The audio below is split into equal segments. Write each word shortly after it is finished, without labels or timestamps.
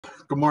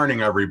Good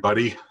morning,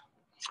 everybody.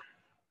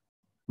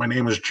 My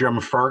name is Jim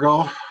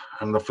Fergal.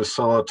 I'm the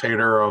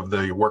facilitator of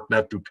the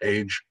WorkNet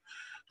DuPage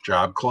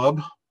Job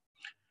Club,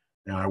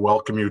 and I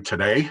welcome you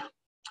today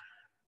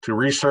to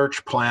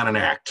Research, Plan, and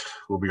Act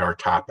will be our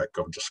topic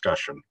of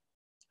discussion.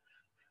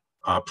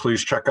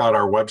 Please check out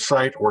our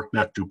website,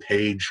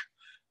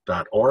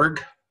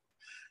 worknetdupage.org.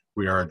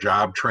 We are a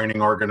job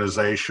training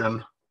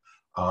organization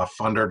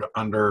funded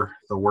under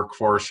the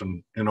Workforce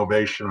and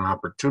Innovation and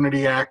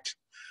Opportunity Act,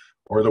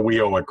 or the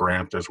WIOA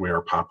grant, as we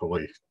are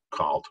popularly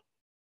called.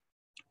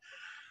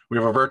 We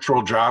have a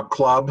virtual job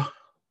club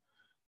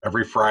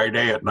every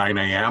Friday at 9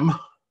 a.m.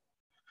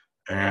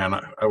 And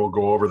I will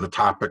go over the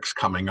topics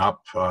coming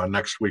up.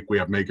 Next week, we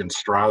have Megan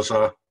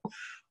Straza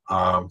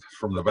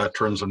from the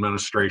Veterans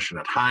Administration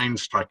at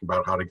Hines talking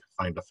about how to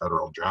find a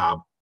federal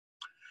job.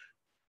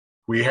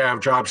 We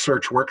have job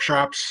search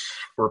workshops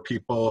for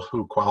people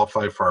who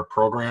qualify for our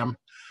program.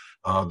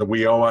 The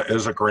WIOA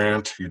is a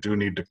grant. You do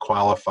need to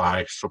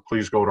qualify, so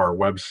please go to our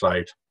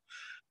website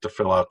to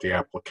fill out the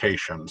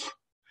applications.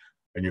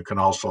 And you can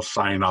also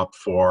sign up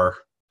for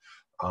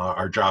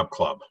our job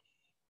club.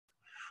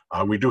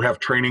 We do have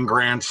training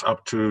grants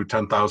up to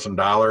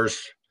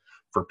 $10,000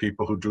 for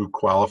people who do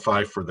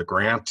qualify for the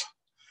grant.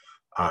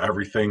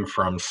 Everything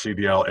from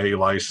CDL-A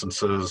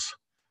licenses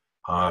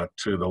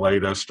to the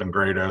latest and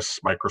greatest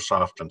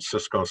Microsoft and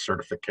Cisco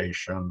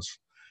certifications,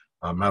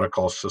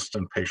 medical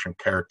assistant, patient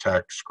care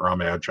tech,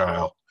 Scrum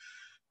Agile,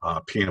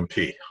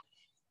 PMP.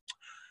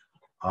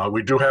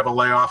 We do have a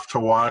layoff to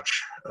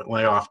launch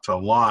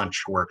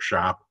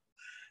workshop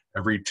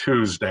every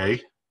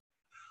Tuesday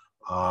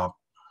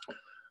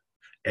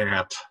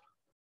at,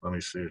 let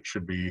me see, it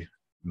should be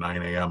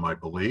 9 a.m. I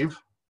believe.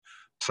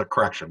 It's a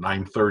correction,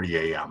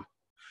 9:30 a.m.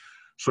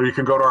 So you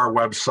can go to our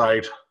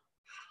website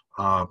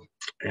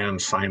and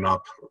sign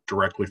up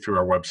directly through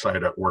our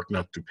website at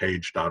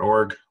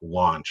worknetdupage.org,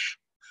 launch.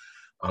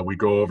 We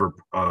go over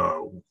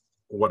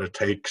what it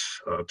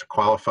takes to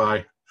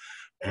qualify,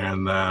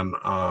 and then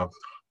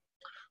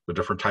the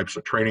different types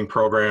of training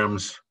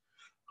programs,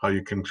 how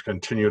you can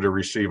continue to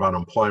receive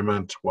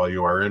unemployment while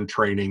you are in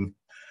training,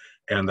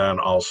 and then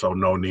also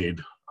no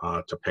need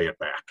to pay it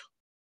back.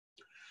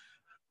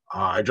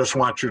 I just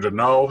want you to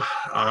know,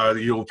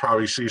 you'll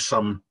probably see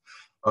some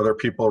other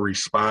people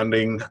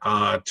responding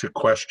to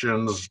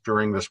questions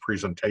during this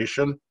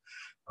presentation.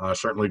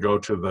 Certainly go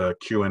to the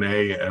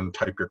Q&A and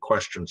type your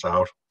questions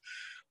out.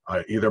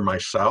 Either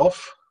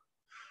myself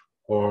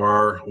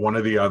or one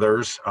of the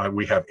others.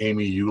 We have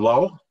Amy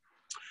Ulo.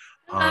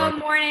 Good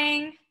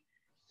morning.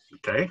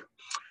 Okay.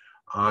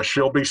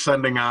 She'll be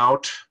sending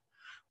out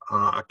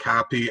a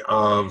copy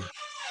of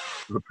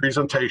the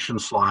presentation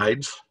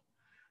slides,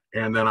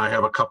 and then I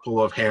have a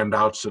couple of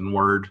handouts in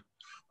Word,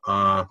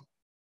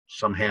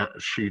 some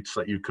sheets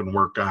that you can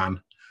work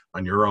on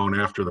your own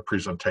after the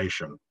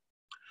presentation.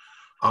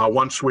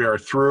 Once we are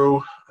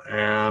through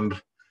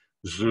and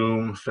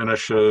Zoom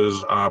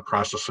finishes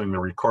processing the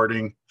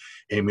recording,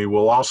 Amy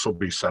will also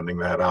be sending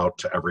that out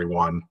to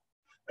everyone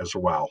as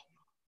well.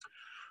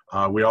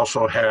 We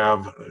also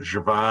have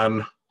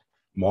Javon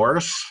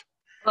Morris.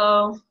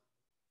 Hello.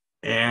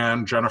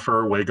 And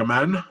Jennifer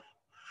Wagaman.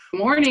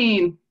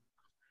 Morning.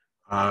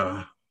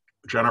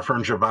 Jennifer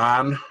and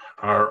Javon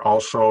are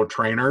also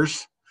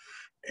trainers,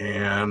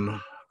 and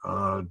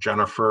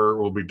Jennifer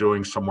will be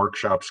doing some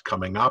workshops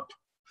coming up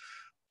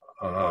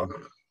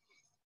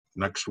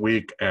next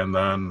week, and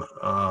then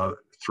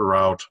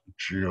throughout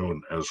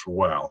June as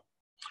well.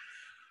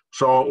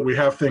 So we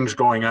have things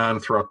going on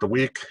throughout the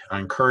week. I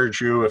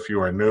encourage you, if you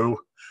are new,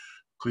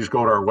 please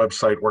go to our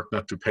website,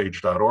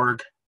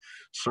 worknetdupage.org.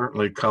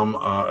 Certainly come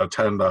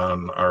attend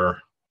on our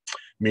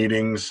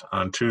meetings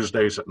on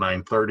Tuesdays at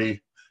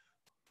 9:30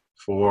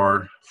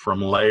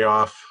 from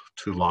layoff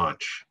to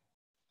launch.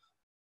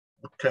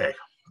 Okay,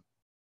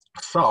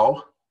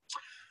 so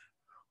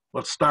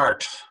let's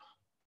start.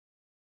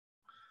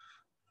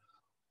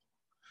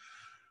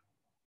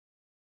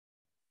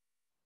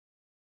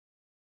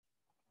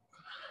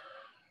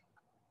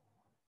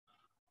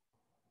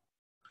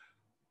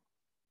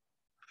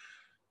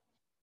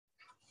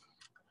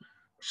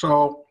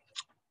 So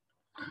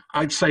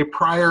I'd say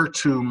prior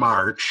to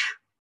March,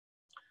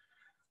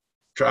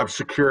 job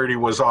security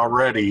was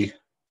already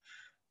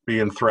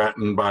being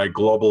threatened by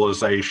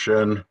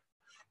globalization,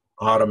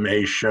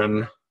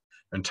 automation,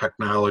 and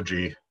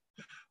technology.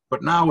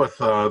 But now with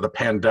the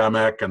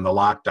pandemic and the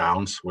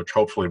lockdowns, which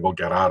hopefully we'll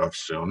get out of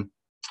soon,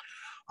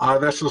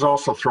 this has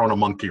also thrown a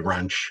monkey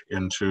wrench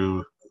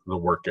into the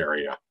work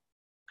area.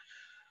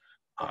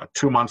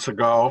 2 months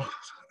ago,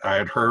 I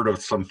had heard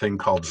of something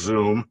called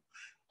Zoom.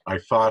 I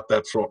thought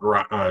that's what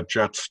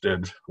jets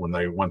did when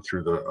they went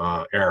through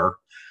the air.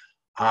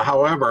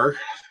 However,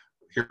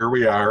 here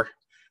we are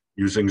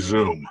using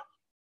Zoom.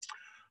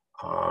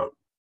 I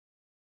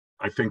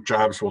think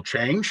jobs will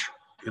change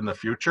in the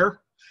future.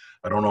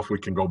 I don't know if we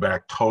can go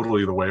back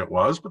totally the way it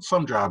was, but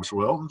some jobs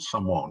will and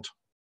some won't.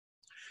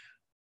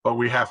 But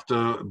we have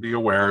to be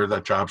aware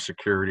that job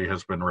security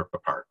has been ripped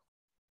apart.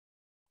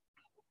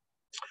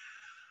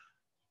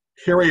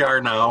 Here we are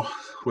now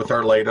with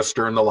our latest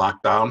during the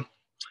lockdown,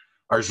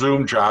 our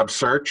Zoom job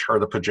search or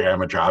the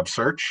pajama job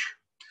search.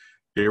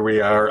 Here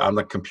we are on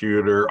the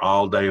computer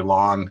all day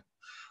long.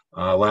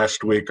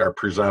 Last week, our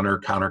presenter,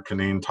 Connor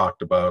Canine,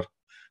 talked about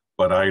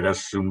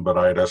buttitis, Zoom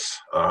buttitis,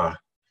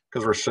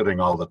 because we're sitting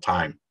all the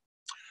time.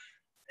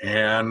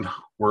 And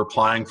we're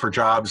applying for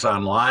jobs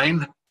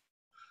online.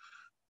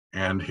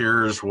 And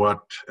here's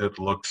what it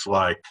looks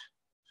like.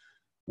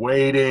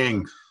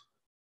 Waiting.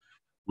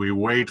 We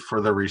wait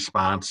for the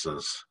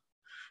responses.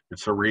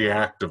 It's a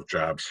reactive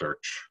job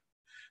search.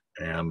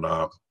 And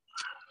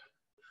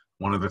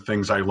one of the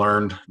things I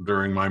learned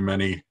during my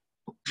many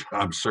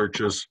job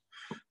searches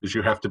is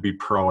you have to be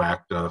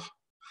proactive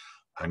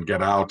and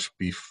get out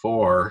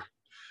before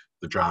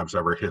the jobs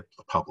ever hit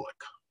the public.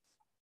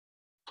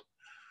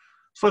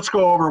 So let's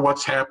go over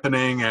what's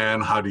happening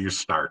and how do you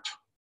start.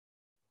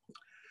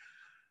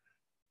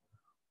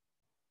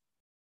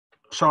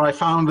 So I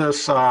found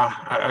this,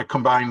 I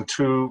combined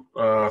two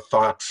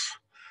thoughts,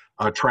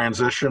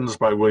 Transitions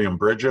by William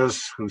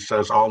Bridges, who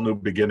says all new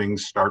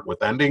beginnings start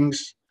with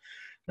endings,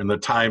 and the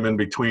time in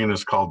between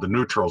is called the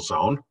neutral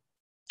zone.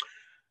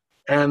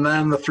 And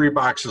then The 3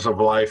 Boxes of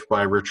Life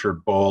by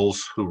Richard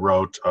Bowles, who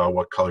wrote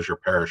What Color's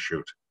Your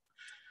Parachute?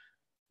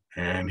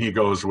 And he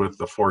goes with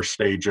the 4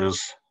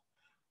 stages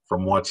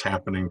from what's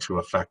happening to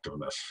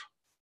effectiveness.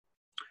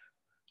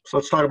 So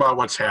let's talk about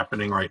what's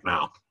happening right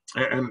now.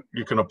 And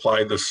you can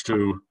apply this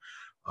to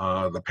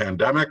the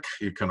pandemic.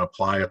 You can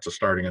apply it to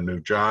starting a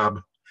new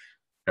job,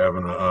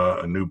 having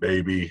a new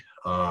baby,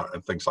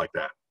 and things like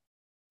that.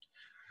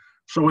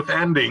 So with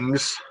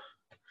endings,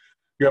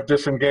 you have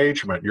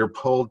disengagement. You're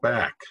pulled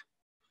back.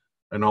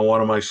 I know one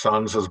of my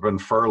sons has been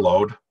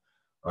furloughed.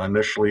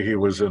 Initially, he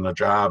was in a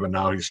job, and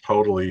now he's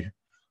totally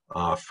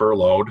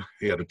furloughed.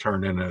 He had to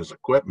turn in his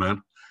equipment.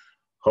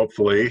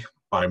 Hopefully,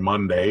 by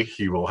Monday,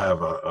 he will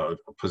have a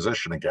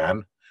position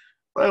again.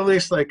 But at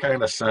least they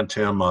kind of sent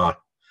him a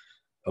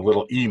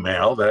little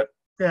email that,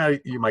 yeah,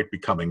 you might be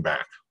coming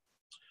back.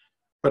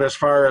 But as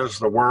far as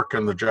the work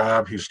and the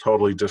job, he's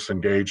totally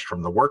disengaged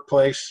from the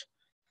workplace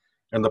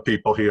and the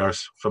people he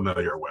is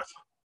familiar with.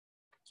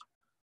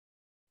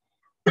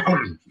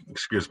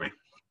 Excuse me.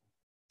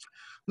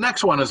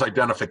 Next one is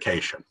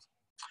identification.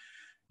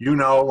 You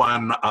know,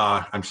 when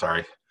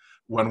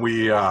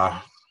we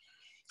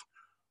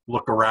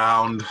look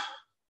around,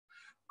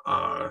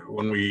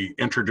 when we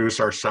introduce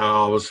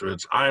ourselves,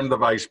 it's I'm the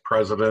vice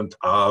president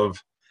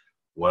of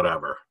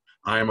whatever.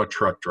 I'm a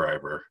truck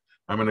driver.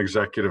 I'm an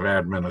executive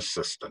admin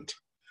assistant.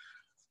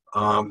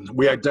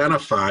 We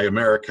identify,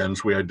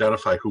 Americans, we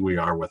identify who we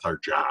are with our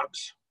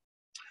jobs.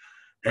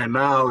 And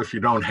now if you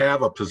don't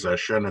have a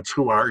position, it's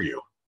who are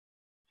you?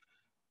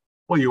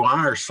 Well, you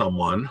are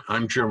someone.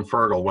 I'm Jim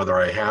Fergal, whether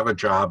I have a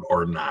job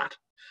or not.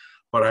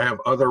 But I have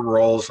other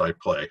roles I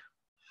play.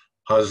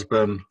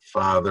 Husband,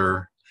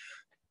 father,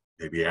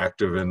 maybe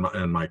active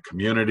in my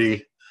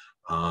community.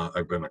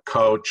 I've been a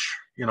coach,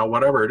 you know,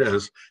 whatever it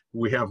is.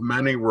 We have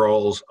many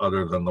roles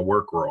other than the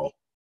work role.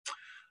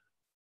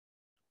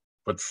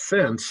 But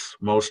since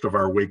most of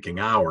our waking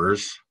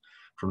hours,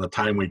 from the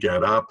time we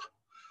get up,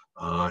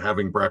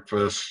 having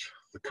breakfast,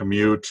 the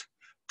commute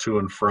to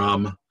and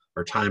from,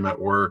 our time at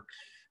work,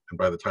 and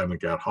by the time we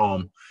get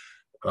home,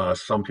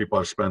 some people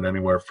have spent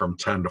anywhere from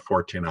 10 to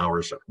 14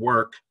 hours at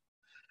work.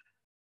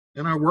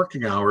 And our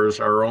working hours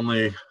are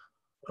only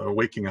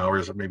waking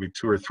hours of maybe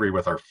 2 or 3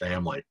 with our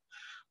family.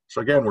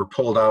 So again, we're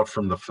pulled out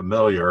from the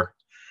familiar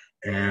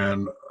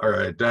and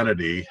our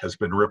identity has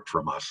been ripped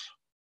from us.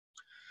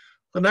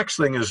 The next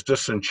thing is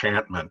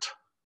disenchantment.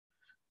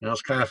 You know,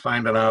 it's kind of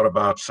finding out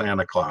about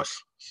Santa Claus.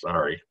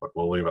 Sorry, but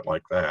we'll leave it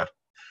like that.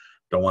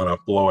 Don't want to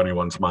blow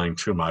anyone's mind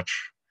too much.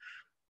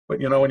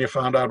 But you know, when you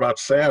found out about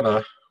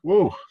Santa,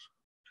 woo,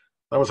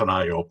 that was an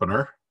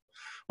eye-opener.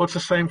 Well, it's the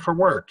same for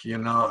work. You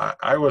know,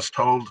 I was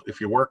told if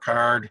you work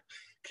hard,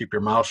 keep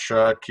your mouth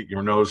shut, keep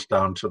your nose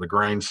down to the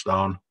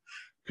grindstone,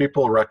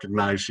 people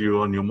recognize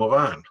you and you move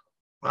on.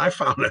 I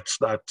found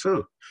it's not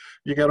true.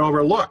 You get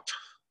overlooked.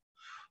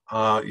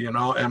 You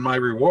know, and my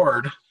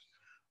reward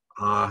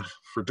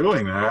for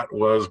doing that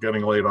was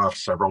getting laid off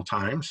several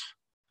times,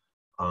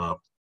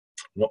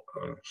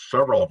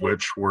 several of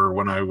which were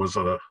when I was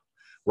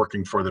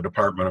working for the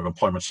Department of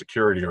Employment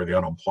Security or the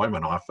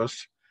unemployment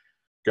office,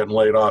 getting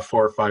laid off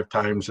 4 or 5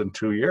 times in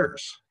 2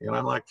 years. You know,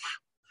 I'm like,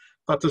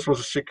 I thought this was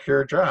a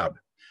secure job.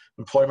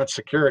 Employment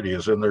security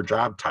is in their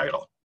job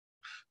title,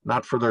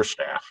 not for their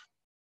staff.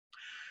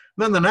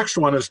 And then the next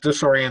one is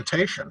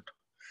disorientation.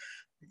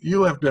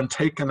 You have been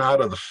taken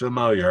out of the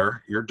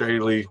familiar, your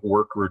daily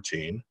work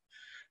routine,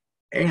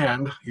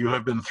 and you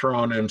have been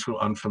thrown into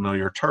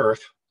unfamiliar turf,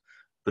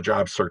 the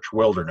job search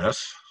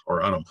wilderness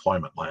or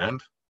unemployment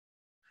land.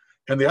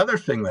 And the other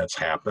thing that's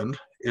happened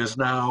is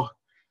now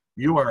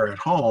you are at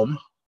home.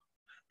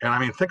 And I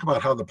mean, think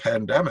about how the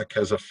pandemic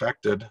has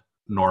affected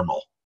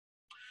normal.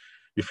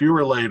 If you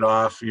were laid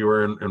off, you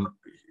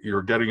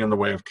were getting in the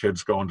way of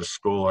kids going to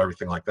school,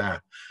 everything like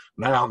that.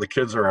 Now the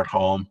kids are at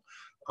home.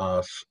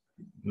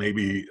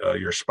 Maybe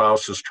your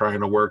spouse is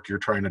trying to work. You're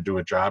trying to do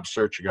a job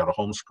search. You got to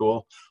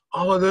homeschool.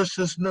 All of this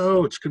is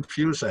new. It's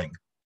confusing.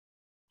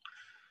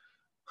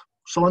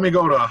 So let me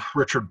go to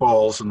Richard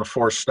Bowles and the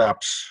 4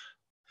 steps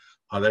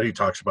that he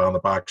talks about in the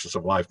boxes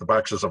of life. The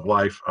boxes of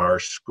life are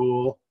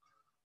school,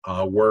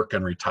 work,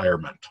 and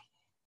retirement.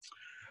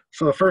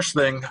 So the first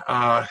thing,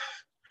 and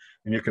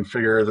you can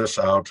figure this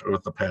out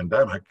with the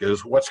pandemic,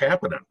 is what's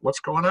happening? What's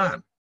going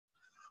on?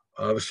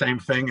 The same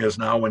thing is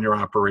now when you're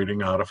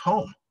operating out of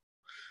home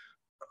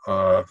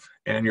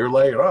and you're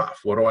laid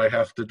off. What do I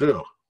have to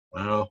do?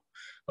 Well,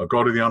 I'll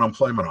go to the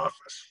unemployment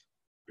office,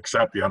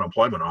 except the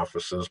unemployment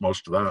offices,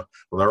 most of them,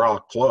 well, they're all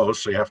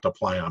closed, so you have to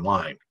apply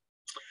online.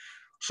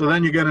 So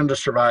then you get into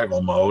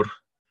survival mode.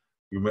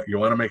 You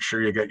want to make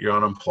sure you get your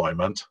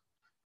unemployment,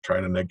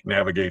 try to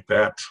navigate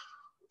that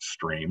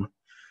stream.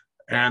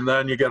 And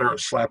then you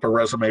slap a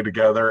resume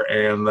together,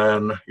 and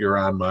then you're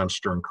on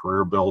Monster and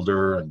Career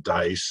Builder and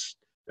Dice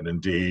and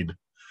Indeed,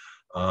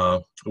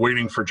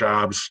 waiting for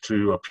jobs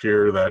to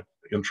appear that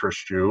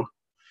interest you.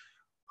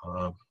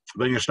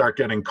 Then you start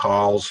getting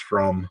calls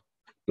from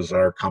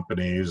bizarre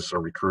companies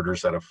or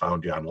recruiters that have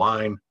found you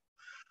online.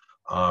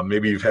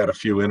 Maybe you've had a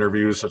few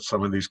interviews at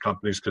some of these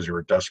companies because you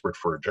were desperate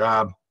for a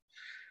job,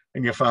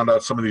 and you found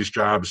out some of these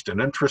jobs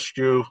didn't interest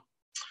you.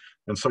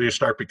 And so you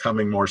start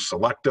becoming more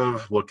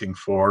selective, looking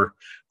for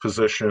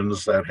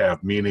positions that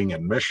have meaning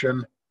and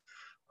mission,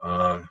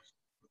 because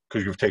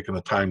you've taken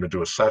the time to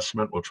do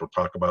assessment, which we'll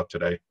talk about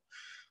today.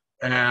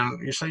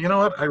 And you say, you know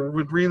what, I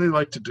would really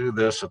like to do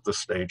this at this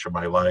stage of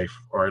my life,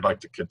 or I'd like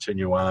to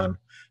continue on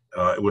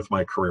with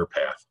my career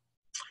path.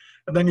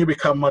 And then you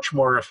become much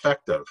more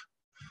effective.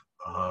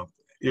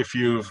 If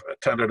you've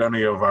attended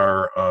any of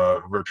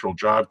our virtual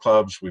job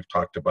clubs, we've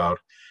talked about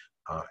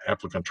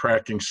applicant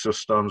tracking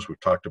systems. We've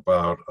talked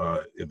about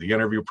the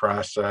interview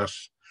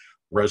process,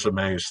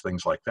 resumes,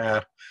 things like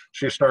that.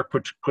 So you start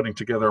putting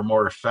together a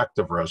more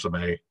effective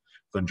resume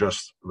than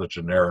just the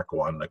generic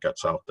one that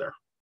gets out there.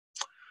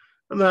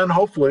 And then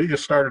hopefully you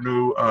start a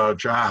new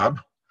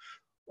job,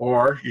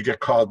 or you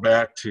get called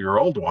back to your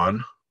old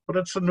one, but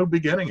it's a new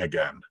beginning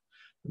again.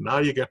 Now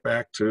you get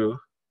back to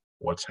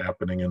what's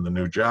happening in the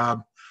new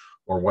job,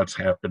 or what's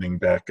happening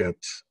back at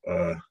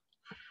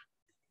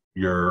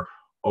your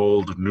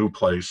old new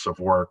place of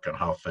work and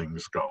how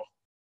things go.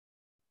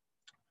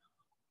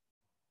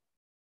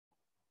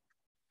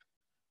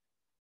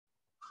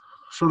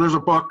 So there's a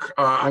book,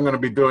 I'm going to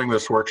be doing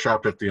this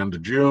workshop at the end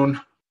of June,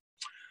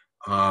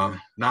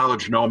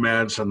 Knowledge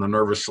Nomads and the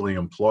Nervously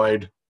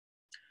Employed.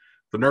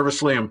 The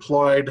nervously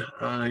employed,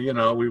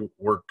 we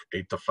work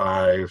 8 to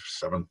 5,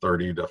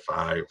 7:30 to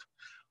 5,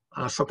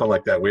 something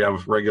like that. We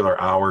have regular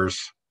hours.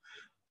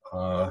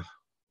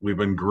 We've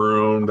been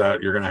groomed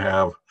that you're going to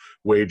have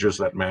wages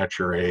that match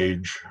your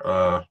age.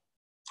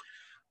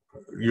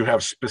 You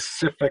have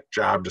specific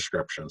job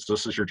descriptions.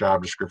 This is your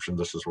job description.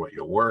 This is what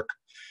you'll work.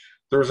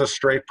 There's a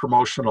straight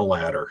promotional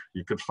ladder.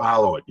 You could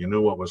follow it. You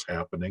knew what was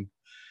happening.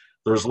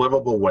 There's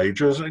livable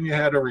wages, and you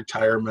had a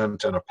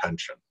retirement and a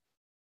pension.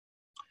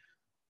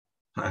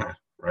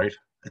 Right?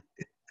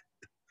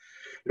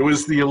 It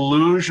was the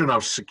illusion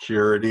of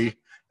security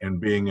and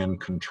being in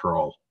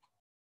control.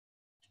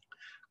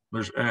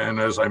 And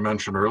as I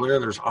mentioned earlier,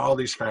 there's all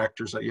these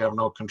factors that you have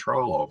no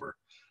control over.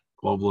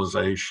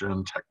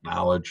 Globalization,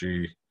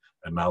 technology,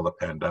 and now the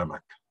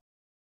pandemic.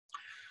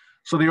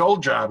 So the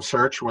old job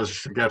search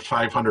was to get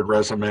 500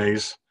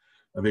 resumes,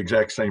 the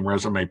exact same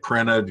resume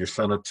printed. You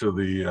sent it to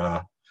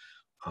the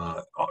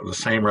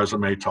same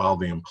resume to all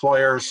the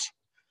employers,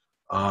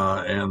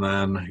 and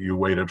then you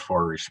waited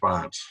for a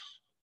response.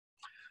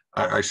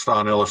 I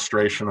saw an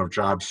illustration of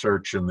job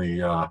search in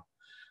the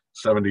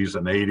 70s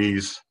and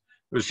 80s.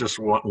 It was just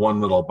one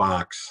little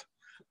box.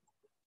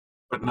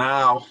 But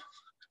now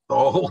the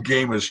whole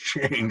game has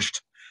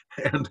changed,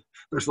 and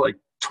there's like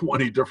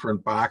 20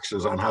 different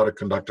boxes on how to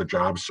conduct a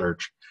job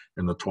search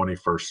in the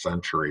 21st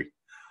century.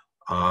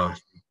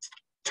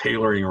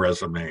 Tailoring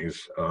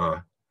resumes,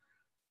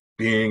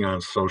 being on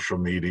social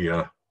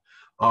media,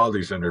 all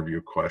these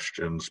interview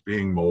questions,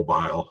 being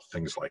mobile,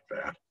 things like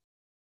that.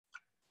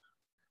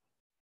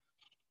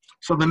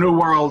 So the new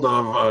world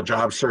of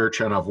job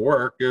search and of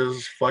work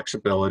is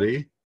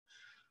flexibility.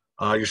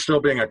 You're still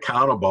being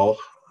accountable.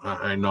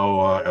 I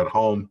know at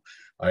home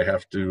I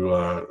have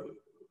to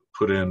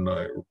put in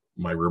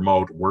my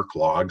remote work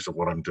logs of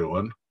what I'm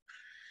doing.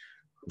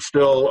 I'm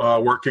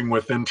still working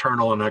with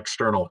internal and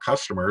external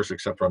customers,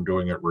 except I'm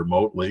doing it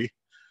remotely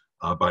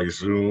by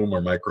Zoom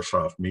or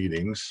Microsoft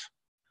Meetings.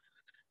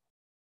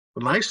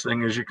 The nice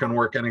thing is you can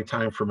work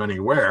anytime from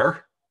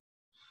anywhere.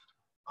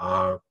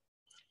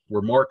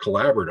 We're more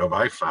collaborative,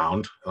 I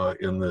found,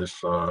 in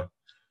this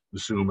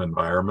Zoom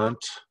environment.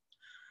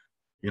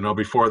 You know,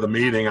 before the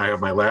meeting, I have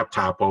my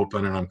laptop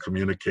open and I'm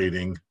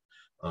communicating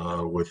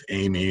with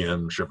Amy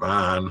and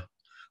Siobhan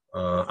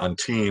on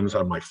Teams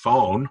on my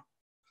phone.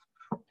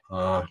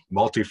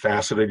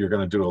 Multifaceted, you're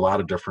going to do a lot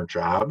of different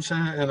jobs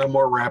and a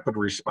more rapid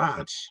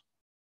response.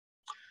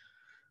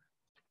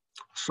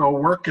 So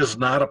work is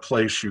not a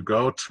place you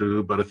go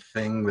to, but a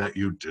thing that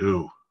you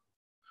do.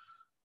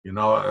 You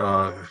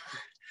know,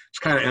 it's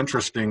kind of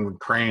interesting.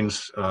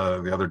 Cranes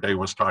the other day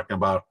was talking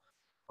about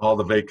all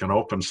the vacant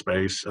open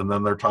space, and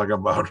then they're talking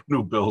about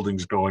new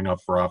buildings going up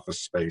for office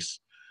space.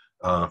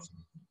 I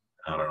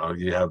don't know,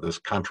 you have this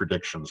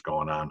contradictions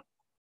going on.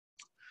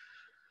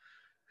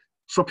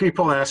 So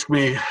people ask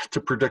me to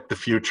predict the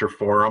future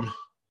for them.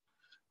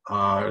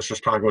 I was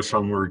just talking with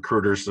some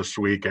recruiters this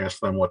week,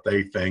 asked them what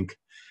they think.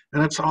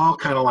 And it's all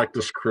kind of like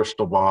this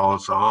crystal ball.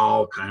 It's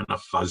all kind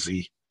of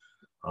fuzzy.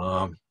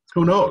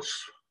 Who knows?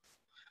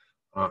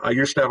 I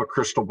used to have a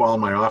crystal ball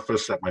in my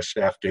office that my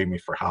staff gave me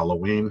for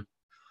Halloween.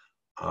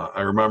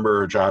 I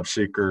remember a job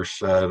seeker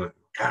said,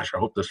 gosh, I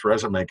hope this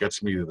resume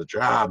gets me to the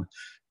job.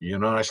 You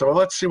know, and I said, well,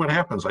 let's see what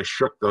happens. I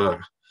shook the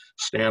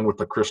stand with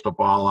the crystal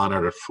ball on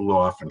it. It flew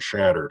off and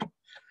shattered.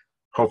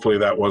 Hopefully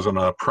that wasn't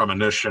a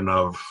premonition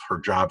of her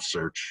job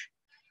search.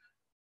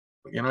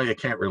 But, you know, you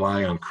can't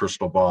rely on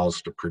crystal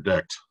balls to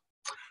predict.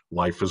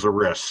 Life is a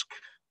risk.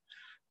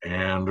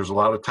 And there's a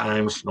lot of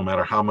times, no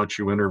matter how much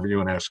you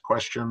interview and ask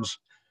questions,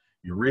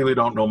 you really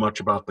don't know much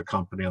about the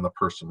company and the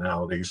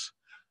personalities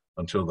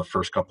until the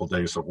first couple of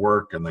days of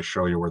work, and they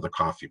show you where the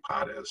coffee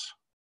pot is.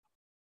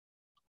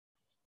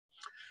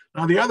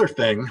 Now, the other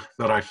thing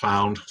that I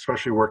found,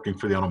 especially working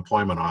for the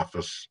unemployment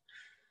office,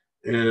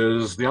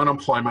 is the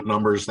unemployment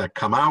numbers that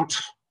come out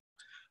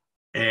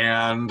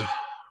and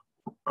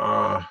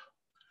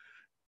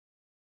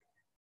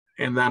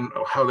then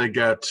how they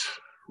get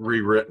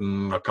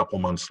rewritten a couple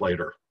months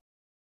later.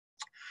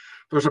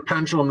 There's a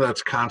pendulum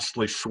that's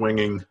constantly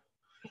swinging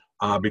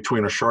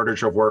between a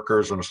shortage of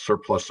workers and a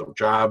surplus of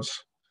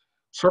jobs,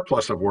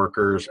 surplus of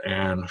workers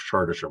and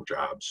shortage of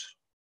jobs.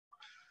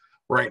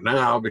 Right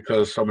now,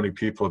 because so many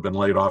people have been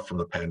laid off from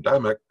the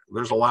pandemic,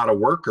 there's a lot of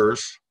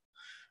workers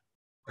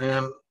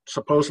and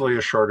supposedly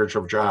a shortage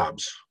of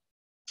jobs.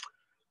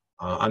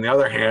 On the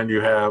other hand,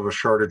 you have a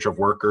shortage of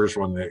workers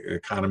when the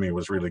economy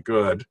was really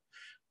good,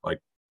 like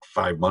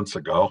 5 months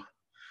ago,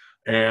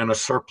 and a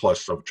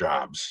surplus of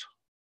jobs.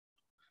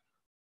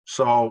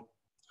 So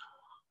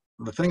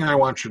the thing I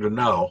want you to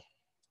know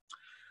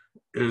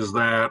is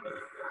that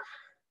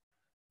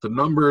the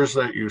numbers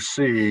that you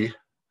see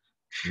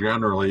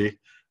generally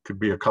could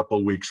be a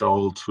couple weeks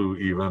old to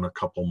even a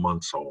couple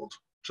months old.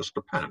 Just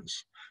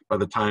depends. By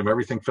the time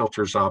everything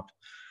filters up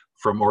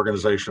from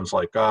organizations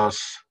like us,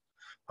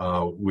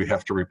 we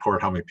have to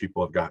report how many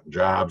people have gotten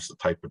jobs, the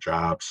type of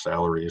jobs,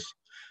 salaries,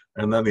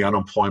 and then the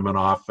unemployment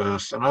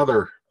office and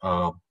other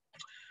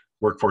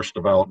workforce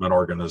development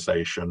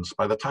organizations.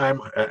 By the time,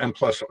 and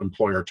plus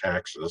employer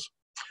taxes,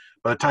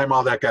 by the time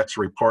all that gets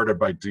reported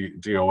by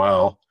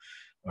DOL,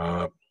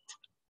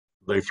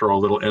 they throw a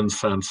little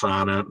incense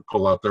on it,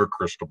 pull out their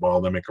crystal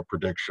ball, they make a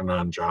prediction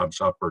on jobs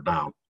up or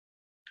down.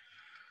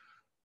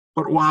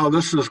 But while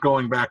this is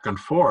going back and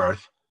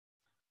forth,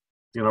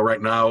 you know,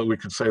 right now we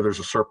could say there's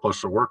a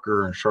surplus of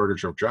worker and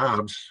shortage of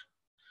jobs.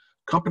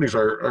 Companies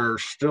are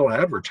still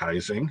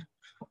advertising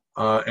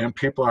and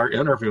people are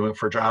interviewing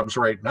for jobs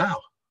right now.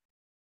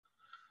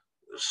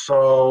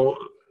 So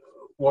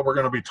what we're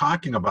going to be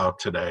talking about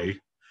today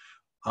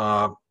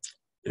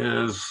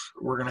is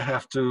we're going to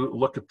have to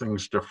look at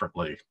things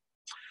differently.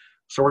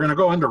 So we're going to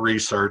go into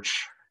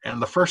research,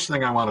 and the first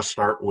thing I want to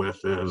start with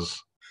is,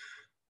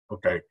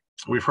 okay,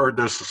 we've heard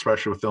this,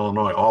 especially with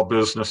Illinois, all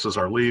businesses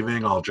are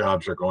leaving, all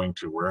jobs are going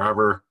to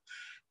wherever.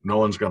 No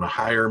one's going to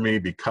hire me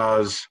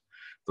because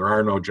there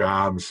are no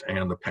jobs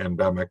and the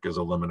pandemic is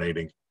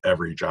eliminating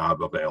every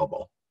job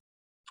available.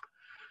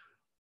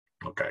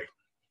 Okay,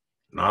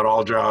 not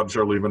all jobs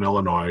are leaving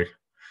Illinois.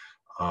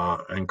 I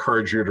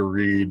encourage you to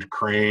read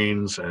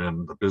Crain's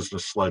and the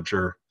Business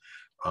Ledger.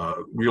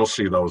 You'll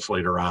see those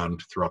later on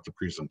throughout the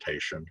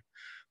presentation.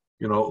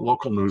 You know,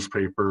 local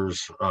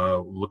newspapers,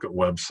 look at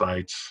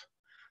websites.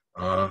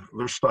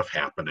 There's stuff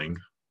happening.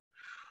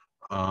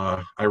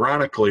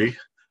 Ironically,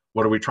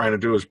 what are we trying to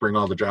do is bring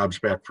all the jobs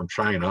back from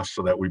China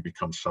so that we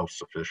become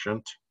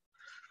self-sufficient.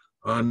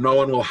 No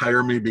one will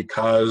hire me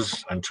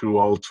because I'm too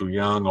old, too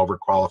young,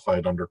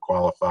 overqualified,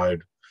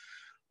 underqualified,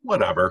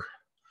 whatever.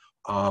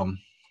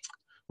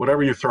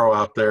 Whatever you throw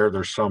out there,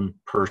 there's some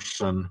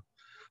person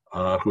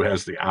who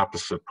has the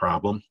opposite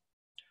problem.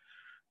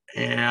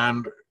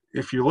 And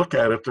if you look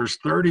at it, there's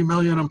 30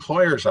 million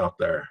employers out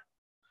there.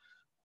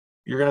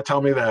 You're going to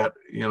tell me that,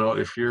 you know,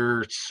 if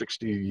you're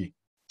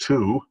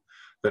 62,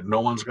 that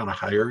no one's going to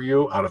hire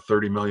you out of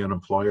 30 million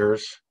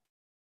employers?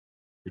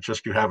 It's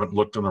just you haven't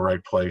looked in the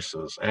right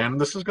places. And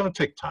this is going to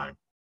take time.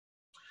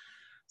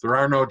 There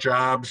are no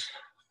jobs.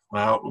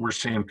 Well, we're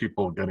seeing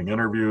people getting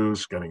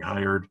interviews, getting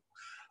hired,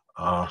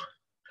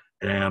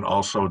 and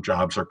also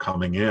jobs are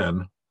coming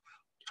in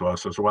to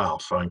us as well.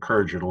 So I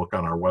encourage you to look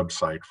on our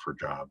website for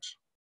jobs.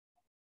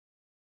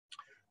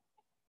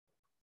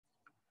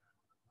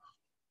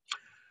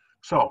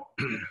 So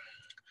you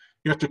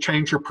have to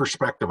change your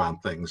perspective on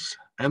things.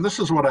 And this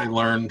is what I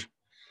learned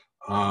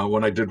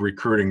when I did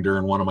recruiting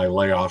during one of my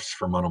layoffs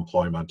from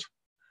unemployment.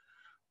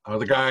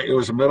 It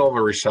was the middle of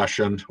a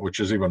recession, which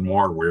is even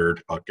more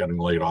weird about getting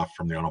laid off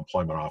from the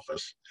unemployment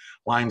office.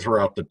 Lines were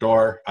out the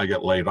door. I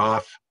get laid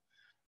off.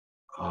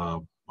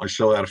 I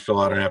still had to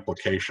fill out an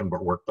application,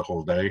 but worked the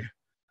whole day.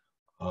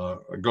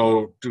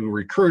 go do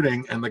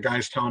recruiting, and the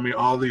guy's telling me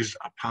all these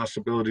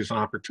possibilities and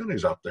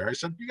opportunities out there. I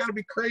said, you got to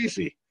be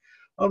crazy.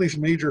 All these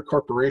major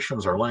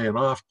corporations are laying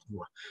off.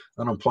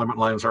 Unemployment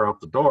lines are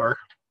out the door.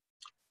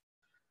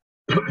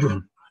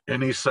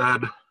 And he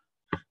said,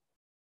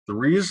 the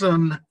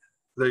reason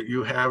that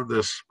you have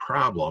this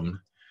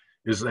problem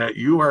is that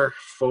you are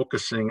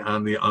focusing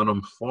on the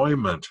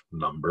unemployment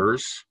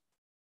numbers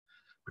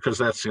because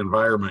that's the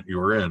environment you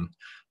were in.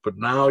 But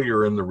now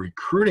you're in the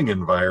recruiting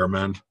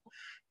environment,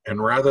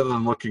 and rather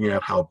than looking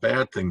at how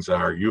bad things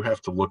are, you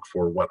have to look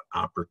for what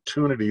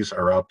opportunities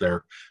are out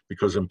there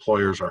because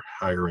employers are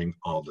hiring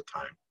all the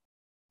time.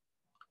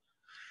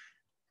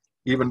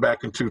 Even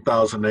back in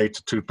 2008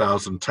 to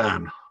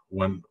 2010,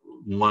 when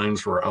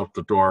lines were out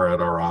the door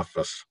at our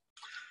office,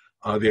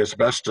 the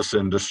asbestos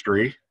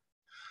industry,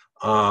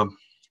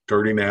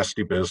 dirty,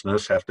 nasty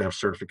business, have to have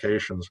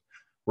certifications.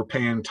 We're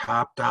paying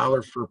top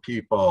dollar for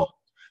people.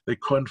 They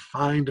couldn't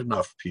find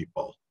enough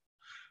people.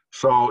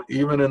 So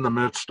even in the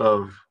midst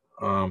of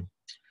the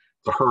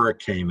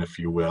hurricane, if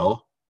you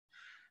will,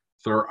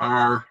 there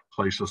are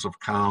places of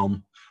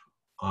calm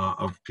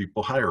of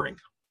people hiring.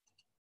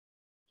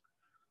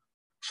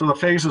 So the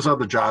phases of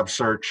the job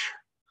search,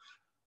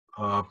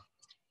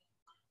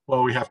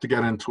 well, we have to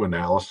get into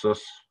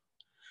analysis.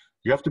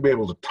 You have to be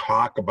able to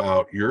talk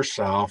about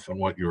yourself and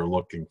what you're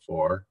looking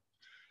for.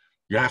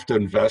 You have to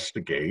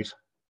investigate,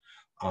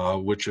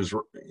 which is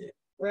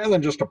rather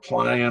than just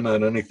applying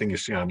on anything you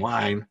see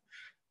online,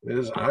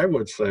 is, I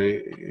would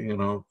say, you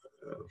know,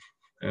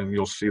 and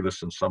you'll see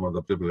this in some of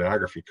the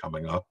bibliography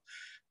coming up,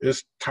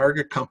 is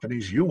target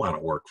companies you want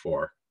to work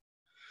for.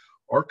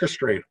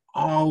 Orchestrate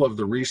all of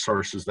the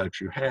resources that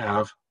you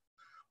have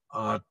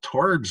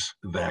towards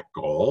that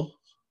goal.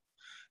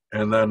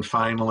 And then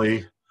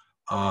finally,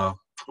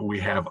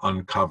 we have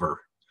uncover.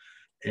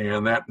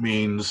 And that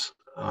means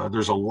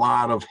there's a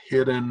lot of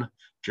hidden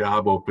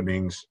job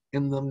openings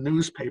in the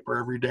newspaper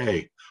every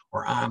day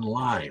or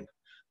online.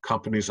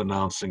 Companies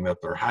announcing that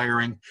they're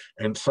hiring,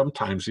 and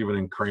sometimes even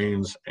in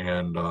Cranes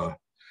and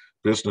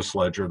Business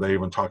Ledger, they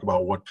even talk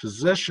about what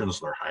positions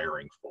they're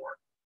hiring for.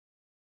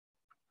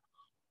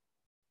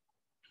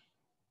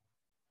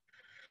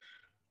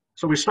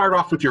 So we start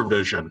off with your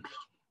vision,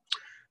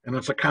 and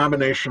it's a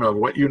combination of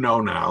what you know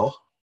now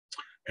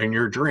and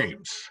your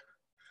dreams.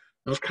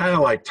 It's kind of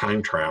like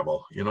time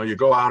travel. You know, you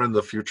go out in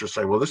the future,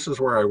 say, well, this is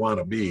where I want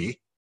to be,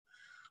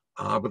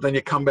 but then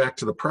you come back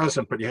to the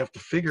present, but you have to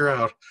figure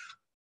out,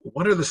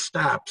 what are the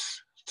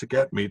steps to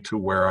get me to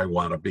where I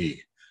want to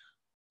be?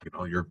 You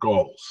know, your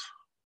goals.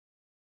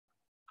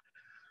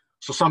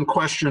 So some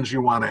questions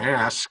you want to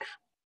ask: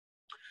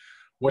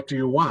 what do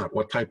you want?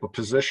 What type of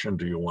position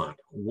do you want?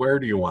 Where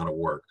do you want to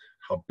work?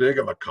 How big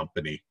of a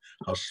company?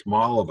 How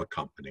small of a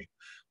company?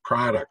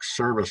 Products,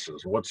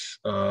 services, what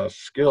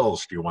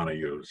skills do you want to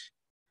use?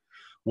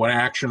 What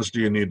actions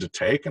do you need to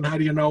take, and how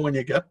do you know when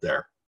you get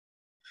there?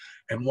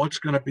 And what's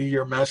going to be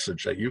your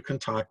message that you can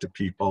talk to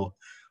people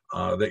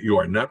that you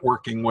are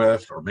networking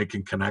with or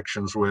making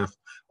connections with,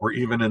 or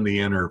even in the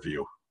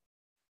interview?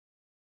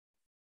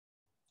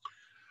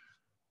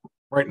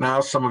 Right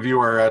now, some of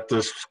you are at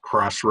this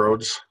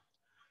crossroads.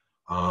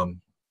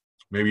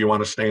 Maybe you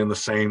want to stay in the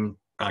same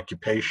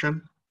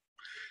occupation.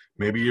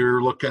 Maybe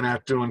you're looking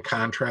at doing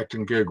contract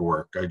and gig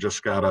work. I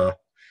just got an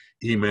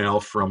email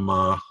from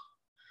a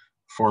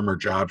former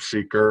job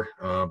seeker,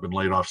 been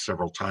laid off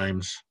several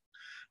times,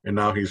 and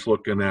now he's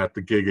looking at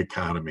the gig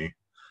economy.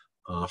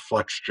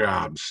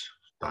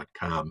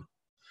 Flexjobs.com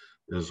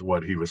is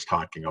what he was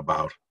talking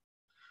about.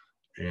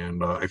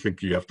 And I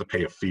think you have to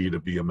pay a fee to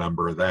be a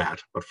member of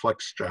that, but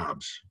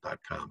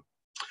flexjobs.com.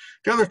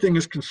 The other thing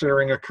is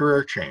considering a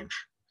career change.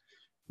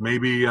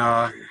 Maybe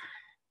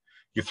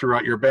you threw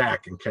out your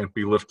back and can't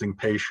be lifting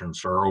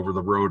patients or over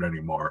the road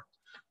anymore.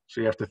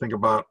 So you have to think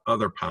about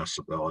other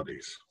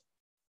possibilities.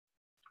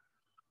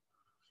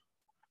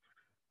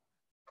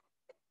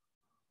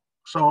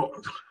 So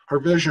our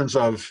visions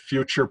of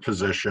future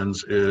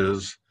positions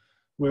is,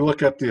 we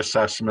look at the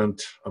assessment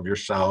of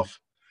yourself.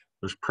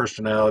 There's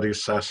personality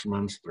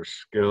assessments, there's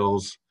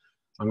skills.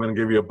 I'm going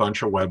to give you a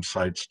bunch of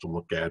websites to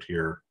look at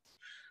here.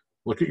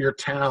 Look at your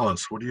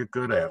talents. What are you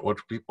good at? What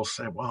do people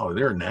say? Wow,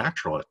 they're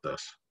natural at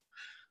this.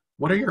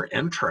 What are your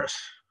interests?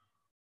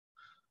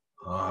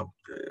 I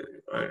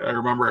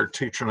remember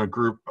teaching a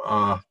group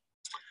of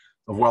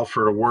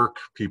welfare to work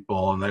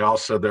people, and they all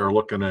said they were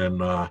looking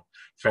in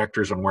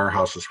factories and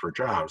warehouses for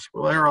jobs.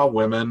 Well, they're all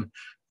women.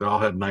 They all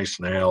had nice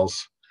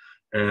nails,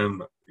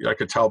 and I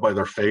could tell by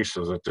their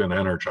faces it didn't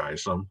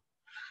energize them.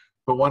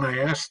 But when I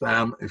asked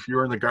them, if you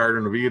were in the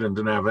Garden of Eden,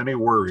 didn't have any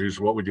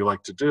worries, what would you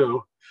like to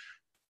do?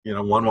 You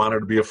know, one wanted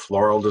to be a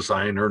floral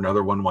designer,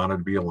 another one wanted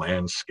to be a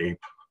landscaper,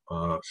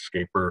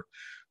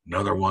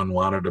 another one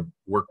wanted to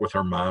work with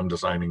her mom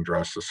designing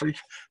dresses. So,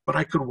 but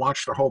I could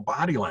watch their whole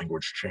body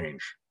language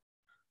change.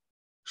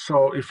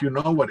 So if you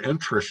know what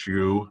interests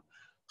you,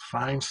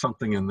 find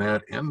something in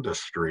that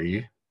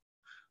industry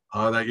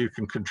that you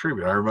can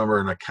contribute. I remember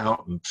an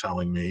accountant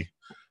telling me,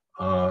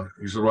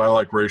 he said, well, I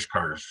like race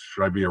cars.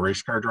 Should I be a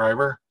race car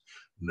driver?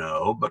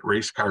 No, but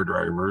race car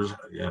drivers,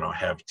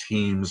 have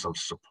teams of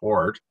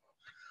support,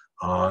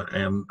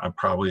 and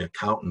probably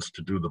accountants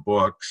to do the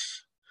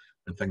books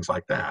and things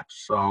like that.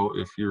 So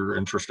if you're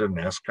interested in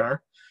NASCAR,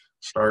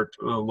 start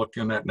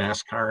looking at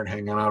NASCAR and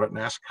hanging out at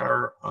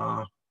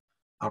NASCAR,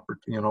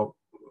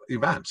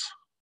 events.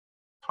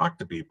 Talk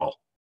to people.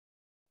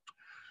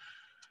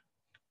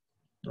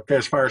 Okay,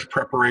 as far as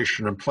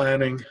preparation and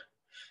planning,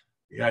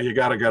 yeah, you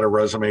got to get a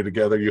resume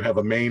together. You have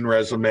a main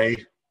resume.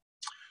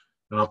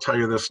 And I'll tell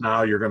you this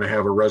now, you're going to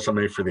have a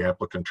resume for the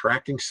applicant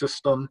tracking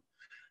system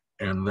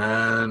and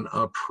then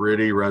a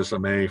pretty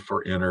resume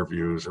for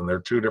interviews. And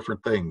they're two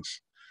different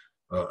things.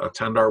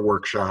 Attend our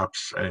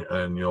workshops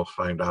and you'll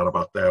find out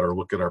about that, or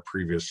look at our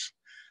previous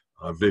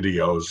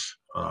videos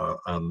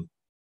on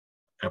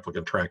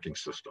applicant tracking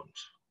systems.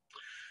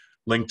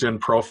 LinkedIn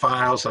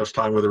profiles. I was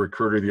talking with a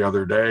recruiter the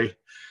other day.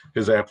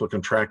 His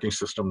applicant tracking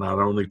system not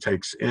only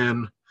takes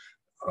in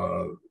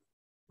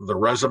the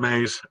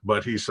resumes,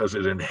 but he says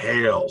it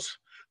inhales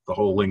the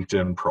whole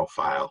LinkedIn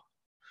profile.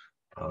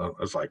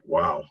 It's like,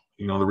 wow.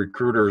 The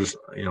recruiters,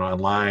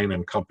 online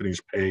and companies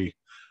pay.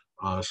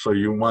 So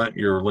you want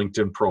your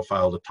LinkedIn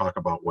profile to talk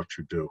about what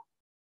you do.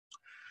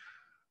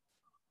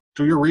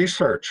 Do your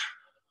research.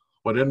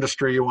 What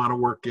industry you want to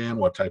work in,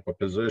 what type of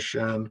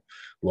position,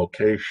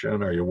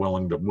 location, are you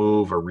willing to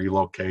move or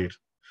relocate?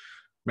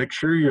 Make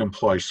sure you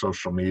employ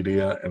social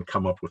media and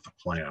come up with a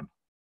plan.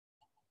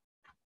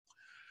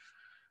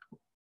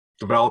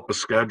 Develop a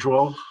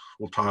schedule.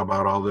 We'll talk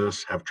about all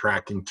this. Have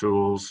tracking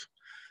tools.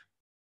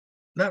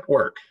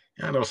 Network.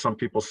 I know some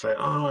people say,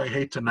 oh, I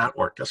hate to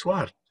network. Guess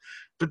what?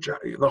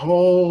 The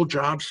whole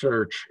job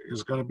search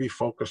is going to be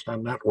focused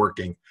on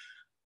networking,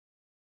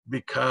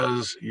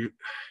 because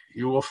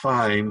you will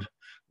find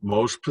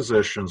most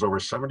positions, over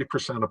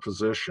 70% of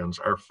positions,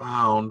 are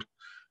found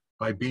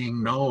by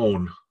being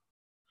known,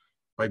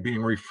 by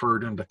being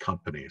referred into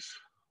companies,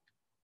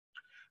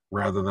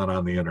 rather than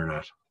on the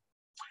internet.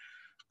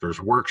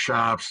 There's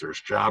workshops, there's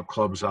job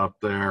clubs out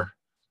there.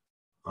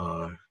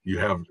 You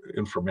have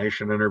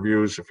information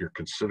interviews if you're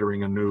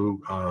considering a new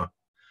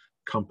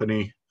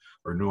company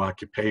or new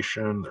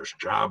occupation. There's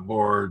job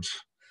boards.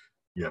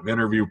 You have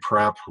interview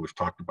prep. We've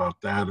talked about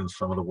that in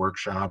some of the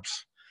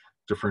workshops,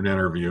 different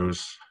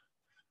interviews.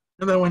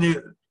 And then when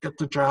you get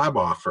the job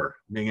offer,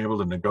 being able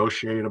to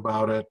negotiate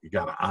about it, you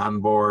got to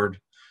onboard,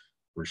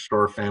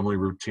 restore family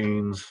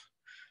routines.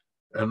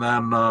 And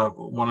then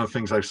one of the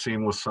things I've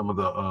seen with some of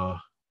the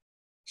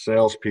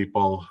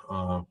salespeople,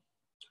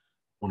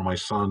 one of my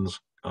son's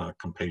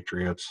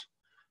compatriots,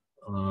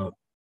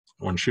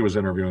 when she was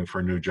interviewing for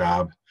a new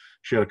job,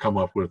 she had to come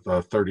up with a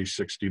 30,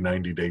 60,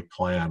 90-day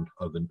plan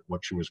of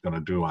what she was going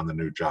to do on the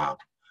new job.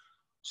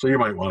 So you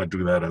might want to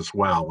do that as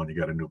well when you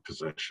get a new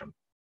position.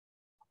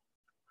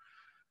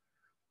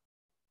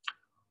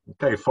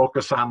 Okay,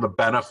 focus on the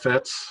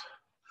benefits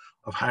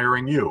of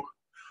hiring you.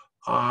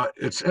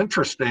 It's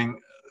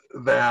interesting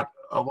that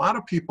a lot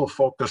of people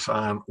focus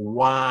on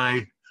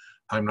why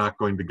I'm not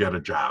going to get a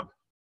job.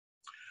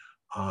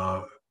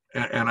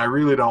 And I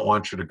really don't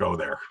want you to go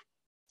there.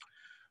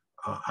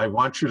 I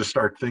want you to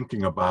start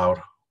thinking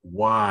about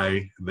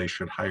why they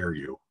should hire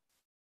you.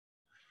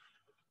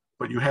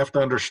 But you have to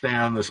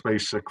understand this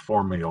basic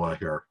formula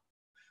here.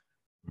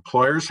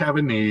 Employers have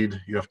a need,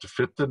 you have to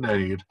fit the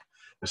need,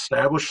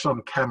 establish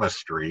some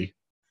chemistry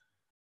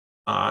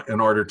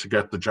in order to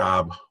get the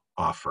job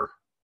offer.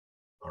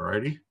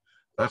 Alrighty?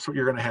 That's what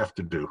you're going to have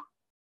to do.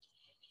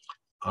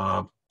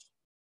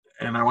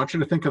 And I want you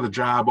to think of the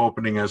job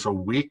opening as a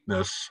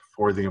weakness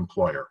for the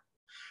employer.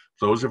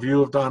 Those of you who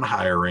have done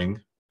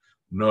hiring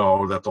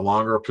know that the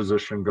longer a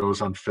position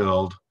goes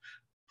unfilled,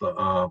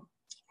 the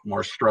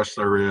more stress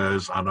there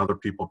is on other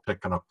people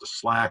picking up the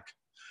slack,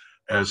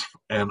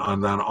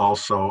 and then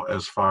also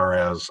as far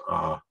as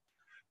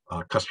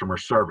customer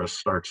service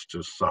starts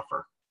to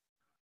suffer.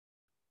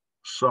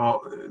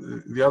 So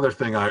the other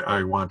thing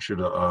I want you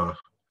to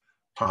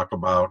talk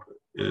about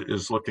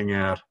is looking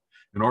at,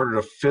 in order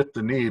to fit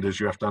the need, is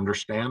you have to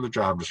understand the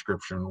job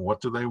description. What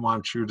do they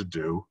want you to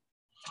do?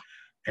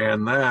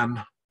 And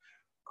then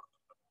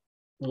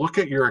look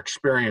at your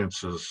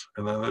experiences.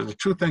 And then the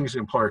two things the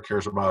employer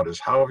cares about is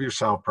how have you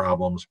solved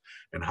problems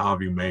and how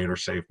have you made or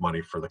saved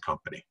money for the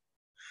company?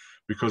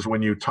 Because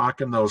when you talk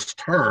in those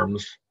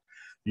terms,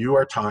 you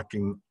are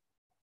talking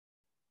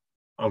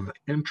of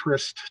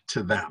interest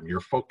to them. You're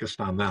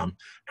focused on them,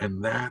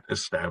 and that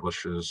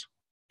establishes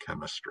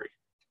chemistry.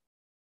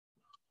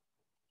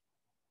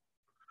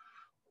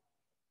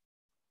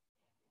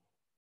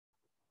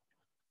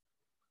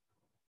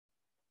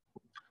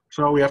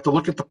 So we have to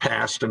look at the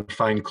past and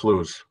find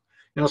clues.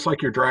 It's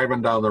like you're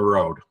driving down the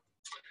road,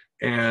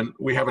 and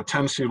we have a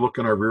tendency to look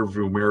in our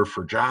rearview mirror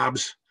for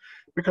jobs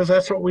because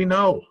that's what we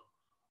know.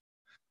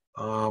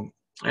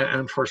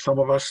 And for some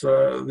of us,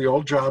 the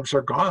old jobs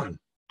are gone.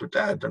 They're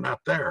dead. They're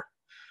not there.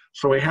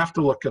 So we have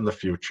to look in the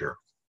future.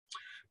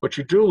 But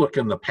you do look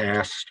in the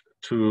past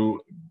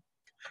to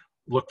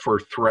look for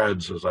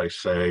threads, as I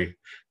say,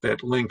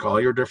 that link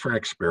all your different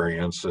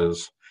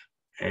experiences,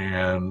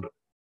 and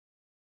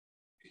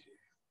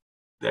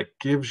that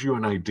gives you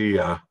an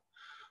idea.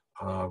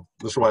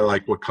 This is why I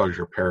like what colors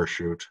your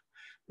parachute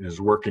is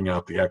working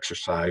out the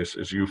exercise,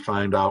 is you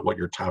find out what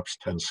your top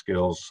 10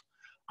 skills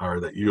are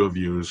that you have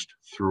used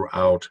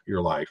throughout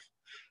your life,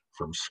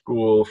 from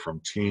school,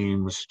 from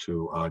teams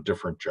to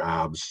different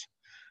jobs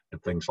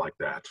and things like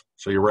that.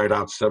 So you write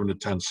out 7 to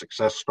 10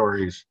 success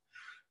stories.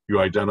 You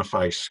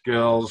identify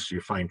skills.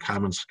 You find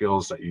common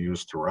skills that you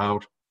use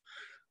throughout.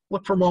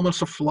 Look for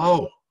moments of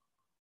flow,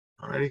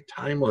 all right?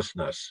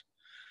 Timelessness.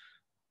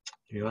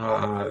 You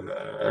know,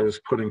 I was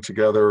putting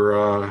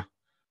together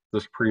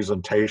this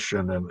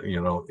presentation and,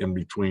 you know, in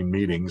between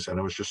meetings, and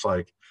it was just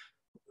like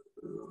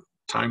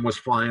time was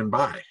flying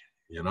by.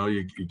 You know,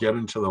 you get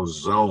into those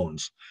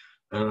zones.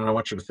 And I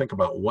want you to think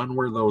about, when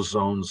were those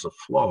zones of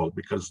flow?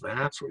 Because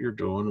that's what you're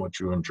doing, what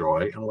you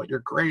enjoy, and what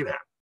you're great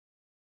at.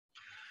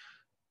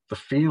 The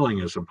feeling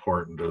is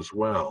important as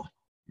well.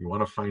 You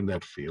want to find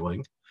that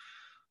feeling.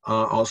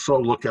 Also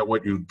look at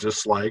what you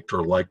disliked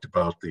or liked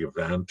about the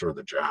event or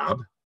the job.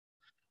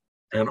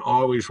 And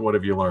always, what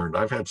have you learned?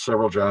 I've had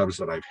several jobs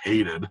that I've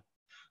hated,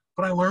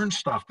 but I learned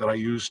stuff that I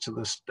use to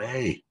this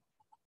day.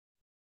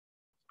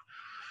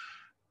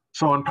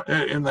 So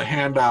in the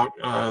handout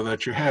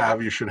that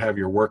you should have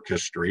your work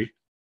history.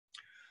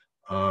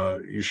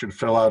 You should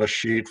fill out a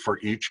sheet for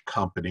each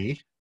company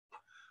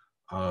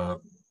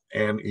and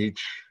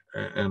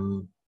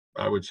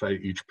I would say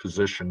each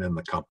position in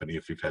the company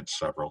if you've had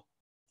several.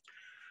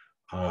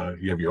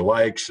 You have your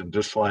likes and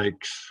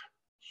dislikes.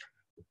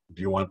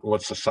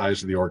 What's the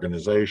size of the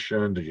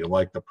organization? Do you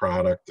like the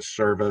product, the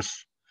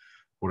service?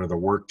 What are the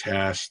work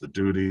tasks, the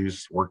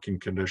duties, working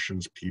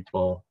conditions,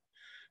 people,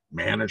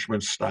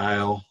 management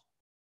style,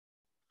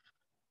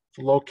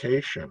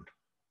 location,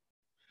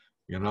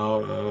 you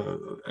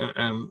know,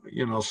 and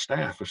you know,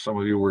 staff. If some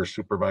of you were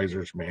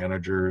supervisors,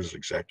 managers,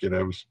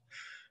 executives,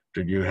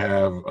 did you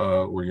have,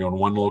 were you in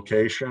one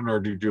location,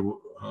 or did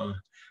you,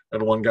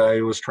 had one guy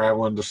who was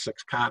traveling to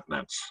 6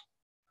 continents,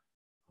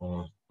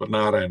 but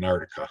not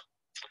Antarctica?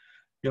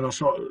 You know,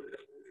 so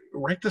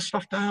write this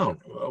stuff down.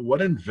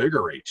 What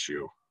invigorates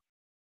you?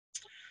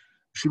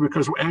 See,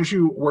 because as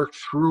you work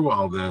through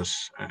all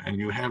this and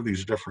you have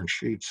these different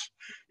sheets,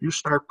 you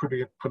start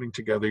putting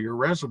together your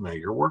resume,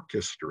 your work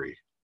history.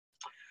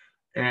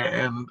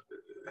 And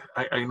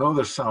I know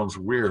this sounds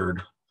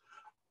weird,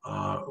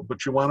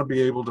 but you want to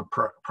be able to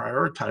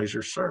prioritize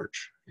your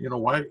search. You know,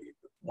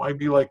 why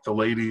be like the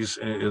ladies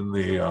in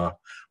the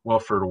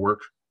welfare to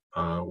work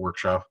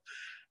workshop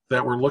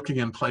that were looking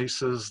in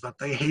places that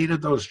they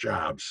hated those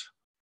jobs?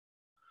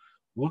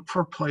 Look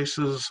for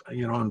places,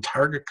 you know, and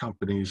target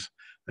companies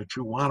that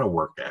you want to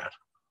work at.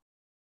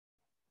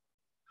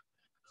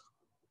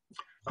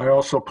 I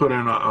also put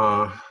in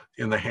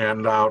the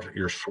handout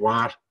your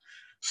SWOT: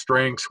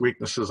 strengths,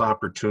 weaknesses,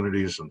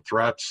 opportunities, and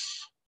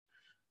threats.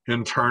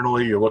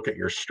 Internally, you look at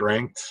your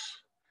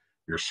strengths,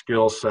 your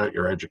skill set,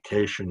 your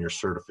education, your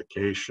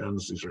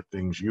certifications. These are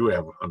things you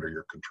have under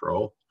your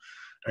control.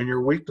 And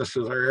your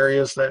weaknesses are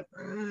areas that,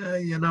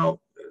 you know,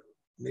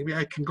 maybe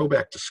I can go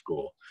back to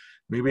school.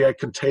 Maybe I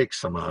can take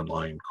some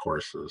online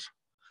courses.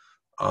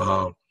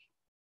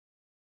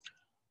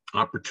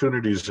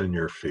 Opportunities in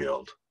your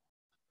field.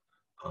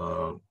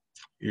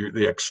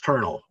 The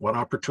external, what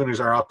opportunities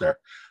are out there?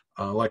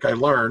 Like I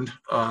learned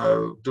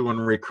doing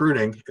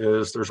recruiting,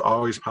 is there's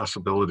always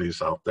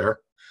possibilities out there.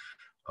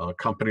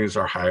 Companies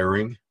are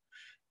hiring.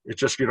 It's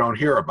just you don't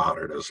hear about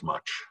it as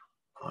much.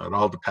 It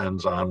all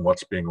depends on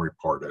what's being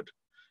reported.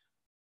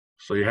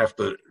 So you have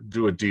to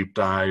do a deep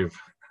dive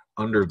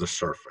under the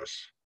surface.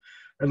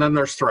 And then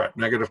there's threat,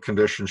 negative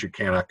conditions you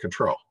cannot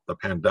control: the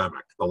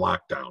pandemic, the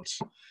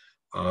lockdowns,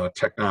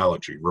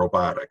 technology,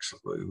 robotics.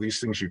 These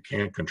things you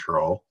can't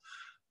control,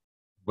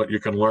 but you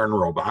can learn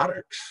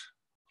robotics.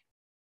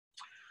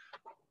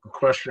 The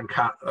question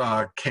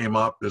came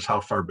up is,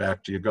 how far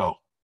back do you go?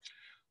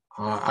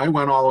 I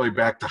went all the way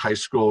back to high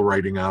school,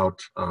 writing out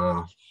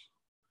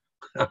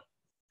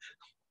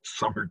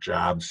summer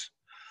jobs.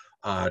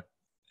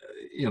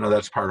 You know,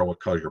 that's part of what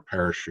calls your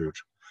parachute.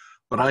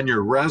 But on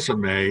your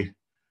resume,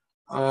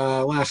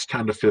 last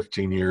 10 to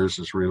 15 years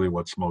is really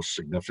what's most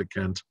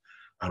significant.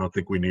 I don't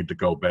think we need to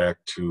go back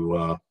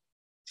to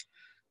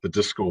the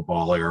disco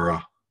ball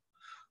era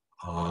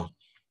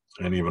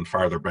and even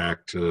farther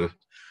back to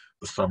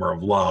the summer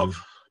of love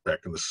back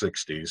in the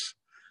 60s.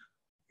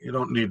 You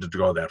don't need to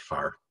go that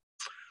far.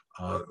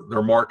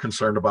 They're more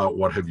concerned about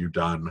what have you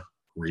done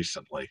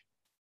recently.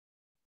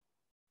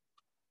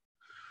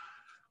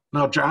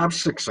 Now, job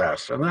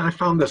success, and I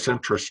found this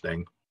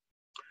interesting.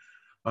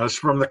 It's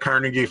from the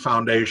Carnegie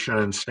Foundation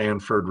and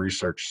Stanford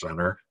Research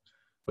Center,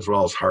 as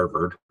well as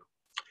Harvard.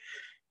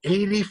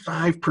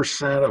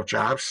 85% of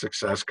job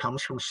success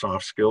comes from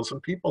soft skills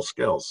and people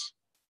skills,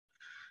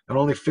 and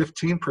only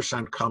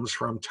 15% comes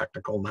from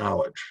technical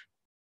knowledge.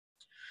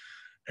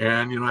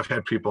 And, you know, I've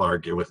had people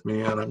argue with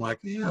me, and I'm like,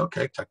 yeah,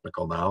 okay,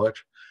 technical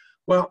knowledge.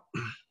 Well,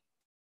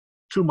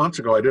 2 months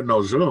ago, I didn't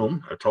know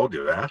Zoom. I told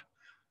you that.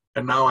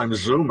 And now I'm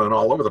Zooming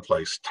all over the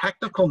place.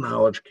 Technical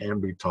knowledge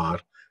can be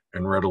taught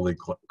and readily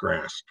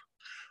grasped.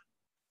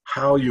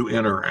 how you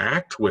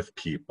interact with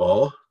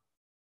people,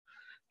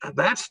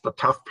 that's the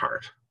tough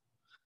part.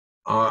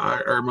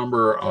 I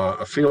remember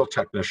a field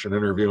technician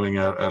interviewing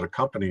at a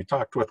company,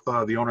 talked with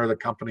the owner of the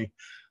company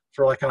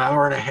for like an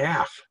hour and a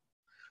half.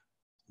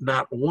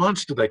 Not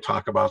once did they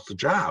talk about the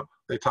job.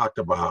 They talked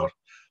about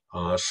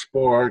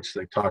sports.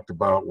 They talked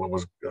about what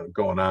was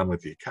going on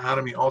with the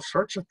economy, all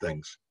sorts of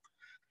things.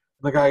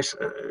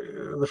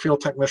 The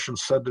field technician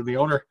said to the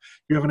owner,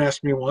 "You haven't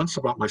asked me once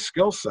about my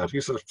skill set." He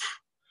says,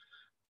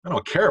 "I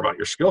don't care about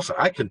your skill set.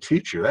 I can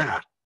teach you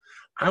that.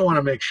 I want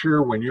to make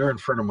sure when you're in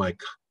front of my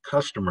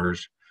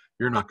customers,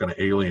 you're not going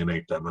to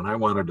alienate them. And I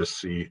wanted to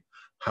see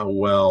how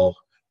well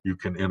you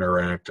can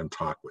interact and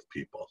talk with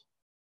people."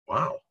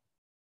 Wow.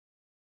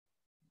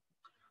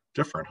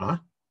 Different, huh?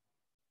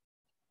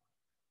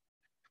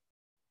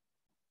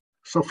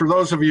 So for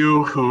those of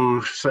you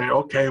who say,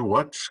 okay,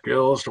 what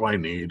skills do I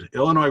need?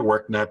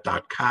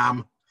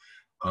 IllinoisWorkNet.com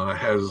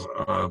has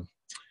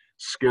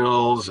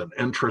skills and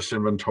interest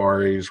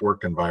inventories,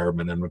 work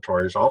environment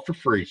inventories, all for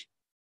free.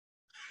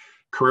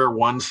 Career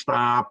One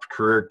Stop,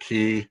 Career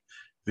Key,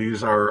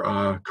 these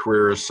are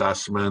career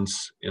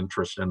assessments,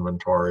 interest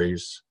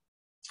inventories.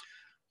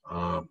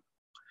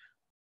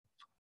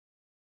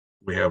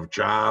 We have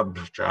Job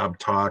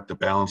Talk,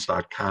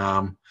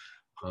 thebalance.com,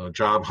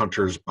 Job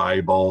Hunter's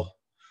Bible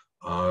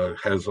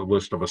has a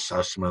list of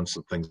assessments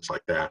and things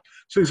like that.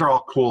 So these are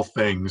all cool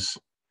things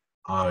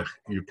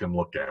you can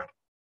look at.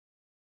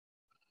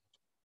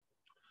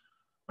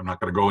 I'm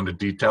not going to go into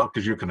detail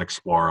because you can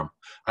explore them.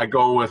 I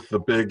go with the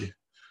big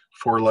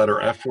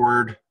 4-letter F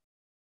word,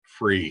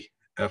 free,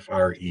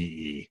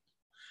 F-R-E-E.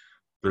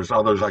 There's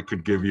others I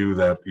could give you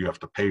that you have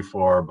to pay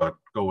for, but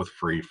go with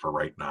free for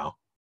right now.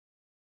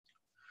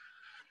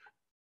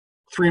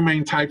 3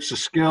 main types of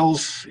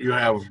skills. You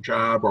have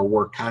job or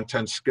work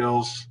content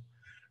skills,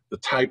 the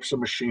types of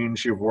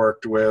machines you've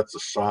worked with, the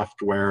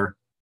software,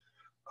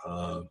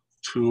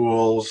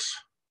 tools,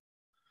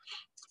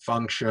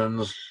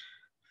 functions,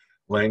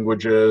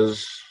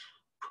 languages,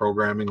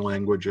 programming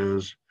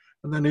languages,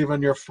 and then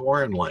even your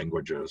foreign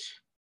languages.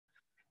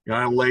 You know,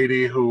 I had a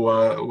lady who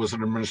was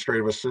an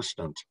administrative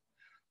assistant,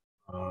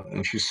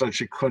 and she said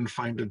she couldn't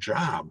find a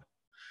job,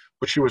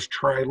 but she was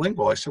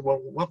trilingual. I said,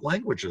 well, what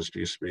languages do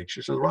you speak?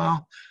 She said,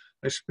 well,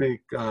 I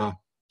speak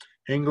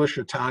English,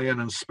 Italian,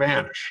 and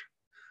Spanish.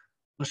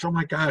 I said, oh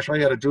my gosh, all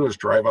you got to do is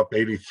drive up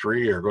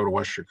 83 or go to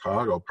West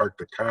Chicago, park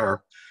the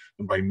car,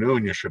 and by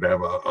noon you should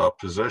have a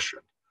position.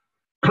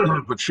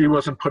 But she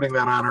wasn't putting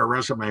that on her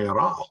resume at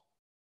all.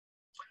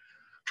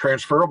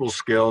 Transferable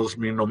skills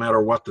mean no matter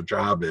what the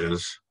job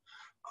is,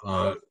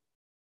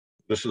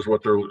 this is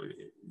what they're,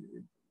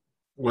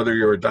 whether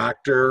you're a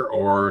doctor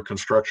or a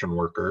construction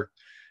worker,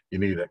 you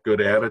need a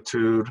good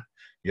attitude.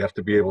 You have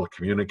to be able to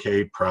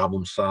communicate,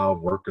 problem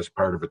solve, work as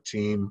part of a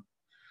team.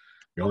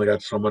 You only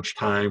got so much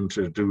time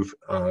to do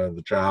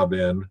the job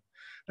in.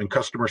 And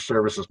customer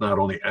service is not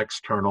only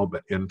external,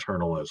 but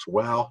internal as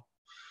well.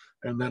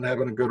 And then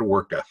having a good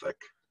work ethic.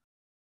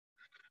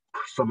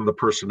 Some of the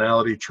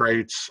personality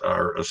traits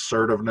are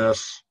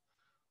assertiveness,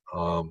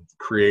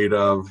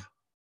 creative,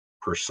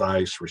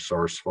 precise,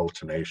 resourceful,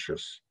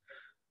 tenacious.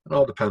 It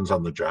all depends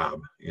on the job,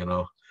 you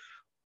know.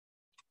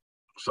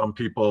 Some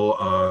people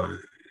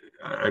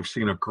I've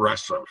seen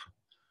aggressive.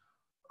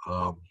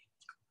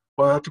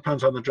 Well, it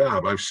depends on the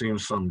job. I've seen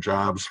some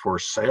jobs for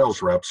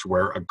sales reps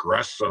where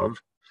aggressive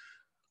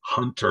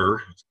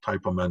hunter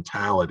type of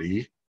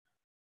mentality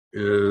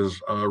is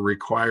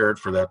required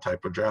for that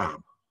type of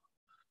job.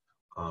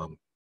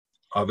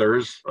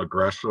 Others,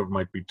 aggressive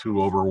might be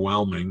too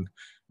overwhelming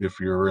if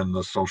you're in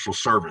the social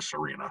service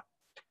arena.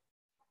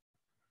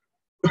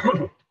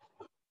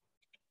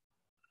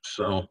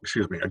 So,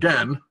 excuse me,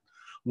 again,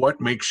 what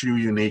makes you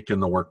unique in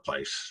the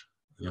workplace?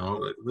 You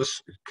know,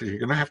 this, because you're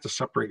going to have to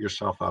separate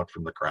yourself out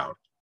from the crowd.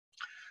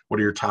 What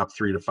are your top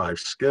 3 to 5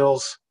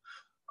 skills,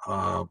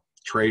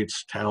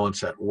 traits,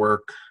 talents at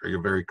work? Are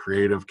you very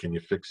creative? Can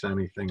you fix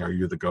anything? Are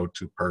you the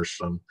go-to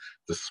person,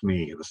 the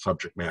SME, the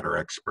subject matter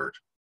expert?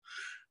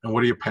 And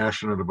what are you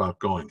passionate about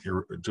doing?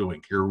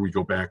 Here we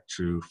go back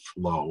to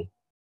flow.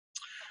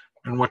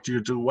 And what do you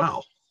do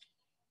well?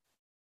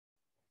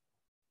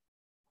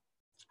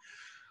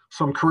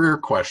 Some career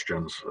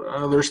questions.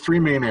 There's 3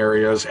 main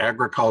areas: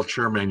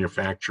 agriculture,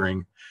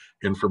 manufacturing,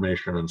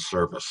 information, and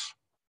service.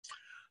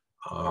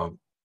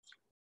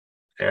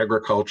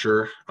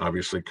 Agriculture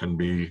obviously can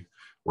be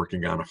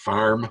working on a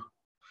farm,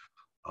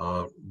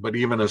 but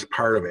even as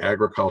part of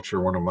agriculture,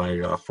 one of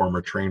my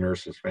former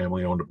trainers, his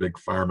family owned a big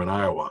farm in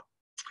Iowa.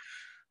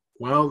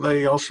 Well,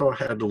 they also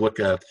had to look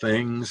at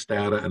things,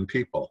 data, and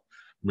people,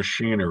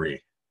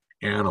 machinery,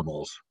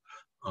 animals.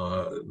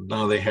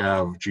 Now they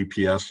have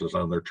GPSs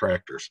on their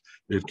tractors.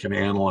 It can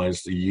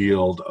analyze the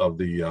yield of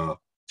the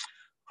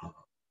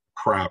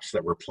crops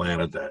that were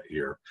planted that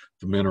year,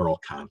 the mineral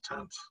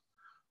content.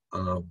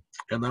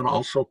 And then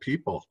also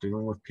people,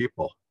 dealing with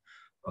people,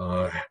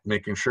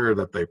 making sure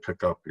that they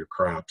pick up your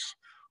crops,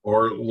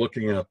 or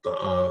looking at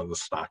the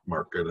stock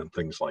market and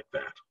things like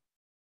that.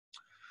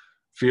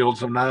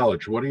 Fields of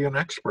knowledge, what are you an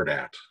expert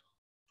at?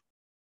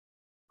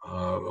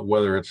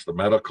 whether it's the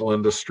medical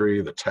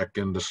industry, the tech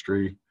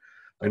industry.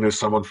 I knew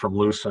someone from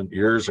Lucent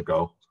years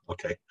ago,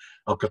 okay,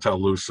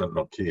 Alcatel-Lucent,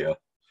 Nokia,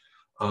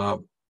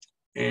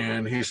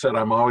 and he said,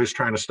 I'm always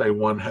trying to stay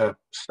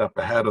step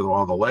ahead of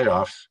all the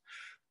layoffs,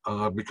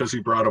 because he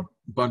brought a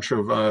bunch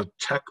of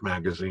tech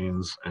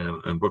magazines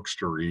and books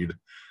to read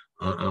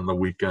on the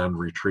weekend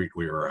retreat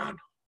we were on.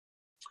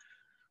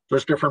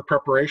 There's different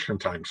preparation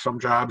times. Some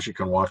jobs you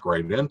can walk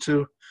right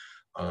into.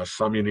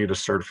 Some you need a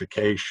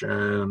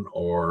certification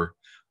or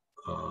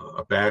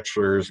a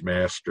bachelor's,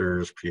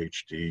 master's,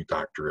 PhD,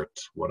 doctorate,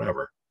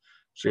 whatever.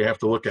 So you have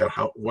to look at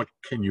what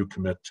can you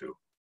commit to.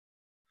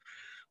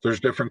 There's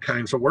different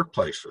kinds of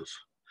workplaces.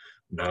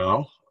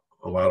 Now,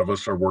 a lot of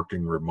us are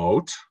working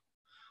remote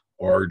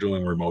or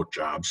doing remote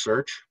job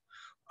search.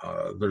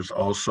 There's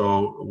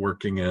also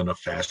working in a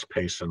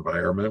fast-paced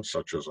environment,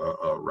 such as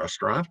a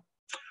restaurant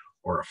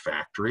or a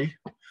factory.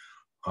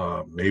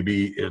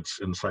 Maybe it's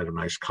inside a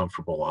nice,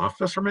 comfortable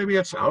office, or maybe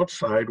it's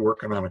outside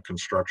working on a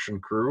construction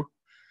crew.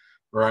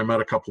 Where I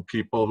met a couple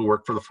people who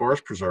work for the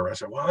Forest Preserve. I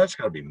said, well, that's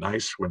got to be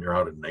nice when you're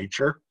out in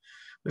nature.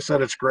 They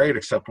said it's great,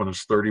 except when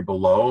it's 30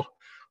 below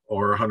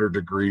or 100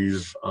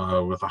 degrees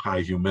with a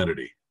high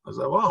humidity. I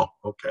said, well,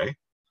 okay.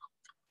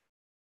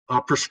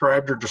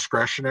 Prescribed or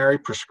discretionary.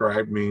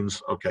 Prescribed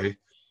means, okay,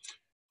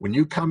 when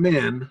you come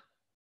in,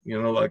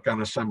 like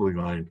on assembly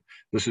line,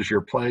 this is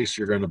your place.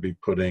 You're going to be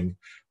putting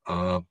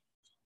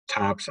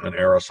tops on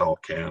aerosol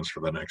cans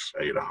for the next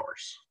 8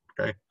 hours,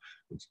 okay?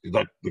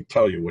 They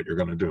tell you what you're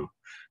going to do.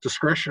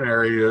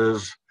 Discretionary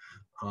is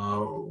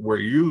where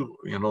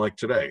like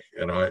today,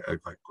 I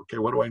like, okay,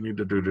 what do I need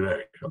to do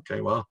today? Okay,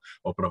 well,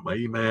 open up my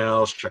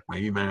emails, check my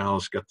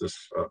emails, get this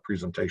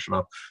presentation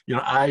up.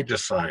 I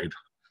decide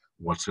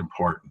what's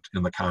important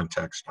in the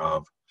context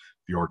of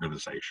the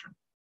organization.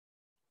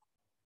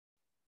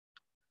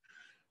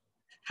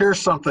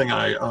 Here's something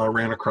I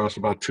ran across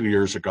about 2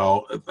 years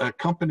ago. That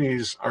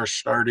companies are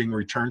starting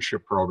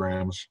returnship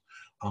programs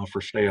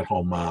for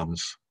stay-at-home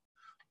moms.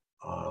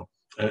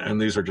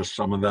 And these are just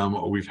some of them.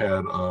 We've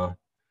had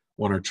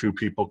 1 or 2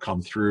 people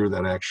come through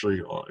that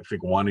actually, I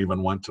think one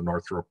even went to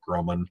Northrop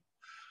Grumman,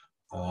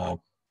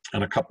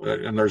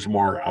 and there's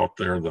more out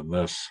there than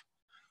this.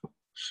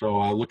 So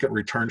I look at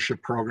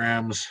returnship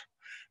programs,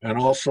 and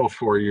also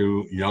for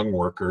you young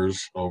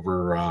workers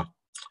over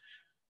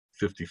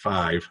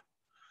 55,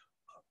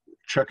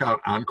 check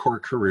out Encore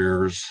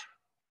Careers,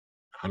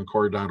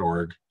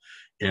 encore.org,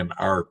 and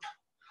ARP.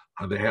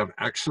 They have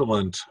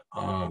excellent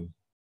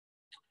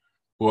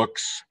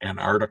books and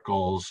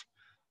articles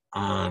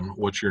on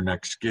what's your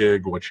next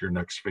gig, what's your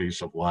next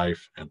phase of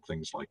life, and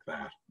things like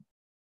that.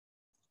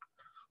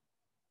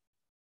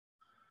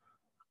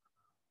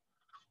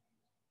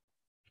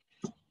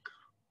 The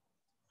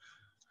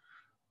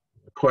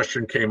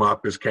question came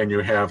up is, can you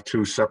have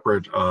 2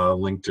 separate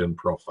LinkedIn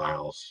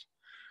profiles?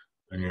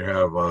 And you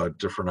have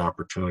different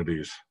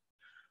opportunities.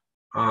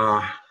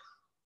 That's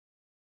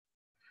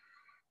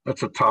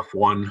a tough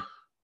one.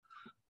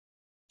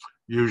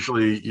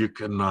 Usually you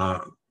can,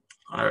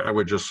 I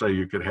would just say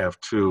you could have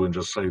 2 and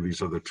just say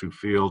these are the 2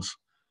 fields.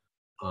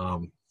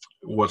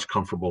 What's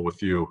comfortable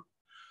with you?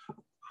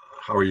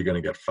 How are you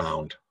going to get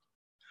found?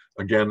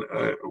 Again,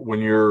 when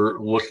you're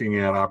looking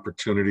at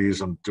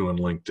opportunities and doing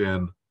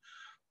LinkedIn,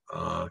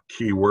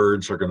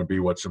 keywords are going to be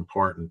what's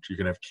important. You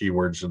can have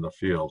keywords in the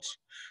fields.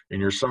 In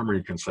your summary,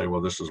 you can say,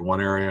 well, this is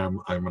one area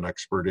I'm an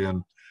expert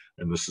in,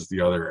 and this is the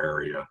other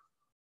area.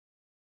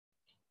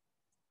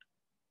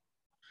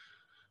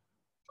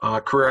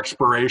 Career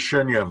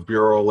exploration, you have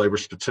Bureau of Labor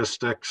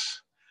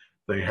Statistics.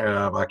 They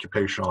have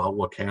Occupational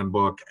Outlook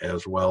Handbook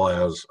as well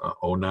as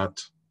ONET.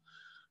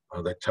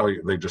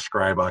 They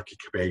describe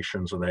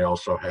occupations, and they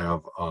also have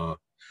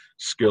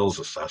skills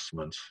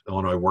assessments.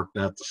 Illinois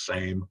WorkNet, the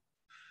same.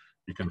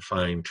 You can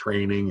find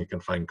training, you can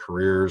find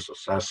careers,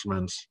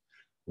 assessments,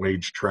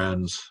 wage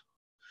trends.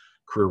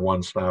 Career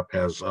One Stop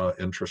has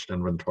interest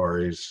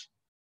inventories,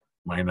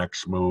 My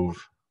Next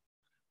Move,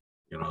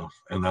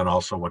 and then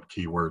also what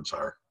keywords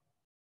are.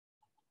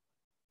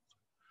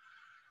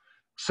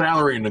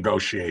 Salary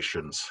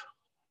negotiations,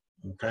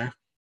 okay?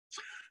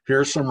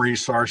 Here's some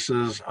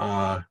resources.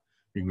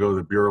 You can go to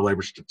the Bureau of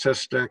Labor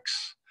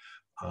Statistics.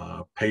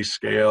 Pay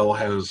Scale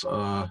has,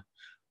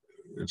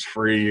 it's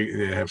free.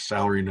 They have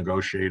salary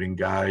negotiating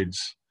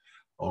guides.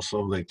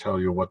 Also, they tell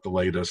you what the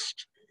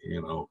latest,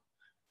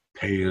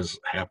 pay is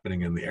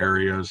happening in the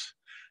areas.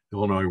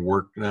 Illinois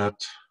WorkNet,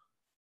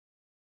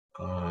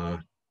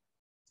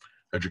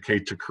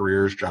 Educate to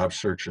Careers, Job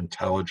Search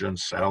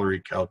Intelligence,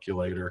 Salary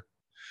Calculator.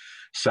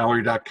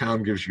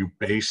 Salary.com gives you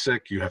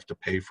basic. You have to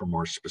pay for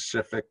more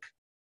specific.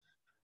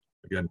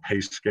 Again,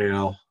 Pay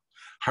Scale.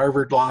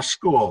 Harvard Law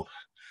School.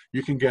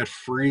 You can get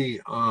free,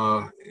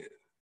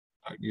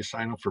 you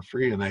sign up for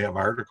free, and they have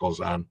articles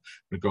on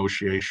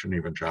negotiation,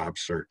 even job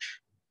search.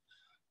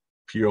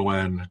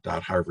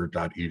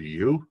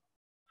 pon.harvard.edu. A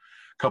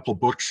couple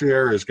books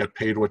here is Get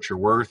Paid What You're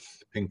Worth,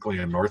 Pinkley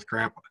and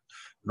Northcraft.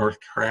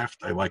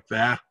 I like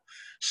that.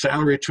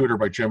 Salary Tutor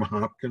by Jim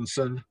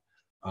Hopkinson.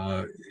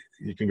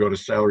 you can go to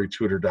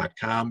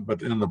salarytutor.com,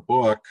 but in the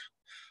book,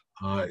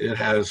 it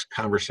has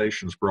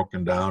conversations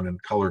broken down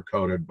and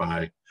color-coded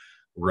by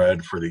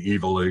red for the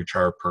evil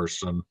HR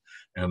person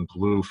and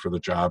blue for the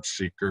job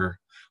seeker,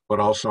 but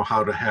also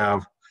how to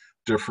have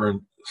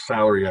different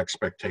salary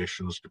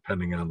expectations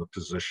depending on the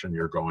position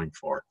you're going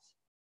for.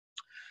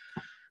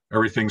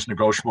 Everything's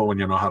negotiable when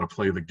you know how to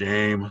play the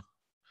game.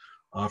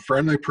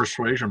 Friendly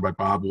Persuasion by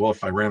Bob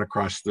Wolf. I ran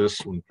across this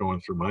when going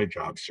through my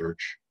job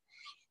search.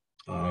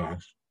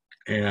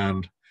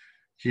 And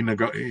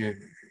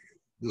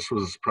this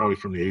was probably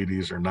from the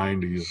 80s or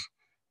 90s.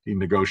 He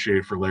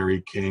negotiated for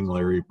Larry King,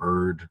 Larry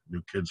Bird,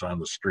 New Kids on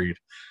the Street.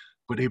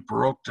 But he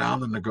broke down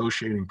the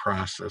negotiating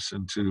process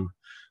into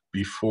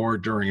before,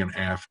 during, and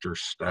after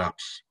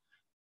steps.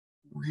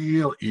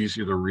 Real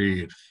easy to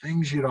read.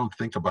 Things you don't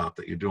think about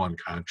that you do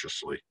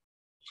unconsciously.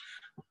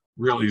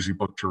 Real easy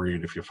book to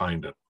read if you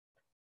find it.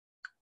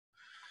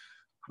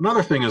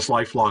 Another thing is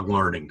lifelong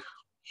learning.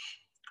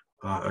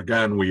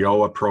 Again,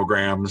 WIOA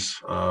programs,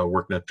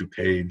 WorkNet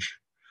DuPage.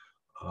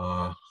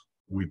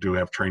 We do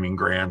have training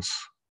grants.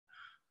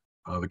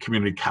 The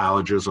community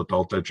colleges,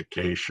 adult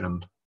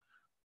education.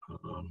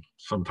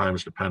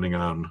 Sometimes depending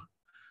on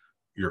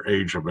your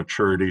age of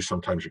maturity,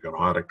 sometimes you can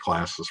audit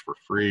classes for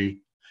free.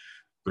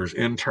 There's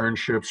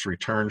internships,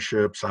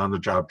 returnships,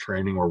 on-the-job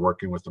training. We're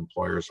working with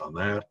employers on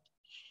that.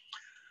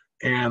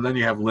 And then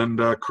you have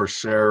Lynda,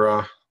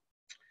 Coursera.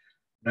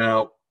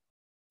 Now,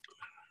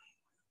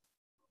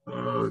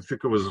 I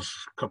think it was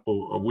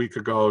a week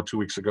ago, 2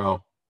 weeks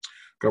ago,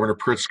 Governor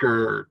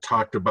Pritzker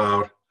talked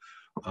about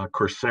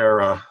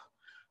Coursera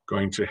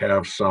going to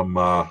have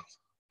some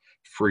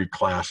free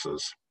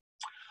classes.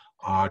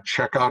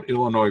 Check out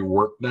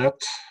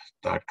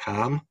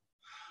IllinoisWorkNet.com.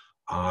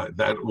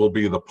 That will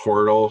be the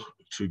portal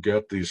to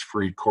get these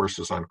free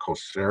courses on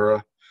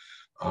Coursera,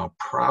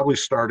 probably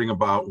starting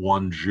about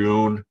 1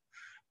 June.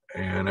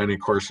 And any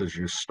courses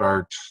you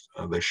start,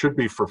 they should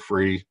be for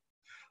free.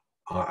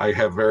 I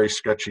have very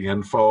sketchy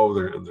info.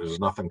 There's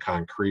nothing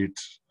concrete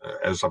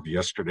as of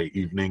yesterday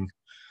evening,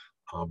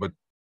 but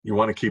you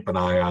want to keep an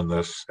eye on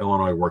this,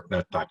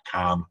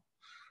 IllinoisWorkNet.com,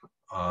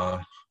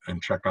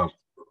 and check out,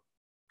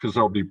 because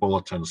there'll be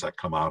bulletins that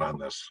come out on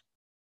this.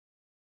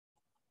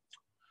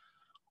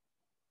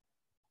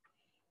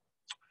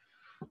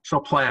 So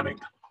planning.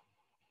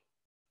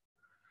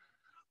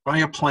 Buy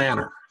a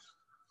planner,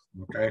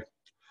 okay?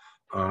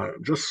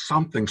 Just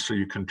something so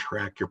you can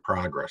track your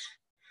progress.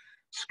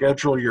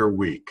 Schedule your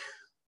week,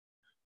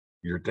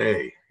 your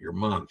day, your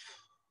month.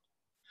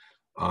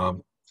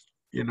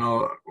 You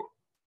know,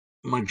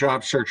 my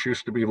job search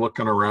used to be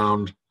looking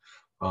around,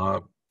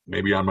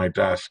 maybe on my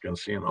desk and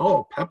seeing,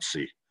 oh,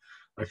 Pepsi.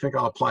 I think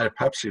I'll apply at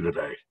Pepsi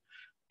today.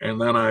 And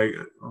then I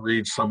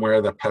read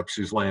somewhere that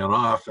Pepsi's laying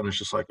off, and it's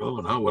just like, oh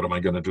no, what am I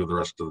going to do the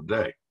rest of the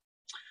day?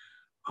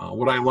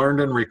 What I learned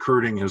in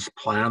recruiting is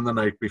plan the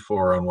night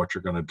before on what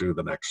you're going to do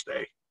the next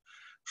day,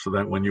 so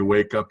that when you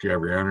wake up, you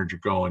have your energy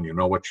going, you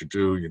know what you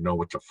do, you know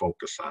what to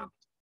focus on.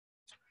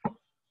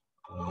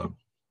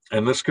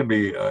 And this can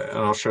be, and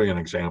I'll show you an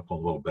example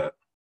in a little bit.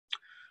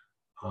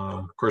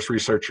 Of course,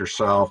 research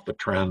yourself, the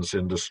trends,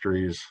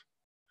 industries,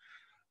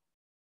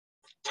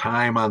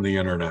 time on the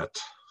internet.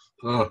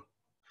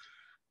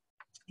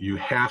 You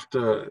have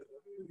to,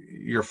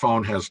 your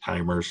phone has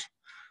timers.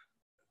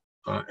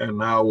 And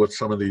now with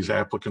some of these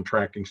applicant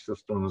tracking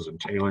systems and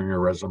tailoring your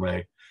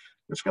resume,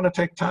 it's going to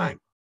take time.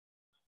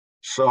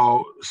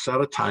 So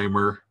set a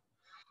timer.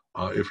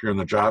 If you're in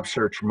the job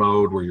search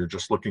mode where you're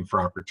just looking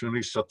for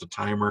opportunities, set the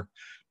timer,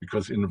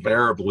 because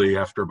invariably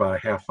after about a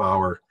half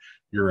hour,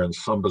 you're in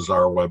some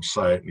bizarre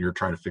website and you're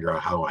trying to figure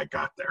out how I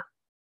got there.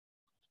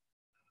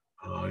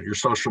 Your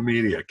social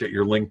media, get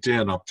your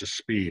LinkedIn up to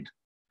speed.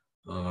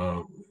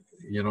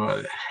 You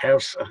know,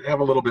 have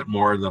a little bit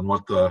more than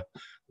what the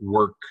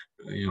work,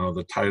 you know,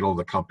 the title of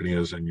the company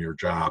is in your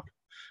job.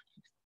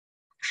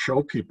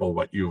 Show people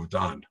what you've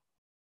done.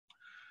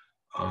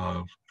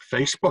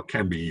 Facebook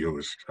can be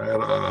used. I had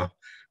a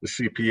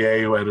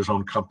CPA who had his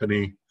own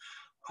company.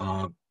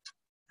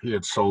 He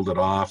had sold it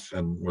off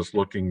and was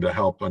looking to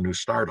help a new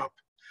startup.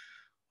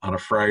 On a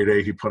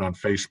Friday, he put on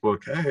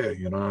Facebook, hey,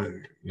 you know,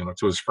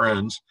 to his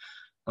friends,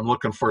 I'm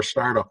looking for a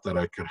startup that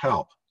I could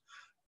help.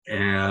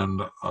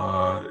 And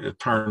it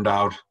turned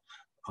out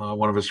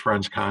one of his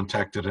friends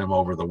contacted him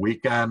over the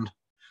weekend,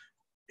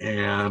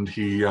 and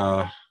he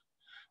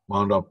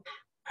wound up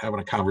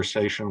having a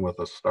conversation with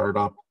a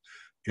startup,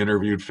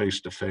 interviewed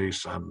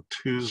face-to-face on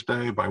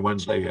Tuesday. By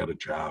Wednesday, he had a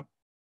job.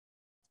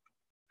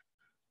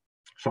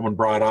 Someone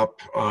brought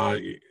up,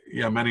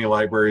 yeah, many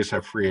libraries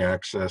have free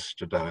access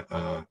to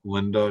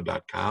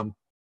lynda.com,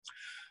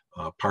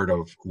 part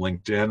of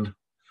LinkedIn.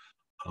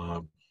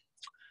 I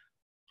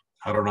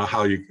don't know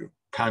how you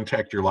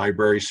contact your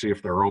library, see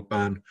if they're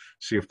open,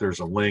 see if there's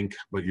a link,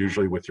 but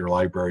usually with your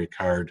library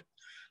card,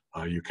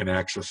 you can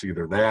access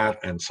either that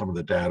and some of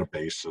the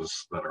databases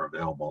that are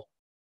available.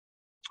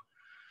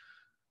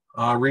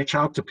 Reach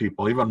out to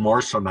people, even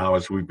more so now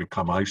as we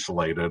become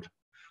isolated.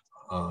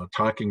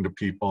 Talking to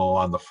people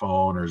on the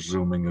phone or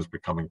Zooming is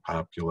becoming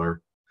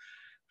popular.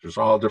 There's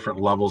all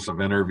different levels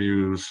of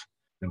interviews,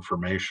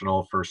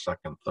 informational, first,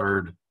 second,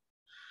 third.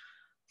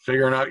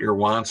 Figuring out your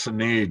wants and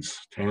needs,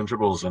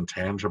 tangibles and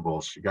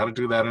intangibles. You got to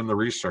do that in the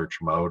research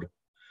mode.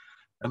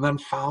 And then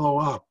follow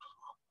up.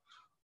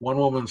 One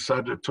woman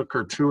said it took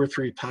her 2 or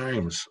 3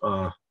 times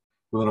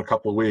within a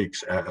couple of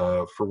weeks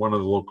for one of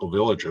the local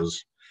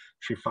villages.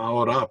 She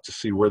followed up to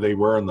see where they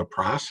were in the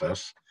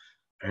process.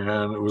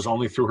 And it was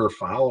only through her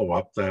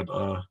follow-up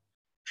that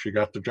she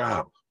got the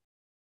job.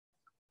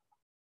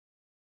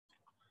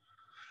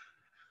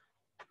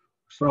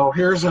 So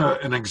here's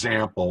an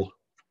example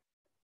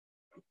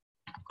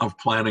of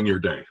planning your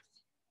day.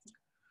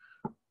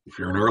 If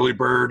you're an early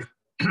bird,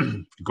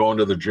 going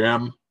to the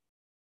gym.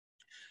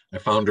 I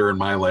found during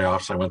my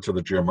layoffs, I went to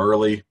the gym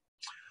early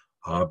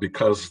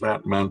because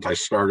that meant I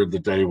started the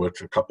day with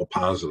a couple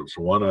positives.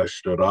 1, I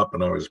stood up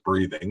and I was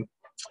breathing.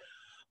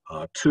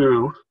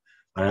 2,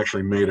 I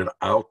actually made it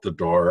out the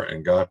door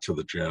and got to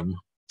the gym.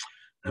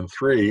 And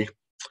 3,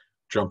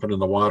 jumping in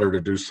the water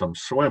to do some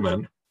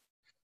swimming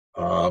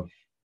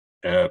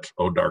at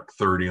dark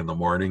 30 in the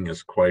morning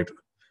is quite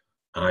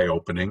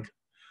eye-opening.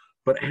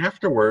 But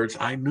afterwards,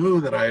 I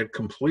knew that I had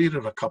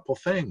completed a couple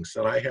things,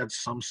 that I had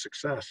some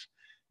success.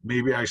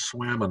 Maybe I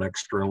swam an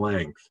extra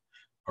length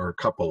or a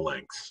couple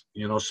lengths,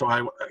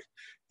 so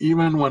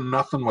even when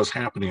nothing was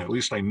happening, at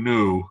least I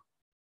knew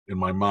in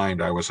my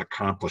mind I was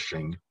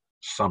accomplishing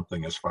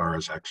something as far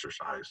as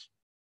exercise.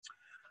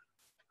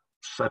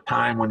 Set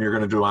time when you're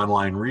going to do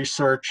online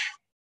research.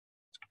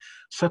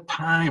 Set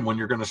time when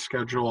you're going to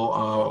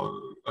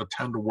schedule,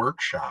 attend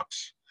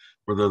workshops,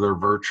 whether they're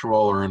virtual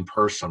or in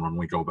person when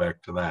we go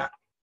back to that.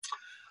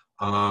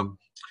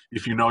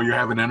 If you know you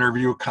have an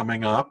interview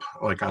coming up,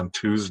 like on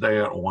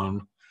Tuesday at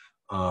 1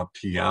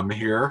 p.m.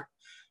 here,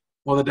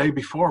 well, the day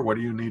before, what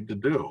do you need to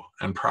do?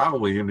 And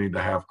probably you need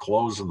to have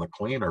clothes in the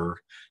cleaner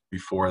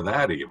before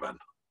that even.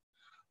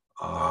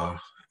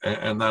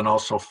 And then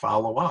also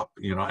follow up,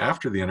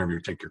 after the interview,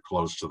 take your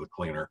clothes to the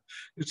cleaner.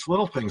 It's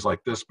little things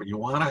like this, but you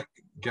want to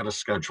get a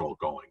schedule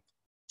going.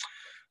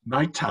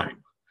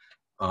 Nighttime.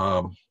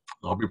 I'll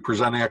be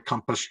presenting at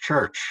Compass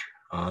Church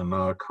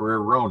on Career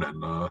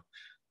Ronin,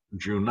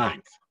 June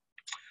 9th.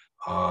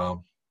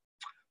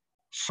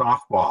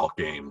 Softball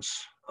games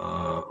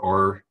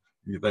or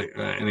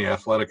any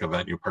athletic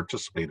event you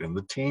participate in,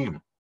 the team.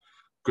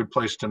 Good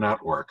place to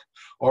network.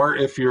 Or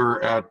if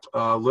you're at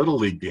Little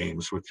League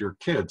games with your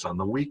kids on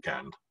the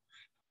weekend.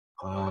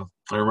 I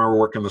remember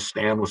working the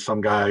stand with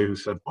some guy who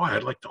said, boy,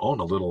 I'd like to own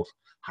a little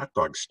hot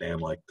dog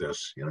stand like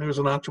this. He was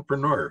an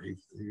entrepreneur.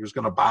 He was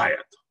going to buy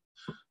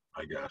it,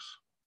 I guess.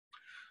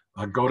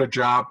 Go to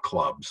job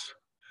clubs.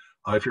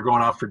 If you're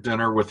going out for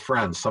dinner with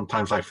friends,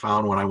 sometimes I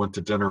found when I went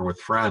to dinner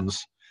with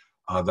friends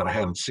that I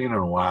hadn't seen in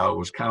a while, it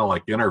was kind of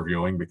like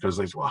interviewing because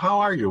they said, well, how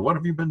are you? What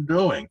have you been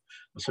doing?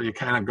 And so you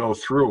kind of go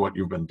through what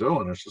you've been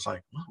doing. It's just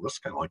like, well, this is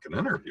kind of like an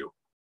interview.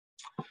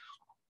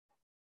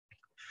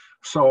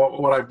 So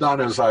what I've done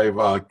is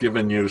I've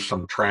given you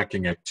some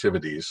tracking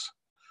activities.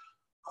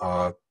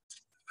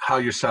 How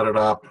you set it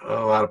up,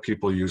 a lot of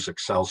people use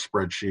Excel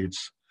spreadsheets.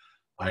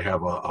 I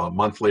have a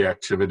monthly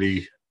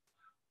activity.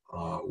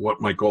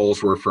 What my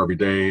goals were for every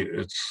day,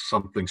 it's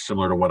something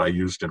similar to what I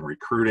used in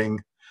recruiting.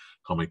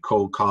 How many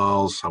cold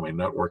calls, how many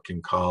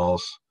networking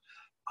calls,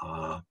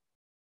 how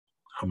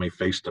many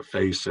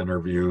face-to-face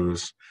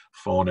interviews,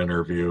 phone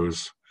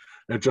interviews.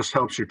 It just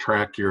helps you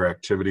track your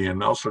activity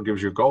and also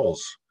gives you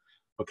goals.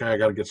 Okay, I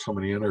got to get so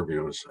many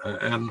interviews.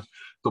 And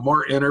the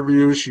more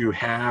interviews you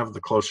have,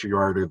 the closer you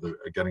are to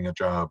getting a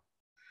job.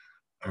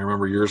 I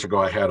remember years ago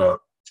I had a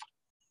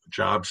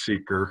job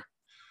seeker,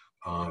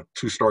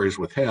 2 stories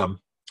with him.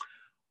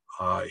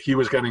 He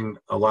was getting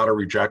a lot of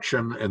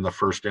rejection in the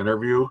first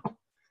interview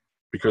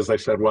because they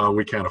said, well,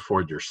 we can't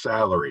afford your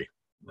salary,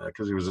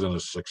 because he was in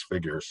his 6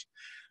 figures.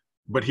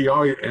 But he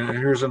always, and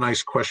here's a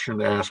nice question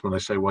to ask when they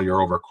say, well,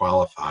 you're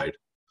overqualified.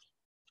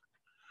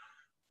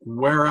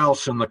 Where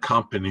else in the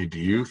company do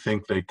you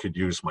think they could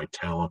use my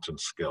talent and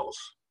skills?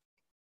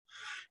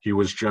 He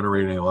was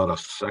generating a lot of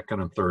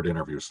second and third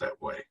interviews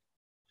that way.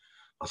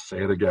 I'll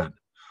say it again.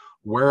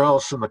 Where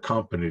else in the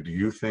company do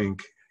you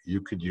think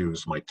you could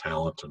use my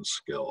talent and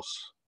skills?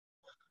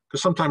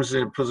 Because sometimes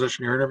the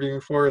position you're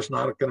interviewing for is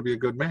not going to be a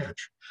good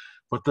match,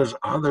 but there's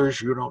others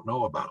you don't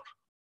know about.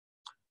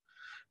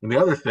 And the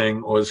other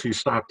thing was he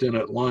stopped in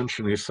at lunch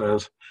and he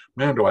says,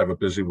 man, do I have a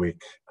busy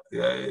week.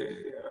 I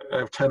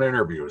have 10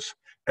 interviews.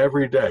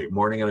 Every day,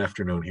 morning and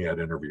afternoon, he had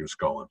interviews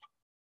going.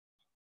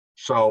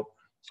 So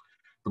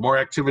the more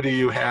activity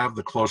you have,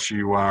 the closer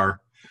you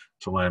are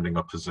to landing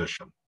a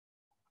position.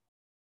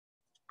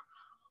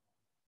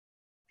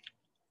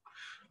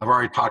 I've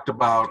already talked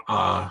about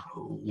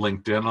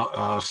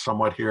LinkedIn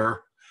somewhat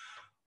here.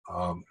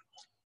 And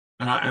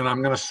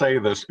I'm going to say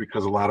this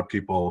because a lot of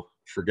people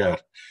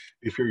forget.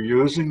 If you're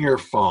using your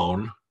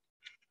phone,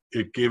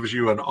 it gives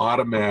you an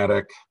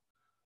automatic,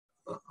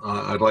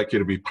 I'd like you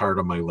to be part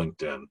of my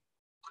LinkedIn.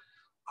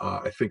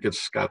 I think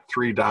it's got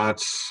 3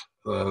 dots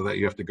that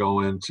you have to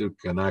go in to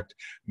connect.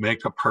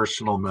 Make a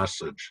personal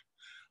message.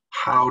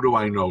 How do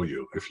I know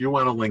you? If you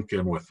want to link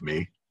in with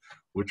me,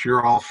 which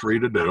you're all free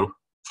to do,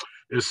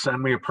 is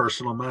send me a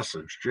personal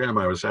message. Jim,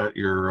 I was at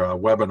your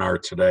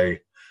webinar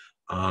today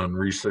on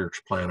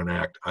Research, Plan, and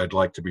Act. I'd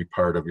like to be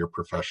part of your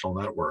professional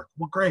network.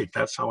 Well, great.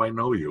 That's how I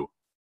know you.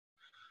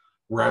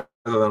 Rather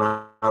than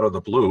out of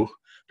the blue,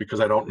 because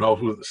I don't know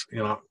who this,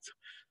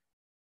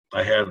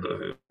 I had,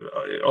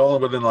 all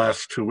within the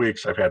last 2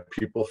 weeks, I've had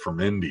people from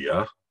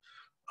India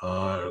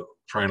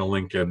trying to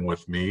link in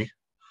with me.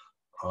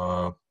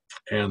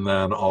 And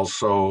then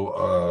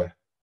also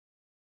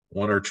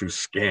one or two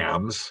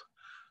scams.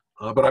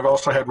 But I've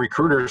also had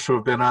recruiters who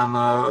have been on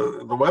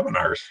the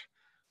webinars,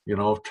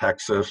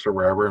 Texas or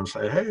wherever, and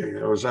say,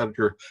 hey, I was at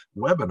your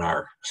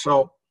webinar.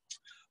 So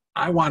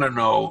I want to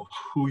know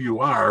who you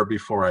are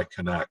before I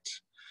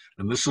connect.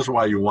 And this is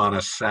why you want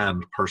to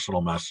send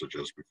personal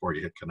messages before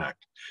you hit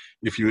connect.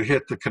 If you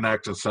hit the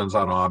connect, it sends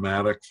out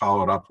automatic,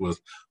 follow it up with,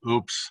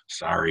 oops,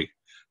 sorry.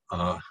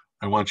 I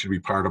want you to be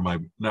part of my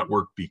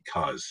network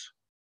because.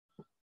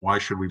 Why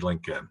should we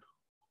link in?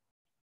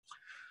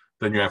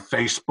 Then you have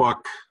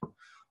Facebook.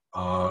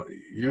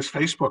 Use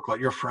Facebook, let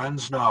your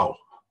friends know.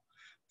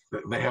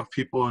 They have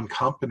people in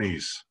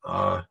companies.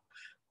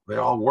 They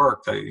all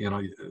work.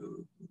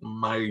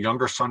 My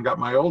younger son got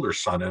my older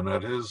son in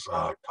at his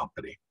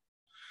company.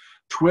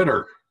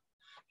 Twitter,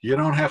 you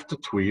don't have to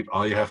tweet.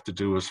 All you have to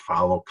do is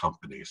follow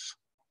companies.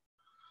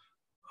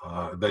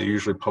 They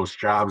usually post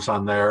jobs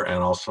on there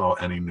and also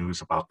any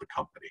news about the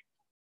company.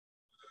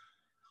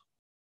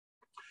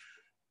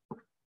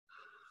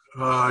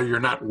 You're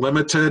not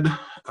limited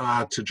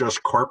to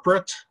just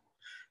corporate.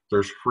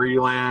 There's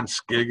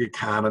freelance, gig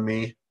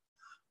economy.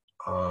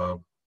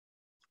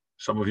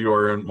 Some of you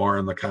are more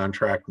in the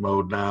contract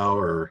mode now,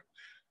 or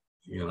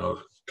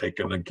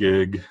taking a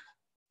gig.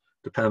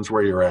 Depends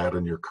where you're at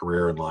in your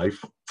career and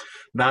life.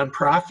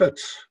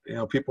 Nonprofits,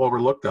 people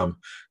overlook them.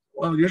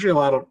 Well, usually a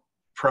lot of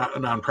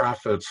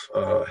nonprofits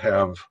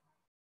have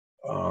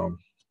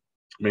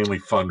mainly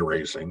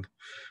fundraising,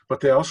 but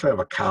they also have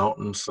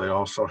accountants. They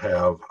also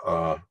have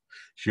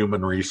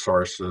human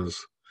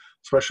resources,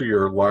 especially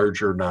your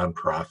larger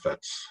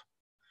nonprofits.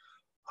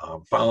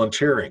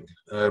 Volunteering.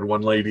 I had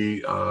one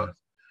lady,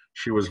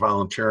 she was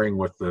volunteering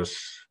with this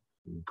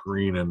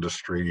green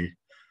industry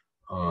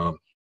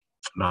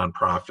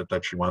nonprofit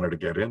that she wanted to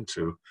get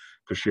into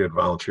because she had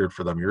volunteered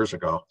for them years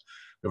ago.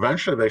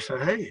 Eventually they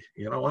said, hey,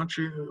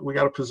 we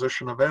got a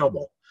position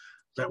available.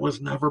 That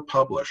was never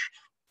published.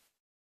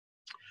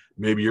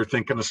 Maybe you're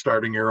thinking of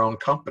starting your own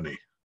company.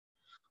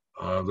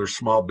 Their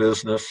small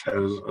business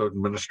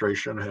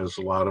administration has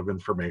a lot of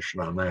information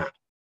on that.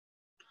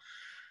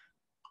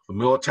 The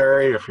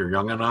military, if you're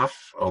young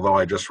enough, although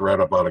I just read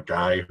about a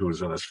guy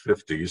who's in his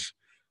 50s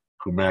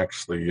who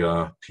maxed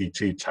the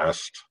PT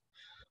test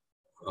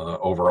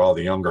over all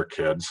the younger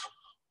kids.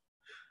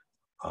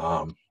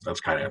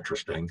 That's kind of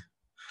interesting.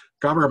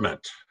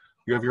 Government.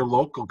 You have your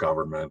local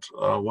government.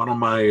 One of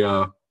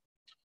my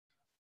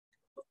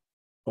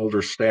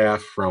older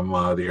staff from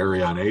the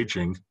area on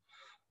aging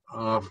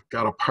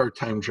got a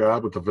part-time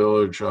job with the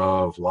village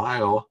of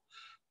Lisle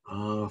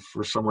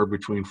for somewhere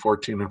between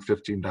 $14 and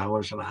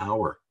 $15 an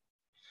hour.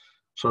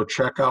 So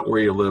check out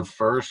where you live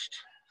first,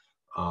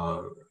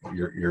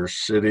 your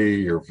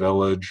city, your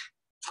village.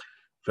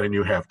 Then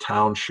you have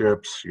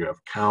townships, you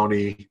have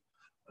county,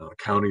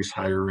 county's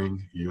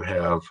hiring, you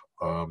have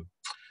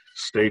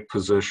state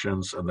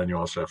positions, and then you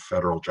also have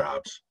federal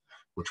jobs,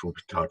 which we'll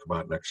talk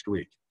about next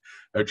week.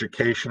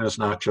 Education is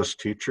not just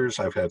teachers.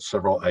 I've had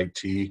several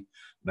IT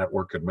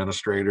network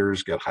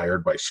administrators get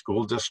hired by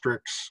school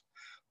districts.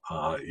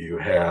 You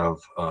have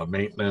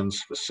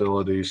maintenance,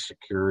 facilities,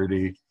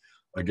 security,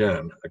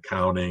 again,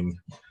 accounting,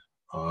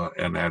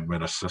 and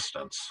admin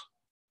assistance.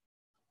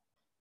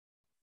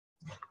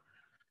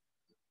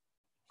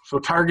 So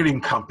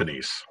targeting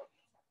companies.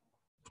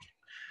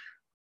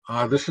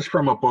 This is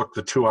from a book,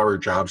 The 2-Hour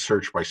Job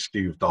Search by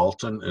Steve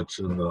Dalton. It's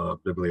in the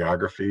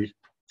bibliography.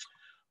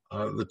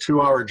 The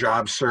 2-Hour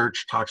Job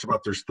Search talks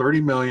about there's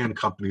 30 million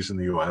companies in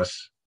the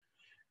US.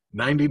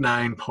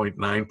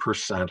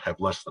 99.9% have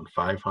less than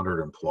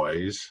 500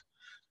 employees.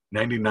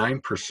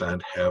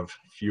 99% have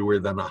fewer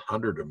than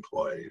 100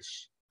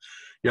 employees.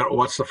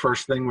 What's the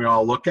first thing we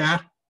all look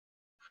at?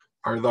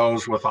 Are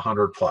those with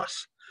 100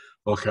 plus.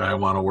 Okay, I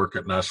want to work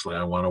at Nestle.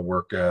 I want to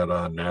work at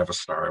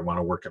Navistar. I want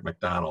to work at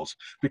McDonald's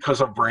because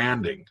of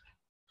branding.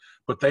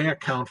 But they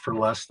account for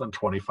less than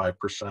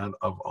 25%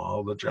 of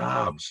all the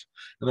jobs.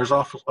 And there's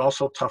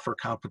also tougher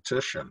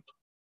competition.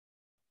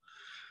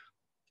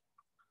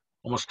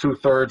 Almost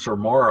 2/3 or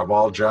more of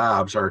all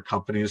jobs are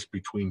companies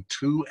between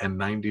 2 and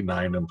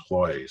 99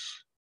 employees.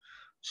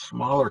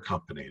 Smaller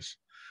companies.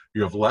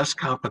 You have less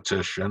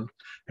competition,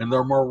 and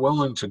they're more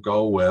willing to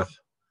go with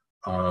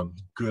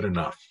good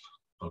enough,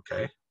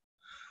 okay?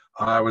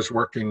 I was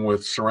working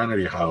with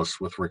Serenity House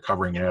with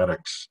recovering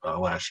addicts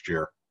last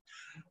year.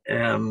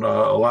 And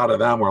a lot of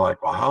them were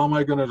like, well, how am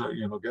I going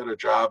to get a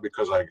job?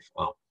 Because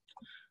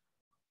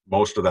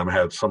most of them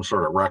had some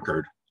sort of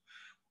record.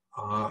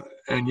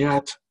 And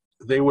yet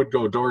they would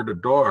go door to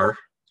door,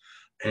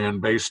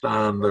 and based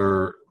on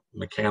their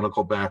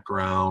mechanical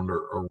background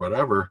or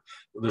whatever.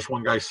 This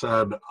one guy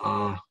said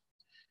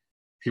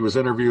he was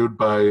interviewed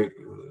by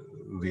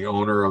the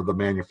owner of the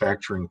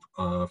manufacturing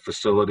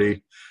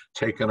facility,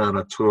 taken on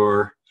a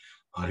tour.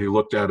 He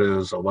looked at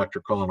his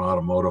electrical and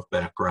automotive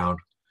background,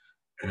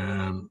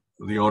 and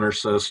the owner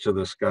says to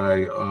this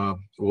guy, well,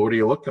 what are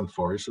you looking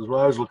for? He says,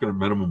 well, I was looking at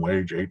minimum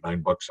wage, $8-9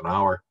 an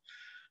hour.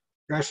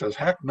 The guy says,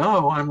 heck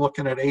no, I'm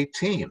looking at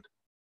 18.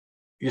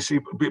 You see,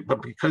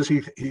 but because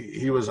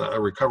he was a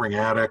recovering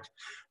addict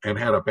and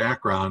had a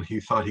background, he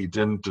thought he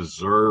didn't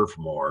deserve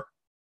more.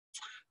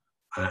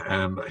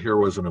 And here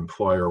was an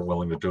employer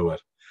willing to do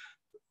it.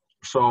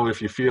 So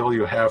if you feel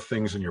you have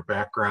things in your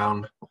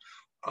background,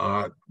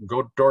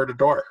 go door to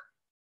door.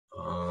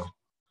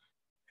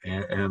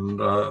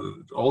 And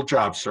old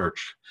job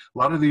search. A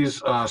lot of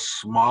these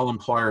small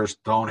employers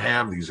don't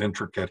have these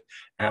intricate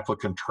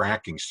applicant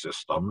tracking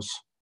systems.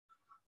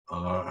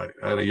 I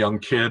had a young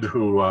kid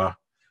who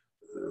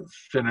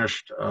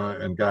finished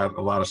and got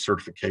a lot of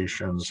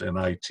certifications in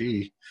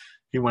IT.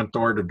 He went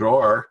door to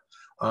door.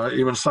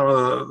 Even some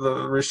of the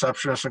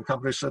receptionists and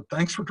companies said,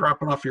 thanks for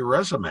dropping off your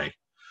resume.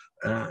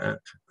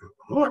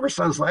 Whoever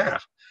says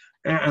that?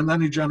 And then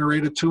he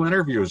generated 2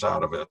 interviews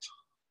out of it.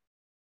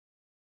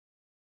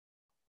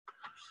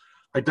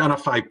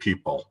 Identify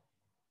people.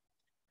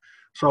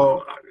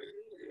 So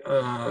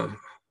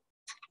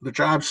the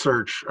job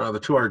search, the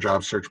 2-hour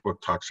job search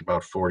book talks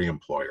about 40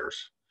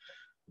 employers.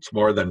 It's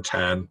more than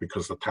 10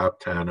 because the top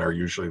 10 are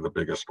usually the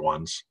biggest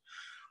ones.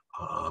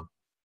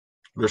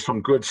 There's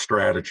some good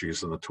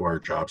strategies in the 2-hour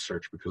job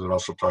search because it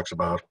also talks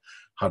about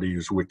how to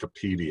use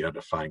Wikipedia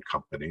to find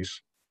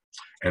companies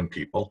and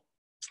people.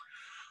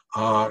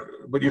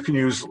 But you can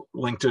use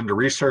LinkedIn to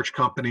research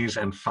companies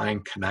and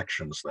find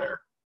connections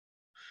there.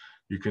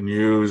 You can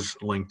use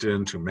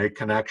LinkedIn to make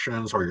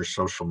connections or your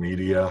social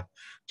media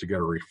to get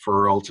a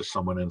referral to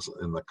someone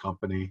in the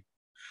company.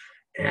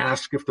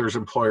 Ask if there's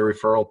employee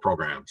referral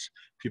programs.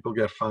 People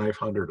get $500,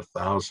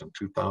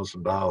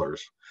 $1,000,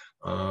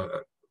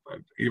 $2,000.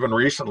 Even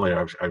recently,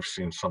 I've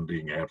seen some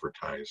being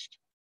advertised.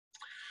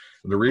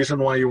 And the reason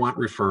why you want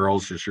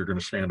referrals is you're going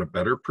to stand a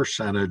better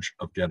percentage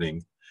of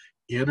getting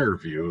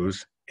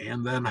interviews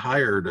and then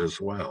hired as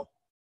well.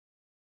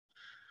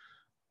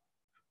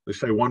 They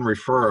say 1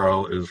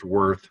 referral is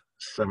worth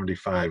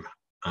 75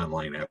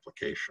 online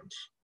applications.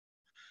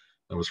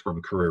 That was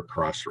from Career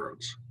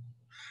Crossroads.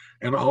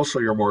 And also,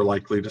 you're more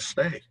likely to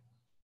stay.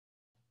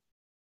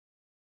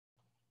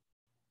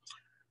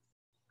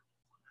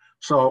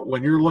 So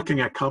when you're looking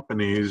at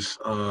companies,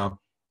 are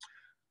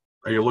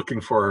you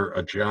looking for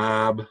a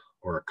job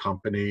or a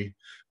company?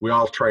 We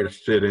all try to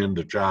fit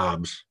into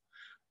jobs.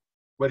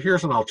 But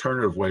here's an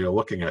alternative way of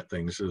looking at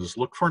things is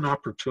look for an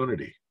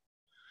opportunity.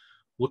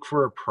 Look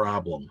for a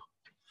problem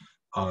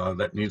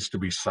that needs to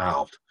be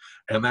solved.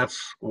 And that's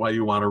why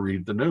you want to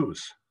read the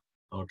news,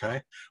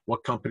 okay?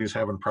 What companies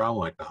having a problem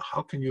like that?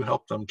 How can you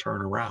help them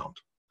turn around?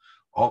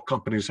 All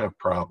companies have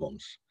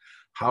problems.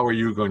 How are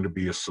you going to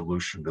be a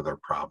solution to their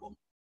problem?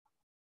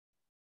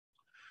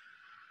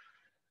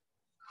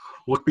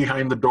 Look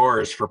behind the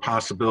doors for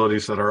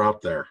possibilities that are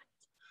out there.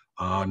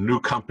 New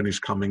companies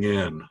coming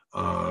in,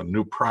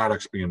 new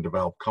products being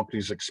developed,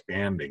 companies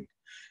expanding,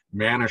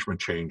 management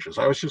changes.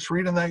 I was just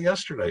reading that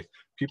yesterday.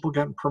 People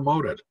getting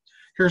promoted.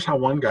 Here's how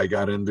one guy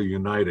got into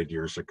United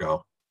years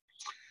ago.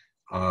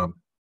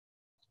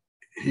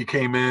 He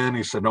came in,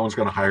 he said, no one's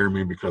going to hire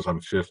me because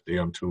I'm 50,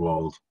 I'm too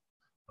old.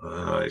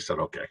 I said,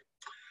 okay.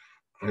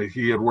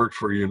 He had worked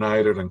for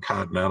United and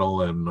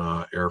Continental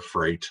and Air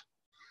Freight.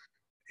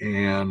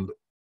 And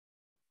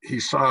he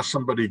saw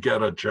somebody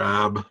get a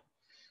job.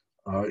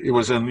 It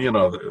was in, the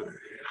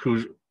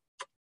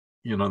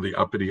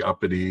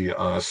uppity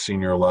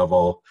senior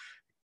level.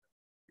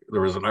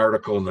 There was an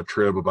article in the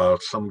Trib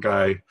about some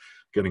guy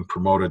getting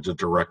promoted to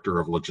director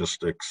of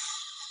logistics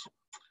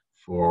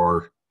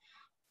for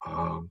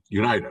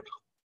United.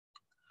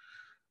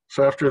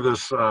 So after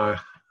this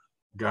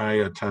guy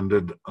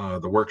attended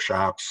the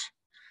workshops,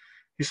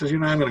 he says,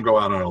 I'm going to go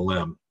out on a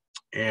limb.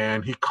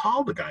 And he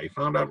called the guy. He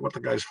found out what the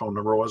guy's phone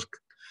number was,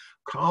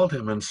 called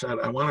him and said,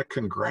 I want to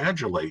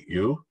congratulate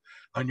you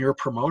on your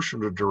promotion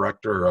to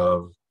director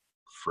of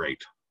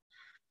freight.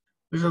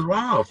 He says,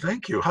 wow,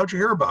 thank you. How'd you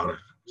hear about it?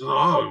 He says,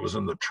 oh, it was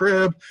in the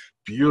Trib.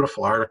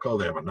 Beautiful article.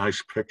 They have a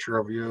nice picture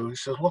of you. He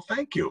says, well,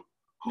 thank you.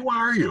 Who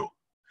are you?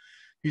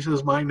 He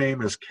says, my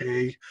name is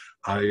Kay.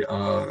 I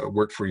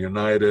worked for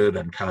United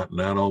and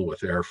Continental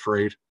with Air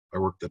Freight. I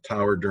worked the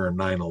tower during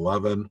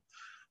 9/11.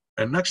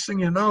 And next thing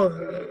you know,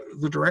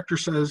 the director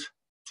says,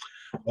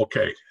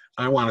 okay,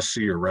 I want to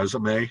see your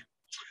resume.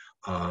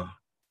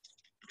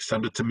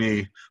 Send it to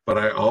me, but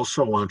I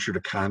also want you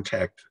to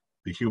contact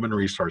the human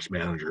resource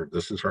manager.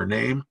 This is her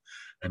name,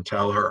 and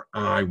tell her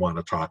I want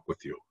to talk with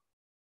you.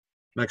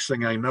 Next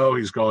thing I know,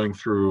 he's going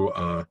through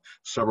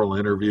several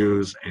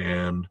interviews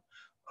and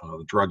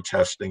drug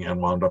testing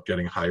and wound up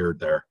getting hired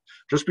there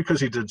just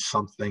because he did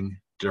something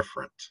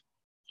different.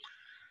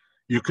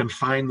 You can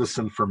find this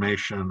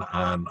information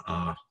on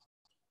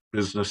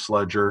Business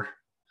Ledger.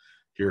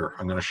 Here,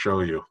 I'm going to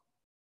show you.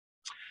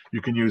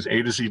 You can use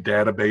A to Z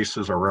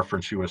databases or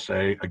Reference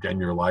USA. Again,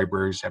 your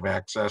libraries have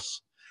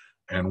access,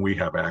 and we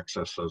have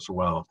access as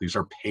well. These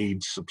are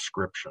paid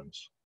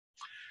subscriptions.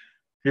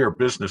 Here,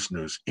 Business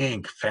News,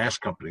 Inc.,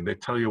 Fast Company, they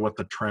tell you what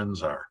the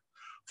trends are.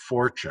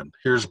 Fortune,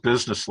 here's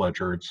Business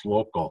Ledger, it's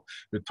local.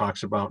 It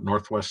talks about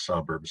northwest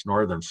suburbs,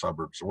 northern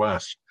suburbs,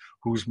 west,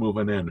 who's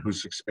moving in,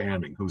 who's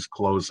expanding, who's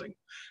closing.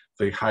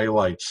 They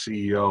highlight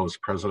CEOs,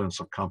 presidents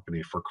of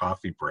company for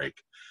coffee break.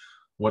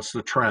 What's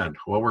the trend?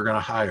 Well, we're going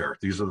to hire.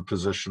 These are the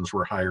positions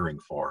we're hiring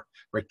for.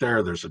 Right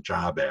there, there's a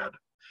job ad.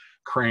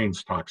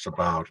 Cranes talks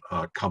about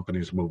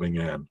companies moving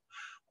in.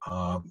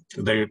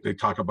 They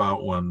talk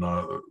about when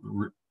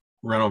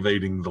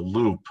renovating the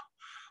Loop,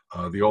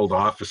 the old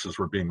offices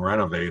were being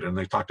renovated, and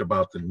they talked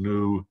about the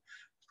new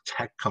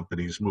tech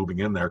companies moving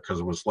in there because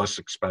it was less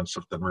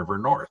expensive than River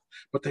North.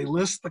 But they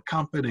list the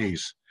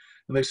companies,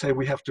 and they say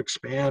we have to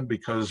expand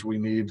because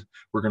we're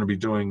going to be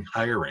doing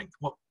hiring.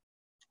 Well,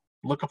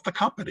 look up the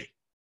company.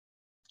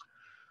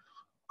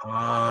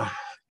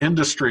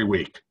 Industry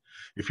Week.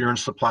 If you're in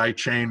supply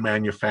chain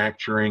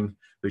manufacturing,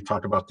 they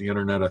talk about the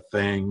Internet of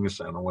Things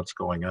and what's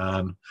going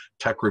on.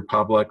 Tech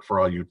Republic for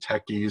all you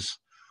techies.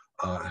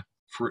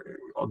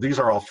 These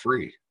are all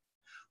free.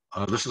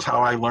 This is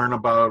how I learn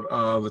about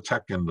the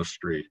tech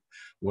industry.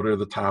 What are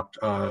the top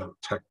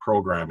tech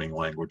programming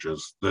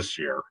languages this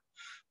year?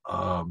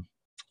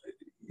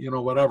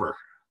 Whatever.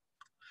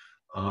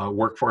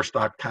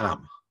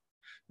 Workforce.com.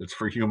 It's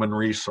for human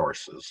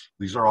resources.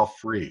 These are all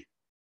free.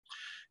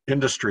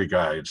 Industry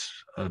guides,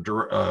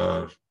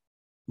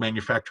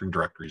 manufacturing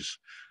directories.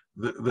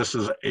 This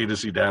is A to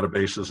Z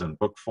databases in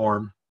book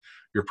form.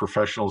 Your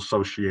professional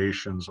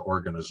associations,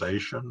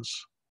 organizations,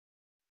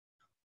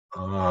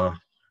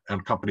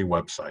 and company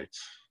websites.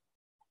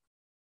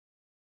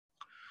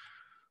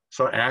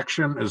 So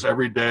action is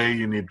every day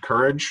you need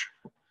courage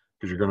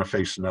because you're going to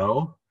face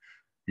no.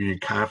 You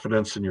need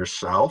confidence in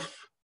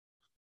yourself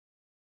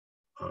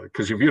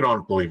because if you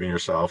don't believe in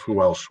yourself,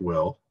 who else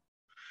will?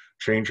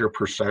 Change your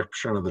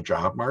perception of the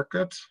job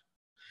market.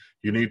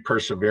 You need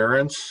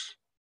perseverance.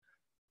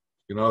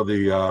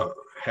 The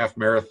half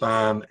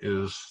marathon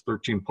is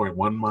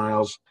 13.1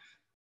 miles.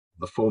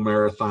 The full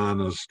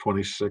marathon is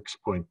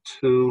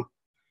 26.2.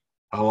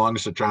 How long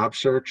is the job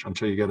search?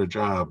 Until you get a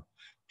job.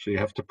 So you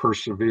have to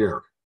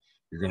persevere.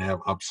 You're going to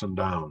have ups and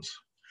downs.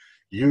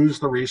 Use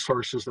the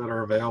resources that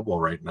are available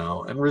right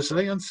now, and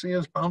resiliency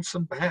is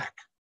bouncing back.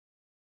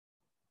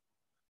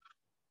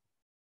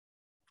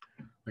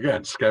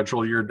 Again,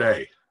 schedule your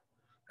day.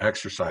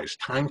 Exercise.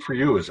 Time for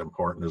you is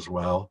important as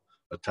well.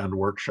 Attend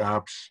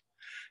workshops.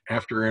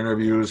 After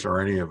interviews or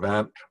any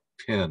event,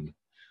 pin.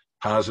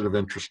 Positive,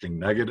 interesting,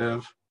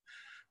 negative.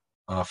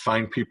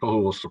 Find people who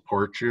will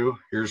support you.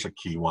 Here's a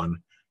key one.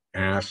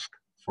 Ask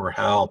for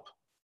help.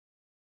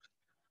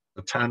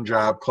 Attend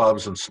job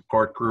clubs and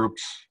support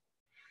groups.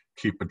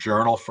 Keep a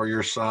journal for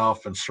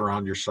yourself and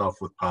surround yourself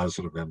with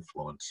positive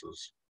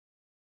influences.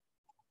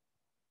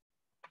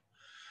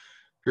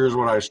 Here's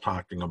what I was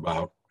talking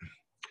about.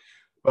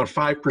 About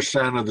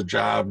 5% of the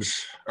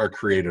jobs are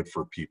created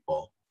for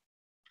people.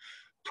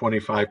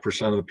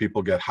 25% of the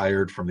people get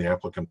hired from the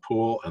applicant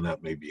pool, and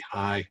that may be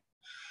high.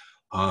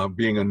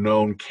 Being a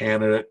known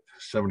candidate,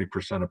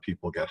 70% of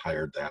people get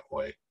hired that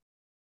way.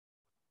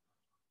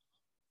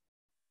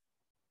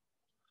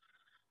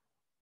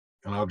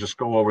 And I'll just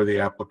go over the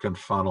applicant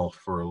funnel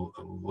for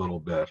a little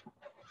bit.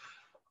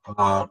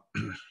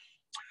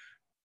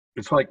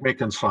 It's like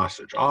making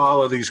sausage.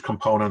 All of these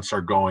components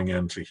are going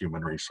into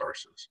human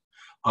resources.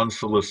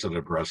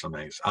 Unsolicited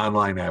resumes,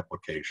 online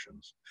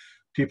applications,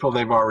 people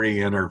they've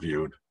already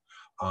interviewed,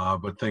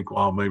 but think,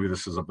 well, maybe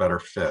this is a better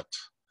fit.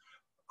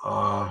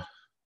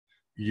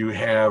 You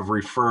have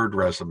referred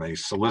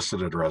resumes,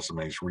 solicited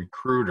resumes,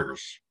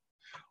 recruiters,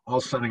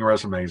 all sending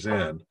resumes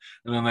in,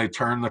 and then they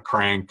turn the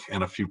crank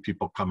and a few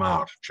people come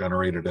out,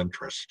 generated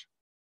interest.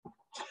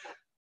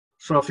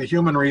 So if the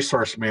human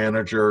resource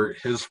manager,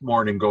 his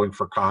morning going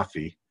for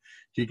coffee,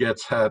 he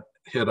gets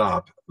hit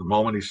up the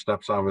moment he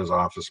steps out of his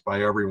office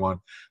by everyone.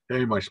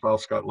 Hey, my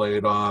spouse got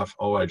laid off.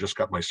 Oh, I just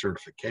got my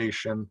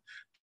certification,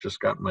 just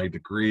got my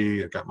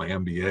degree, I got my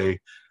MBA.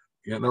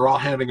 And they're all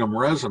handing him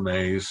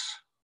resumes,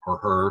 or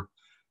her,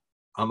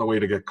 on the way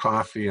to get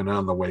coffee and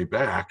on the way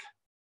back.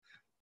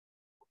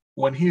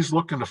 When he's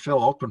looking to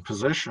fill open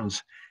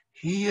positions,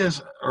 he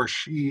is or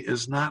she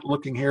is not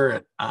looking here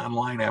at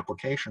online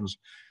applications.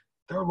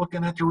 They're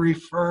looking at the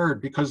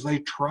referred because they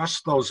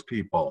trust those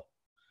people.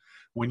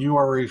 When you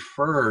are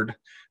referred,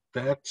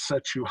 that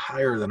sets you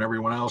higher than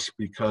everyone else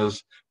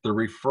because the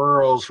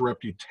referral's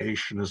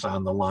reputation is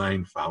on the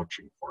line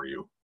vouching for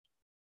you.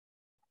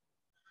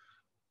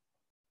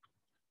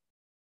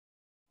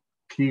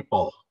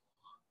 People,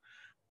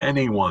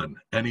 anyone,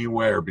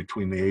 anywhere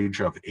between the age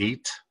of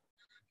 8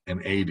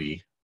 and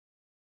 80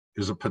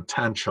 is a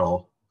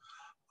potential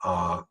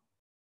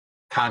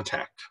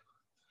contact.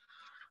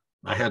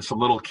 I had some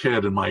little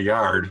kid in my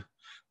yard.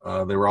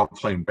 They were all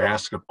playing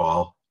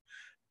basketball,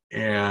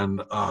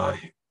 and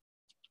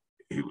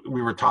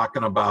we were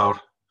talking about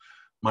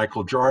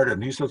Michael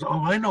Jordan. He says,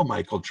 "Oh, I know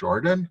Michael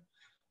Jordan."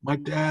 My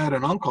dad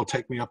and uncle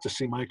take me up to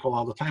see Michael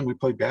all the time. We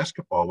play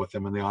basketball with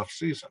him in the off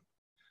season.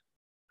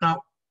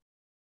 Now,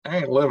 I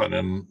ain't living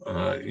in,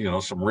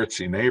 some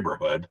ritzy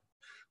neighborhood,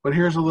 but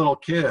here's a little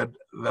kid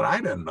that I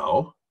didn't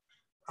know,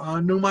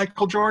 knew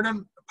Michael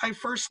Jordan by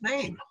first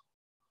name.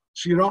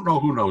 So you don't know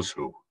who knows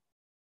who.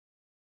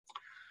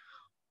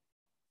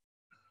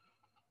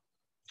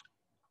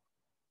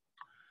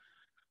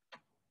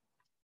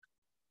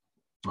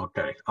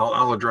 Okay,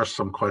 I'll address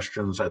some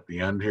questions at the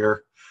end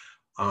here.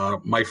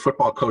 My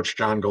football coach,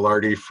 John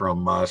Gallardi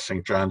from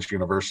St. John's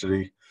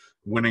University,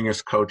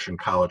 winningest coach in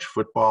college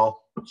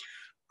football.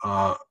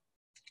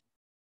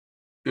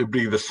 It'd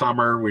be the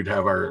summer, we'd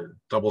have our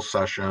double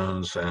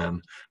sessions,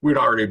 and we'd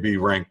already be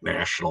ranked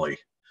nationally.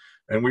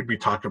 And we'd be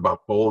talking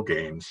about bowl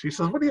games. He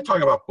says, what are you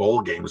talking about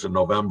bowl games in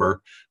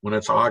November when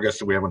it's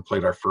August and we haven't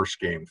played our first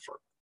game for,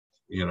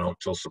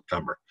 till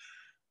September?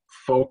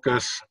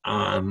 Focus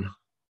on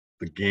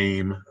the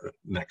game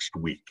next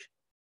week.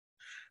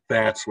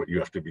 That's what you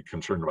have to be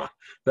concerned about.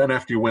 Then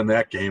after you win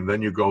that game,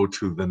 then you go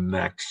to the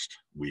next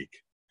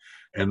week.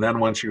 And then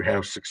once you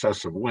have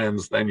successive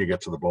wins, then you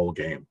get to the bowl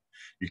game.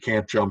 You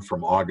can't jump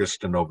from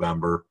August to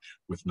November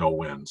with no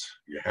wins.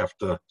 You have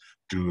to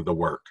do the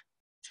work.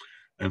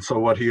 And so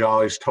what he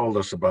always told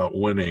us about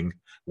winning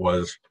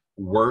was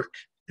work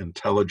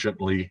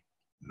intelligently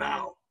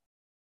now.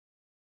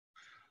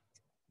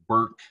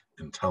 Work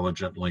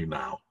intelligently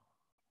now.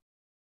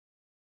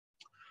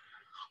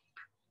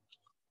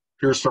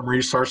 Here's some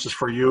resources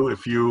for you.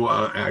 If you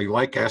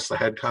Ask the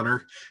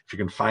Headhunter, if you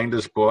can find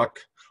his book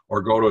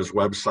or go to his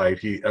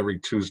website, every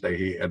Tuesday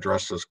he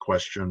addresses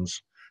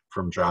questions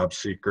from job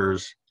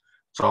seekers.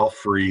 It's all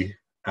free,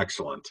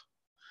 excellent.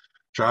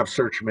 Job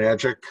Search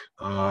Magic,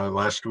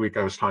 last week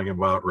I was talking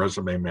about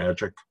Resume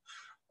Magic.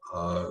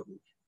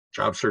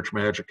 Job Search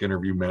Magic,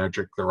 Interview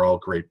Magic, they're all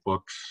great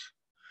books.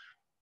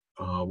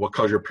 What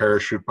Colors Your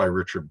Parachute by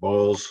Richard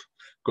Bowles.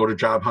 Go to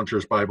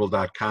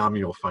jobhuntersbible.com,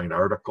 you'll find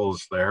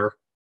articles there.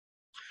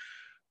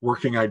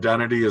 Working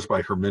Identity is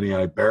by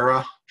Herminia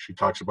Ibarra. She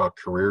talks about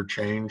career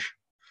change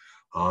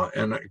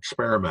and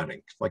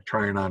experimenting, like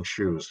trying on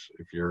shoes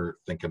if you're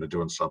thinking of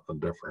doing something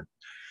different.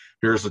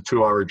 Here's the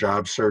 2-Hour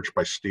Job Search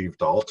by Steve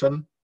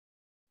Dalton.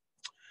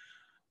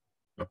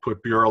 I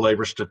put Bureau of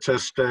Labor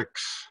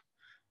Statistics,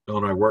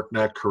 Illinois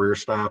WorkNet,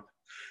 CareerStop.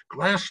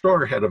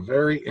 Glassdoor had a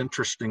very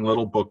interesting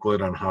little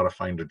booklet on how to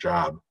find a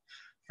job.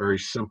 Very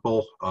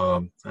simple,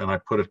 and I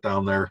put it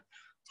down there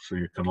so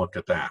you can look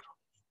at that.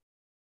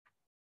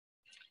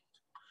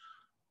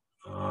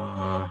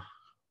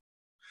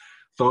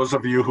 Those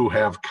of you who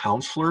have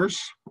counselors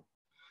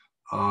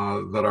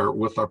that are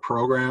with our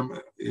program,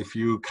 if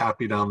you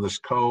copy down this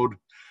code,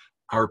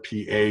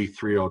 RPA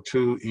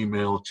 302,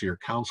 email it to your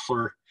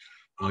counselor.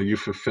 You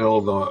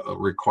fulfill the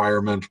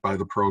requirement by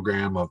the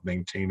program of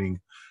maintaining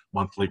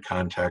monthly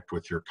contact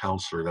with your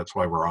counselor. That's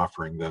why we're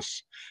offering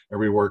this.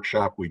 Every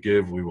workshop we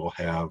give, we will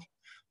have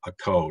a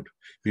code.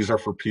 These are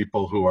for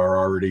people who are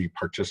already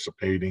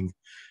participating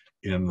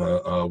in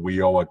the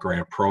WIOA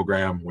grant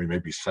program. We may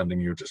be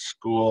sending you to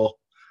school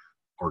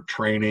or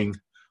training,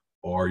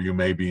 or you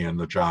may be in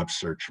the job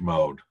search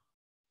mode.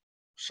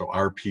 So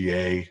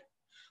RPA,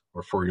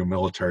 or for you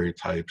military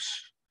types,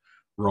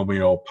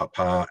 Romeo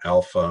Papa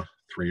Alpha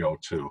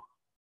 302.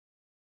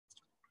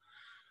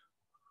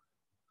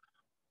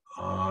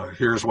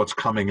 Here's what's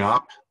coming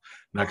up.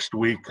 Next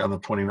week on the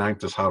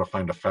 29th is How to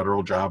Find a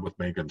Federal Job with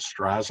Megan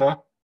Straza.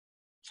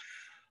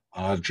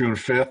 June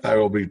 5th, I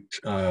will be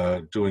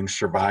doing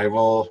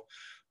Survival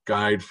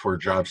Guide for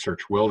Job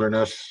Search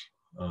Wilderness.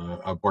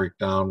 I'll break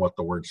down what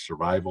the word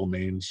survival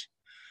means.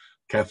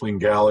 Kathleen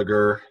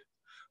Gallagher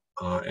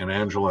and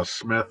Angela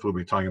Smith will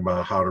be talking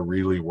about how to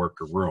really work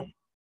a room.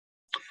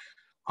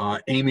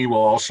 Amy will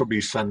also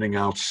be sending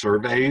out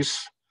surveys.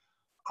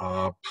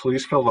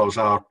 Please fill those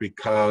out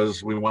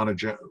because we want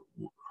to,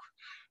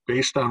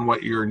 based on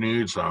what your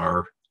needs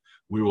are,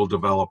 we will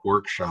develop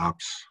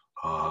workshops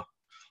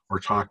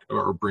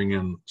or bring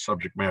in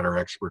subject matter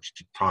experts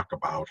to talk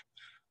about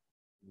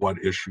what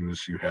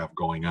issues you have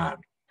going on.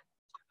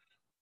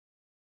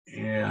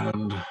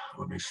 And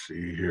let me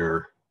see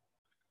here.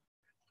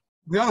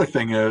 The other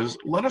thing is,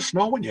 let us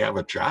know when you have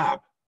a job.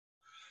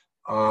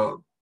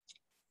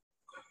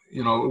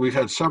 We've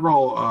had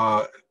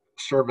several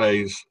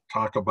surveys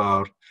talk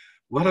about,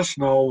 let us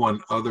know when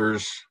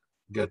others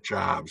get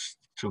jobs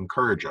to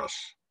encourage us.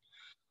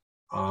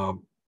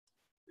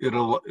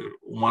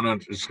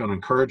 It's going to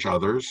encourage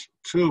others.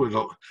 Two, it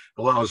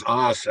allows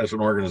us as an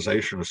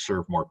organization to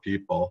serve more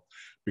people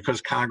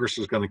because Congress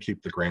is going to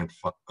keep the grant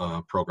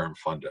program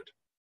funded.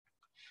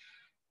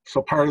 So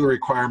part of the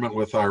requirement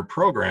with our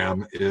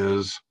program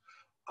is,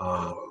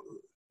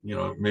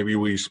 maybe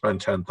we spend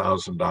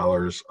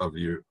 $10,000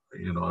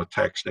 of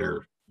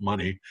taxpayer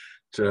money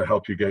to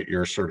help you get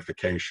your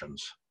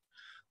certifications.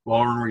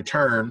 Well, in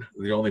return,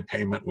 the only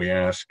payment we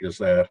ask is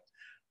that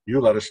you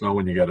let us know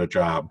when you get a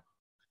job,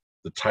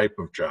 the type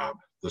of job,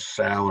 the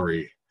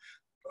salary,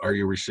 are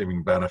you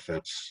receiving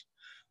benefits?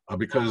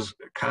 Because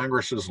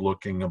Congress is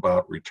looking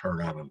about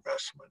return on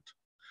investment.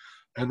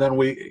 And then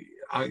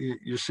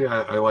you see,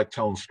 I like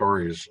telling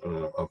stories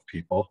of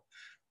people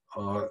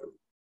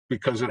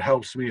because it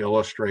helps me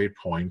illustrate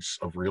points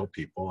of real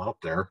people out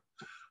there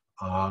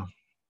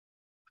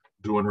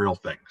doing real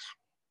things.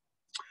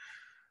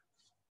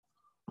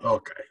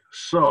 Okay,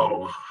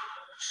 so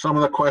some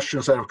of the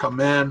questions that have come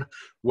in: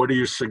 what do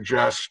you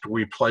suggest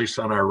we place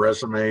on our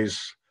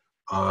resumes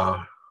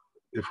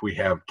if we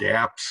have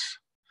gaps?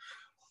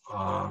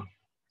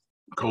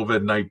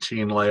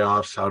 COVID-19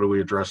 layoffs, how do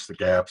we address the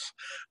gaps?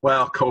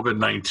 Well,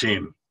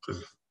 COVID-19,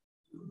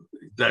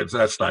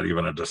 that's not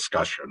even a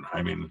discussion.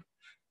 I mean,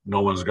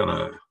 no one's going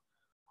to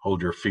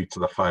hold your feet to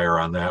the fire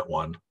on that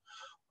one.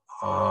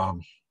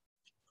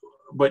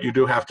 But you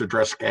do have to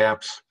address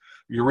gaps.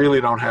 You really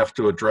don't have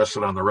to address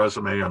it on the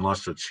resume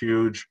unless it's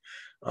huge.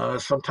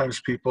 Sometimes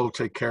people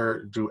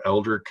do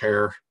elder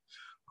care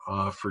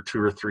for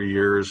 2 or 3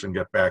 years and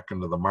get back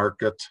into the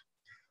market.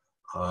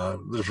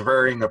 There's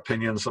varying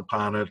opinions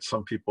upon it.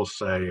 Some people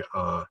say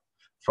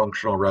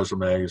functional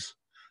resumes.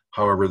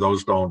 However,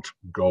 those don't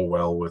go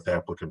well with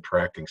applicant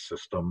tracking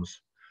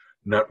systems.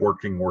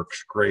 Networking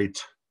works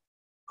great,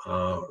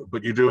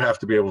 but you do have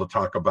to be able to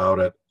talk about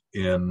it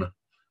in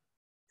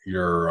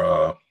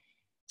your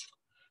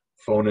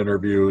phone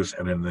interviews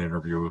and in the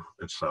interview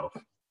itself.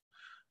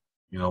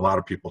 You know, a lot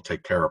of people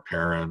take care of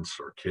parents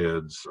or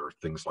kids or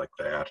things like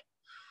that.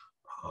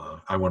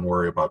 I wouldn't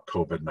worry about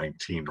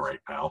COVID-19 right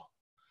now,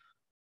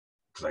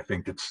 because I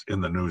think it's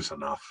in the news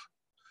enough.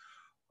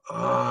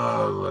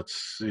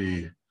 Let's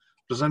see.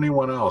 Does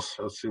anyone else?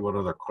 Let's see what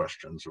other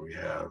questions we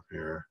have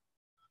here.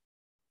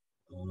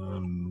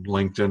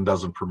 LinkedIn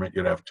doesn't permit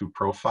you to have 2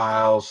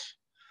 profiles.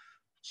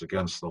 It's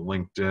against the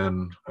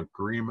LinkedIn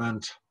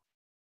agreement.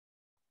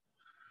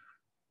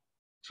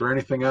 Is there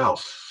anything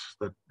else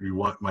that you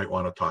might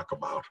want to talk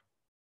about?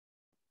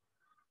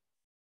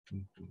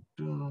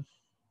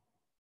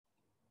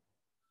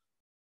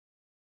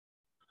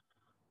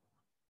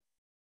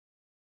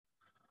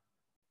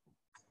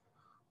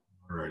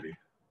 Alrighty.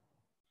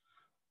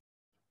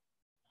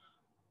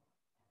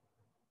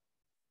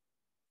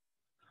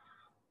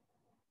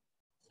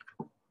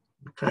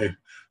 Okay,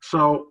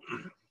 so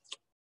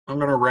I'm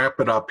going to wrap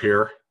it up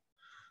here.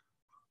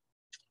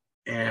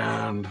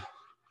 And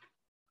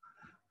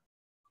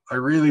I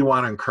really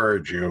want to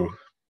encourage you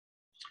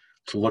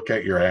to look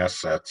at your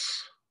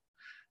assets,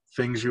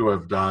 things you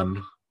have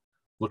done,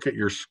 look at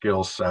your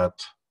skill set.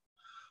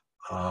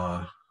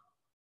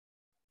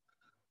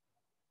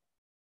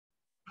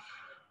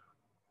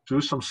 Do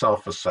some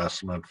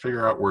self-assessment,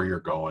 figure out where you're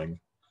going.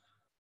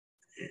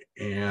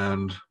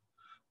 And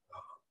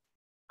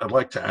I'd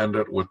like to end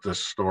it with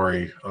this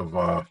story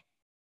of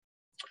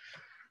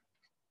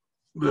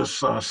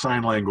this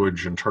sign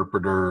language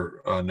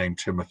interpreter named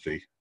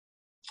Timothy.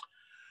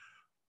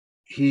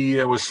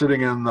 He was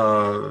sitting in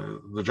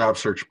the job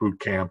search boot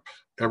camp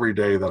every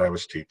day that I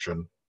was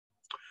teaching.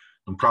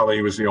 And probably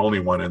he was the only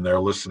one in there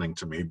listening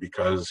to me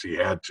because he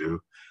had to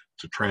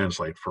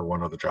translate for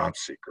one of the job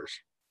seekers.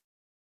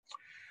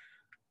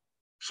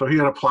 So he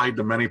had applied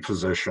to many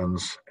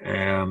positions,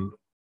 and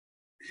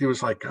he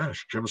was like,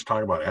 gosh, Jim's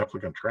talking about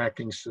applicant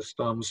tracking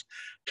systems,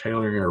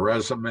 tailoring your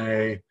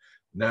resume,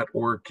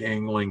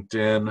 networking,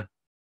 LinkedIn.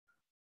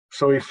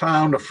 So he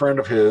found a friend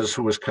of his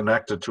who was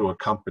connected to a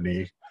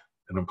company,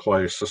 an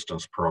employee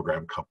assistance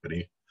program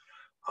company,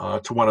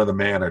 to one of the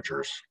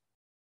managers.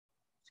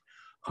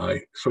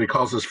 So he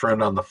calls his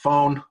friend on the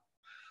phone,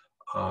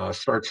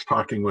 starts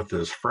talking with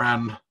his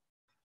friend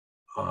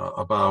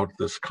about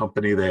this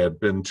company. They had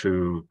been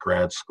to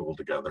grad school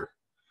together.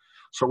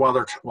 So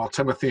while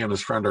Timothy and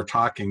his friend are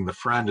talking, the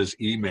friend is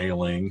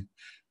emailing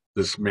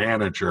this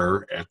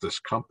manager at this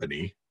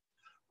company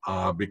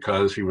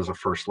because he was a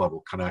first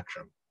level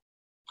connection.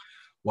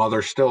 While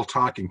they're still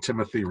talking,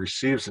 Timothy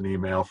receives an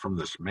email from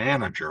this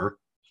manager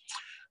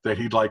that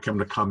he'd like him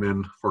to come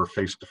in for a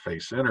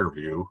face-to-face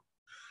interview,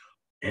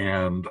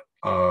 and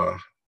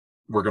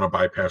we're going to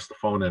bypass the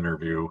phone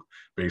interview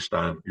based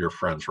on your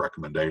friend's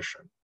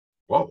recommendation.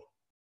 Whoa.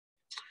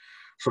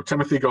 So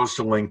Timothy goes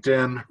to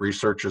LinkedIn,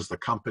 researches the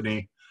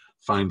company,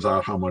 finds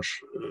out how much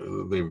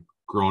they've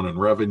grown in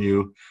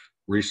revenue,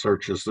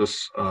 researches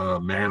this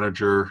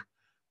manager,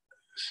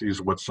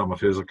 sees what some of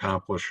his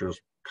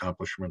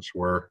accomplishments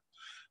were,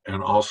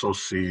 and also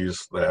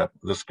sees that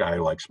this guy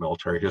likes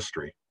military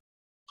history.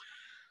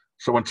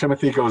 So when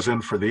Timothy goes in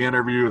for the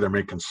interview, they're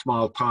making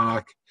small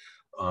talk.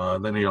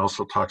 Then he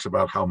also talks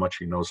about how much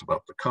he knows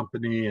about the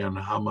company and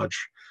how much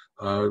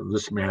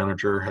this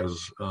manager has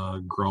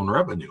grown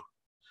revenue.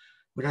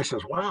 The guy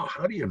says, wow,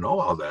 how do you know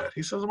all that?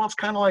 He says, well, it's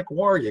kind of like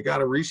war. You got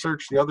to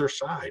research the other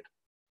side.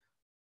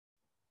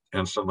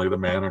 And suddenly the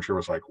manager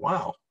was like,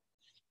 wow,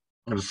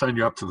 I'm going to send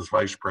you up to this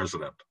vice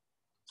president.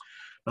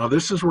 Now,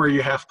 this is where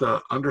you have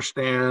to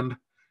understand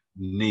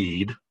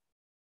need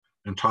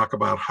and talk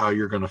about how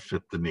you're going to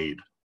fit the need.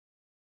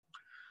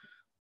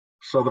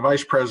 So the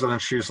vice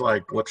president, she's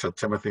like, looks at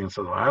Timothy and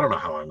says, well, I don't know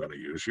how I'm going to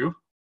use you.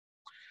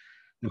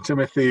 And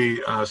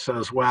Timothy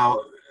says,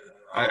 well,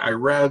 I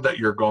read that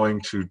you're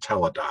going to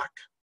Teladoc.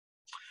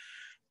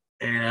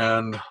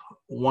 And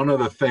one of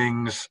the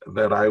things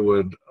that I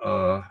would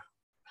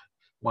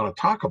want to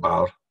talk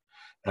about,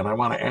 and I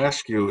want to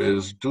ask you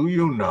is, do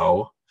you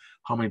know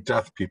how many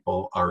deaf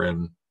people are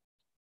in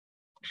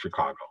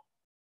Chicago?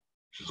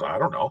 She said, I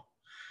don't know.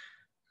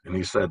 And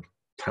he said,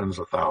 tens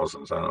of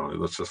thousands. I don't know.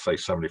 Let's just say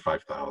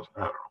 75,000.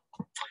 I don't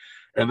know.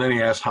 And then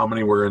he asked how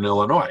many were in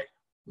Illinois.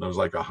 And it was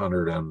like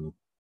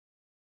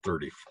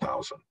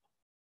 130,000.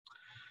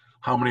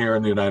 How many are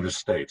in the United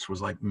States? It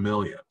was like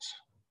millions.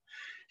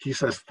 He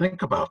says,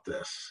 think about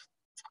this.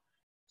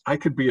 I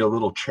could be a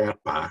little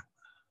chatbot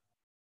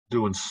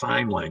doing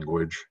sign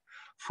language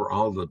for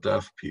all the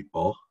deaf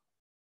people,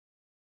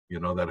 you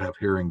know, that have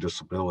hearing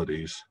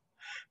disabilities.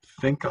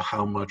 Think of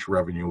how much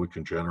revenue we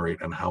can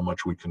generate and how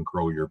much we can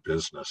grow your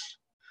business.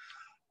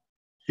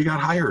 He got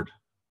hired.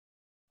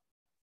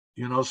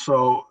 You know,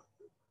 so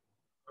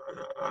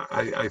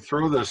I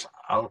throw this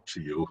out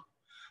to you,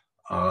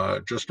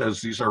 just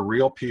as these are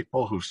real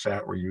people who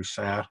sat where you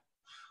sat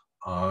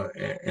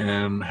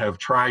and have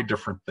tried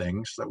different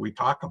things that we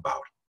talk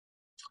about.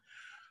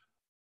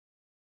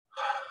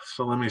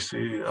 So let me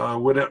see,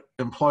 would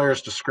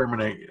employers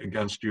discriminate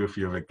against you if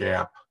you have a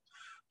gap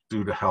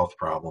due to health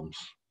problems?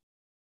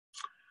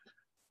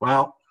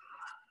 Well,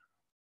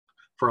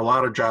 for a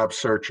lot of job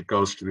search, it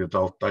goes to the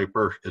adult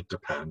diaper. It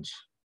depends.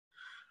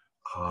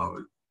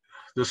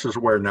 This is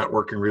where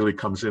networking really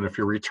comes in. If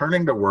you're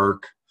returning to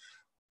work,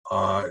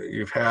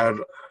 you've had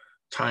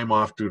time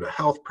off due to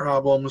health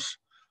problems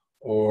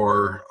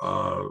or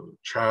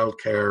child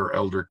care,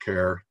 elder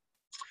care,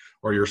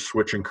 or you're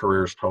switching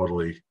careers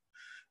totally,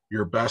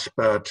 your best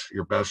bet,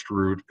 your best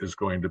route is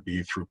going to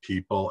be through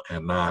people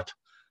and not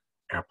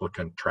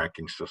applicant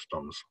tracking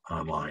systems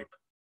online.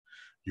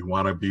 You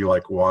want to be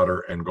like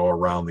water and go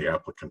around the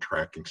applicant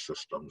tracking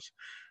systems.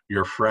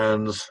 Your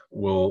friends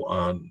will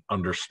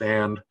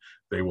understand.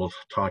 They will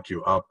talk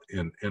you up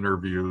in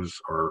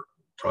interviews or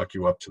talk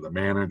you up to the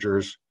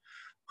managers.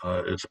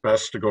 It's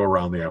best to go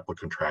around the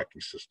applicant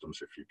tracking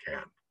systems if you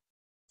can.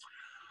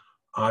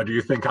 Do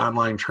you think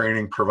online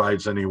training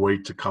provides any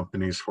weight to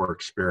companies for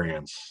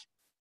experience?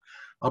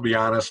 I'll be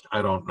honest,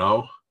 I don't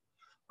know.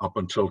 Up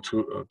until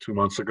two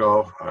months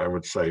ago, I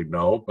would say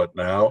no, but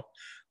now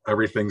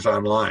everything's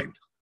online.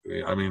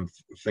 I mean,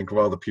 think of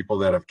all the people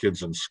that have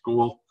kids in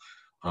school,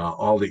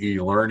 all the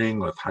e-learning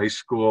with high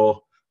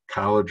school,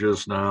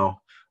 colleges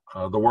now.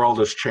 The world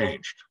has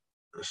changed.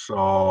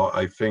 So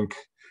I think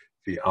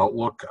the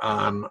outlook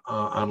on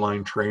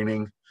online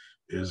training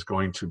is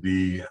going to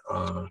be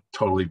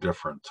totally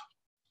different.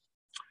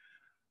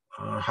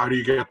 How do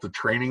you get the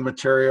training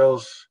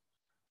materials?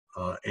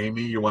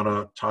 Amy, you want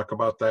to talk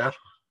about that?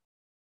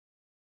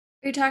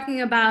 Are you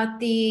talking about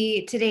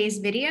today's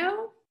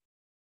video?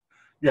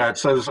 Yeah, it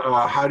says,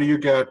 how do you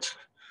get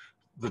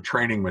the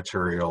training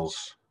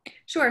materials?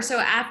 Sure. So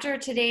after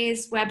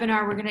today's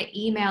webinar, we're going to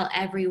email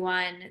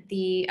everyone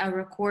the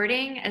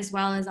recording as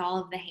well as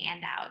all of the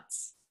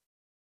handouts.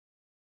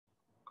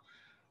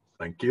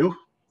 Thank you.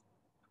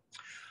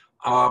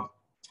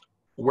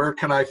 Where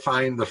can I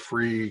find the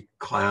free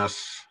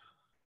class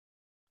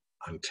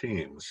on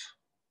Teams?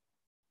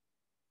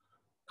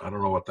 I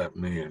don't know what that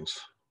means.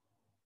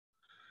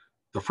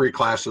 The free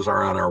classes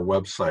are on our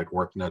website,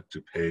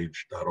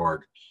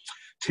 worknet2page.org.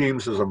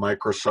 Teams is a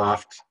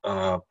Microsoft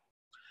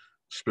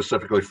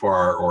specifically for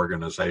our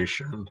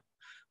organization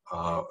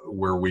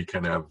where we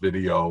can have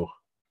video.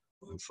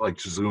 It's like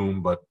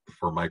Zoom, but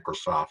for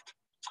Microsoft.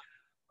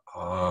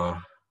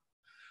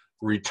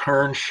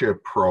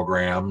 Returnship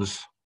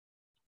programs.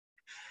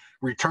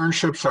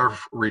 Returnships are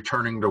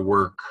returning to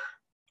work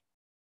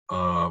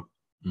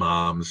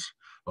moms,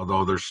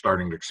 although they're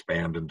starting to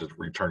expand into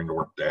returning to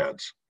work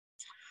dads.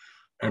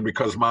 And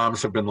because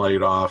moms have been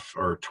laid off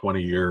or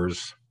 20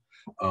 years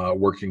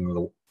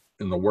working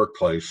in the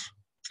workplace,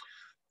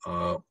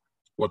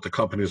 what the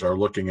companies are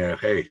looking at,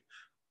 hey,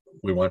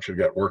 we want you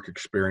to get work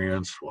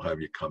experience, we'll have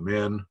you come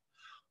in.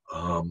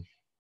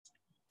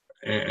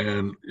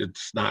 And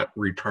it's not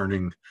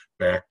returning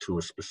back to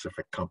a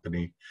specific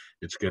company,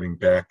 it's getting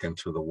back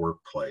into the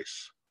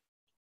workplace.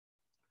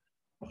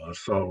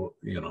 So,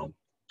 you know,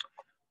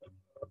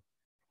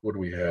 what do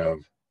we have?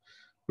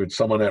 We had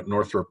someone at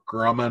Northrop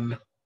Grumman,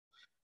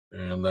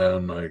 and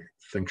then I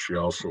think she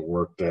also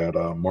worked at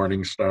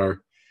Morningstar.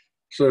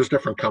 So there's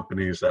different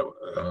companies that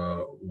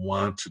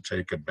want to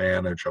take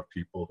advantage of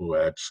people who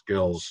had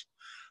skills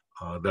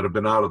that have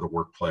been out of the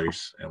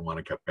workplace and want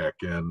to get back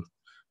in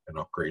and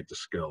upgrade the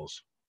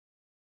skills.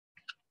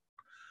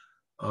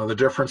 The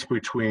difference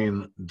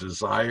between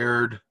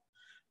desired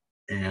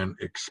and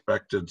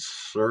expected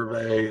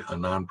survey, a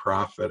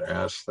nonprofit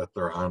asked that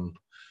they're on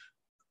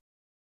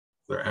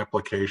their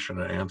application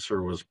and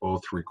answer was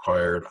both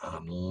required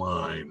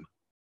online.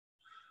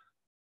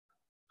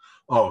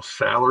 Oh,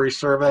 salary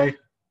survey?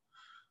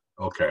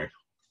 Okay.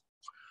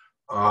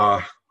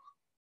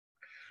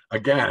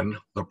 Again,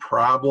 the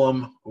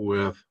problem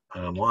with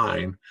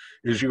online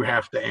is you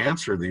have to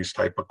answer these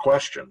type of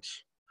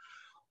questions.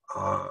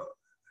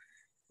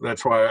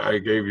 That's why I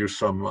gave you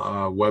some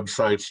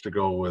websites to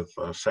go with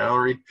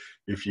salary.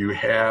 If you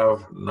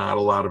have not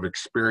a lot of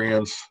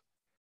experience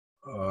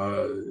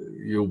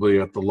you'll be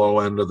at the low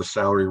end of the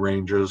salary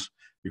ranges.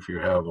 If you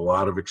have a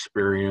lot of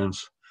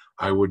experience,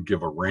 I would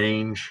give a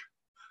range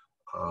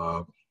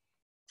and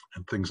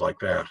things like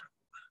that.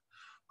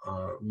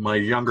 My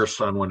younger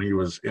son, when he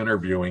was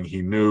interviewing,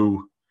 he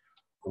knew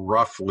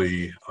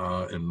roughly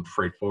in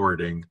freight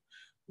forwarding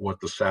what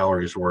the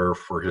salaries were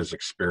for his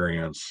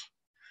experience.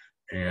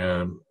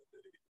 And,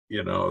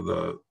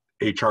 the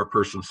HR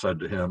person said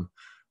to him,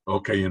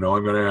 okay, I'm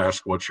going to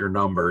ask, what's your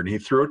number? And he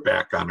threw it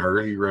back on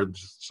her. He read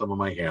some of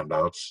my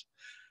handouts,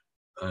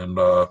 and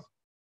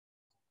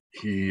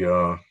he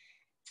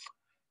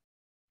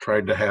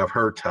tried to have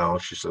her tell.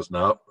 She says,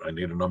 no, I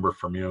need a number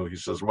from you. He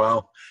says,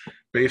 well,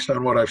 based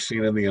on what I've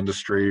seen in the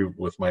industry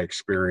with my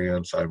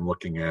experience, I'm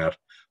looking at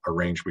a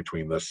range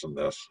between this and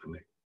this. And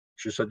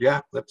she said,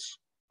 yeah, that's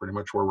pretty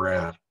much where we're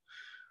at.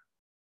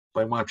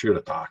 I want you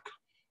to talk.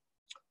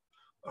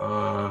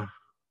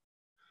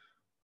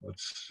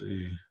 Let's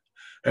see.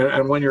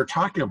 And when you're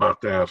talking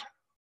about that,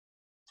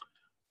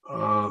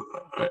 I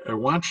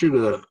want you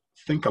to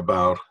think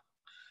about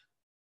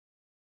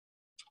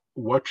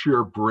what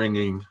you're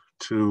bringing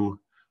to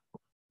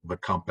the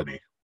company.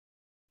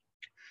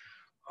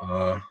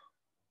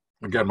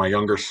 Again, my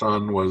younger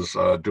son was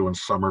doing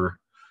summer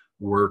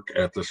work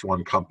at this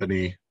one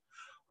company,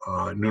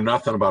 knew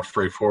nothing about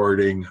freight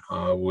forwarding.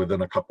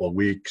 Within a couple of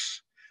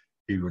weeks,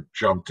 he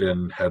jumped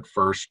in head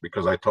first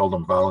because I told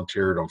him,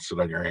 volunteer, don't sit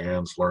on your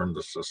hands, learn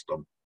the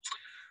system.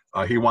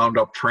 He wound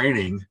up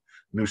training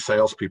new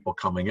salespeople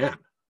coming in.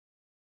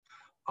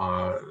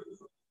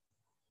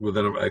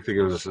 Within, I think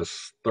it was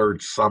his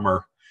third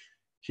summer,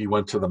 he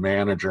went to the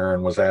manager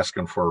and was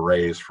asking for a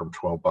raise from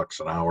 $12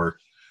 an hour.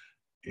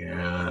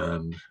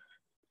 And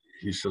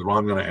he said, well,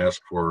 I'm going to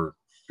ask for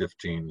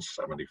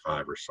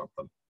 $15.75 or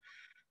something.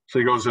 So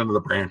he goes into the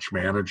branch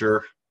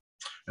manager.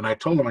 And I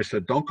told him, I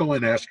said, don't go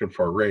in asking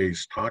for a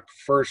raise. Talk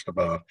first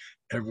about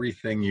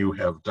everything you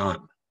have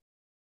done.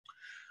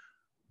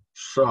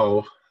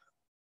 So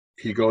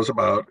he goes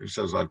about, he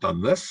says, I've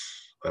done this,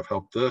 I've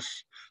helped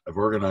this, I've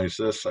organized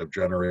this, I've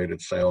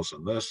generated sales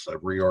in this,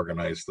 I've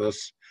reorganized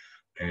this,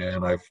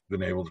 and I've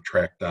been able to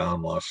track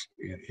down lost.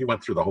 He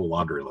went through the whole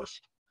laundry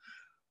list.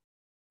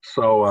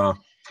 So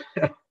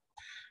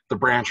the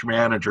branch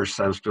manager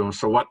says to him,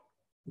 so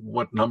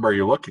what number are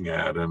you looking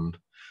at? And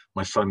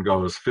my son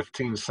goes,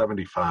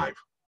 $15.75.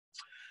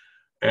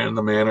 And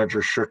the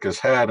manager shook his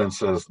head and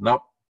says,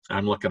 nope,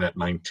 I'm looking at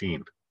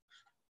 19.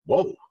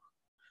 Whoa.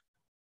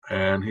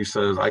 And he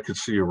says, I could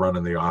see you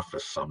running the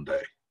office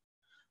someday.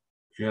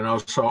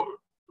 So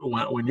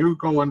when you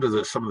go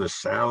into some of the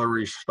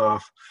salary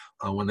stuff,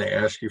 when they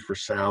ask you for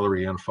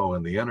salary info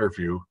in the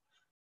interview,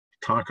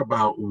 talk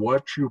about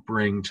what you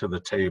bring to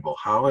the table.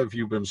 How have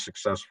you been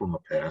successful in the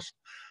past?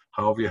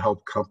 How have you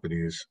helped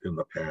companies in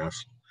the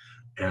past?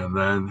 And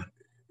then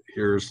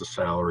here's the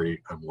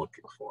salary I'm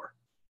looking for.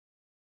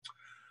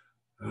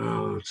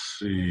 Let's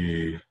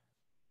see.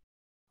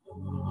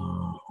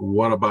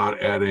 What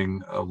about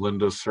adding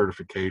Linda's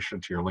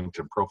certification to your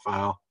LinkedIn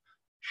profile?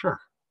 Sure.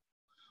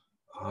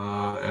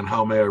 And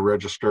how may I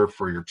register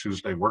for your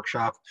Tuesday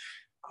workshop?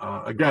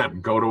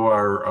 Again, go to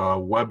our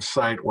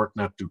website,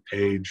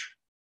 WorkNetDoPage,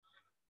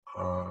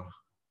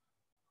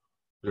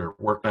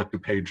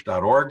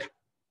 WorkNetDoPage.org,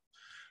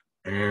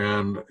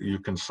 and you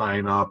can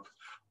sign up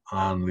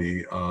on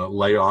the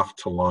Layoff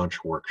to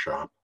Launch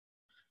workshop.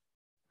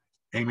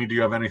 Amy, do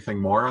you have anything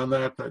more on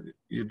that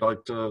you'd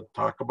like to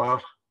talk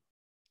about?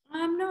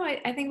 No,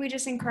 I think we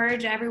just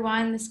encourage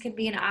everyone. This could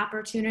be an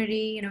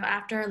opportunity,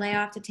 after a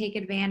layoff to take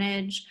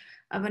advantage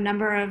of a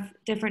number of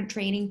different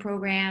training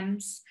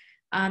programs.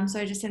 So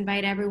I just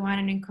invite everyone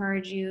and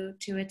encourage you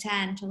to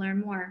attend to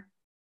learn more.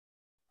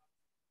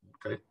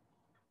 Okay.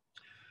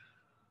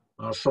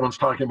 Someone's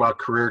talking about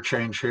career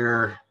change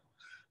here.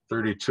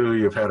 32,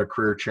 you've had a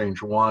career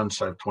change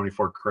once. I have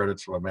 24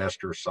 credits of a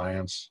Master of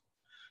Science.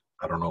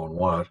 I don't know in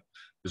what.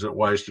 Is it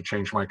wise to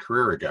change my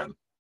career again?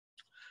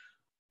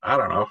 I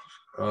don't know.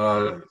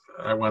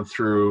 I went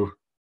through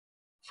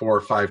 4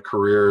 or 5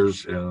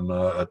 careers in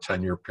a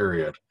 10-year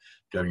period,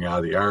 getting out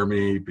of the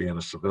Army, being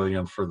a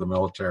civilian for the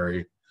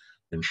military,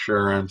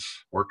 insurance,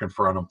 working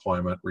for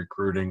unemployment,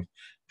 recruiting,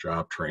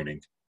 job training.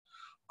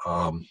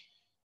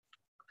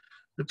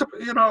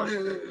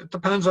 It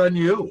depends on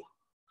you.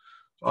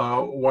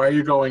 Why are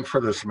you going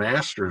for this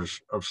Master's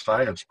of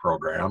Science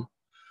program?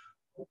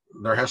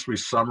 There has to be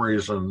some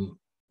reason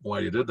why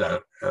you did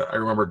that. I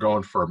remember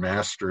going for a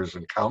Master's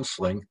in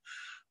counseling,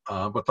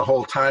 but the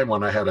whole time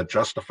when I had to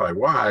justify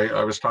why,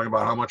 I was talking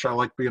about how much I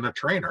like being a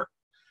trainer.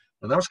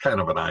 And that was kind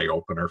of an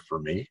eye-opener for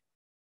me,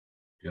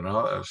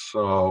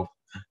 So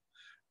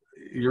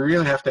you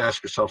really have to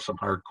ask yourself some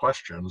hard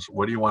questions.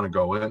 What do you want to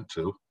go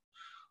into?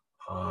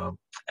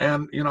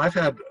 And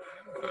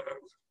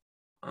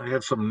I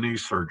had some knee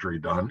surgery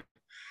done,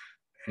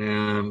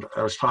 and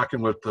I was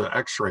talking with the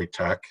X-ray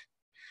tech,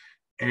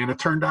 and it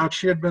turned out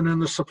she had been in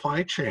the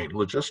supply chain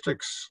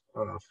logistics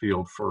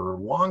field for a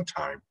long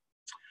time.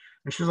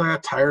 And she's like, I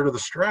got tired of the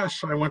stress,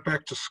 so I went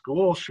back to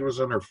school. She was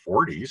in her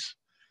 40s,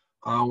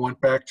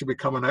 went back to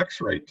become an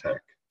X-ray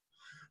tech.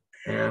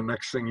 And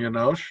next thing you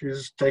know,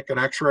 she's taking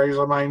x-rays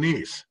of my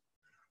knees.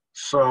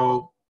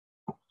 So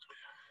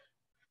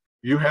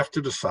you have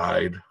to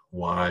decide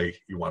why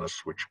you want to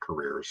switch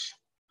careers.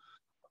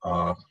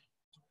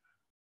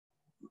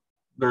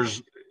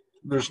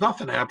 There's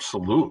nothing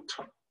absolute.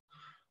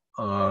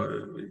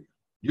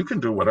 You can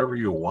do whatever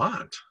you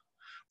want,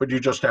 but you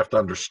just have to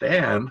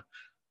understand,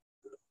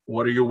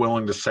 what are you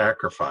willing to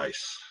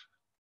sacrifice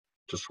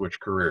to switch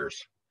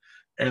careers?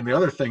 And the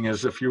other thing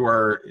is, if you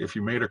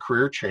made a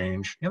career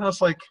change,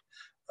 it's like,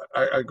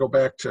 I go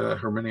back to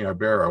Herminia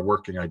Ibarra,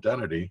 Working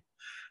Identity.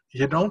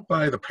 You don't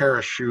buy the pair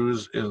of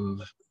shoes in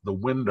the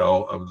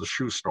window of the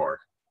shoe store,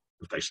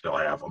 if they still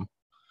have them.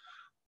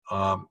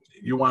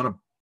 You want to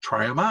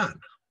try them on.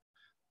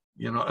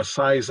 A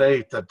size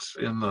 8 that's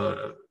in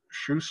the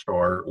shoe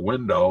store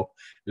window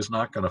is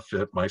not going to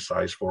fit my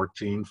size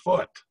 14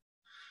 foot.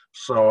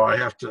 So I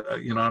have to,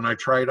 and I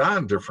tried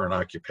on different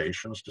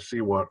occupations to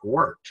see what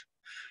worked.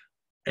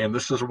 And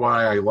this is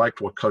why I liked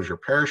What Colors Your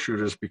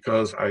Parachute, is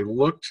because I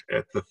looked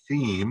at the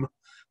theme.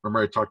 Remember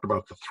I talked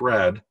about the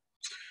thread,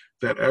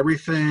 that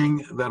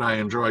everything that I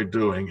enjoyed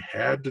doing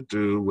had to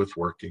do with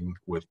working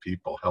with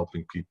people,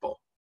 helping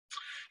people.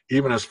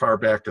 Even as far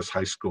back as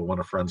high school, when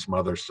a friend's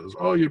mother says,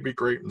 "Oh, you'd be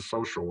great in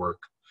social work."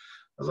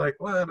 I was like,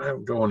 "Well,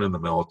 I'm going in the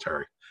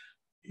military."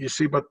 You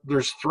see, but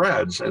there's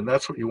threads, and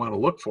that's what you want to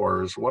look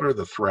for, is what are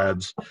the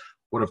threads?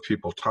 What have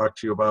people talked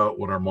to you about?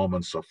 What are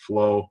moments of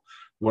flow?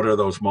 What are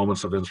those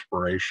moments of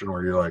inspiration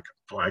where you're like,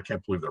 "Oh, I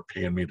can't believe they're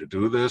paying me to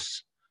do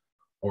this,"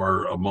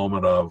 or a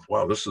moment of,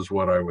 "Wow, this is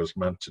what I was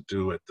meant to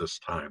do at this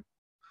time."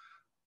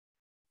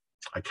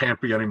 I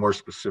can't be any more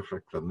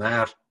specific than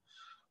that.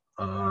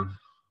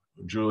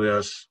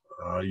 Julius,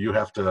 you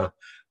have to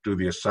do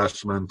the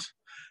assessment,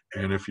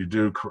 and if you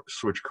do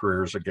switch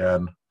careers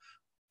again,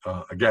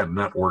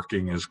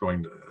 networking is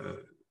going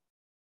to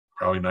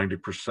probably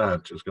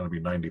 90% is going to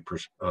be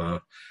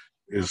 90%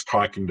 is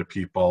talking to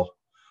people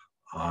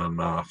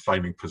on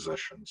finding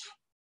positions.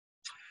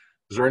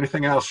 Is there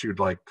anything else you'd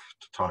like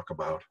to talk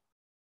about?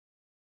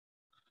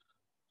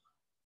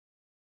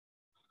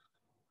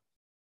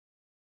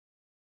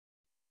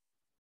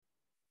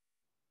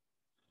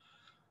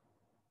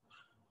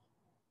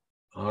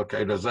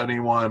 Okay, does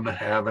anyone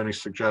have any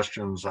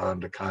suggestions on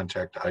to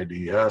contact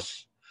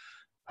IDS?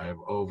 I have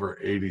over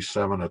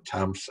 87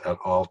 attempts at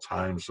all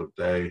times of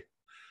day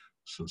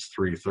since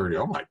 3:30.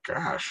 Oh my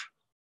gosh.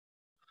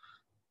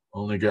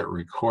 Only get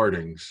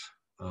recordings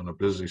on a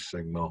busy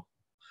signal.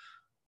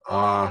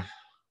 I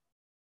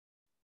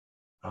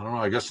don't know,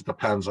 I guess it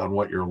depends on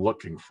what you're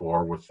looking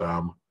for with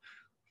them.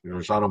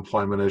 There's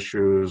unemployment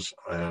issues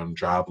and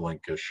job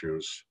link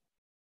issues.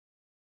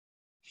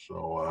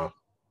 So,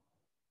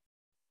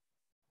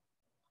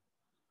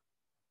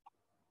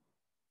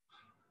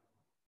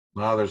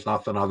 no, there's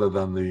nothing other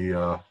than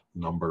the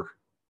number.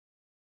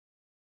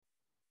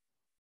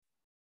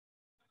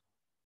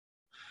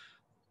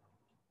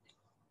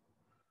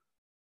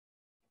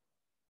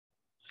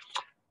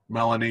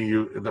 Melanie,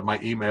 my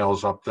email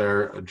is up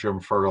there,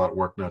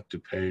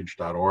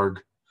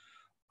 jimfergal@worknetdupage.org.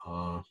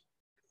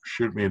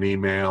 Shoot me an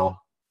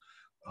email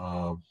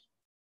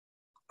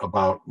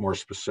about more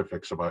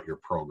specifics about your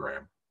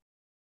program.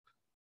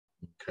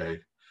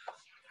 Okay,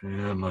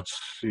 and let's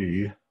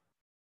see.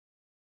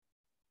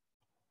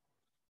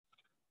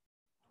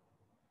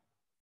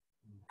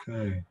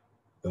 Okay,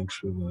 thanks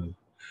for the.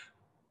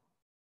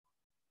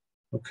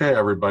 Okay,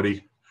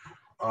 everybody.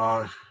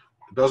 It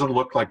doesn't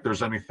look like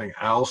there's anything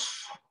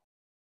else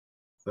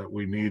that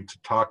we need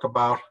to talk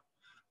about.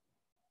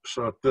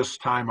 So at this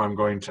time, I'm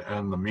going to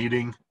end the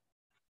meeting.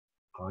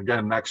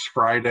 Again, next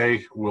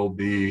Friday will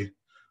be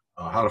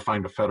How to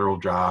Find a Federal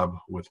Job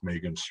with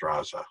Megan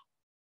Straza.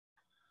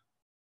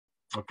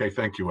 Okay,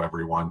 thank you,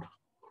 everyone.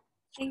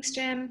 Thanks,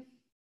 Jim.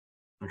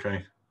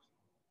 Okay.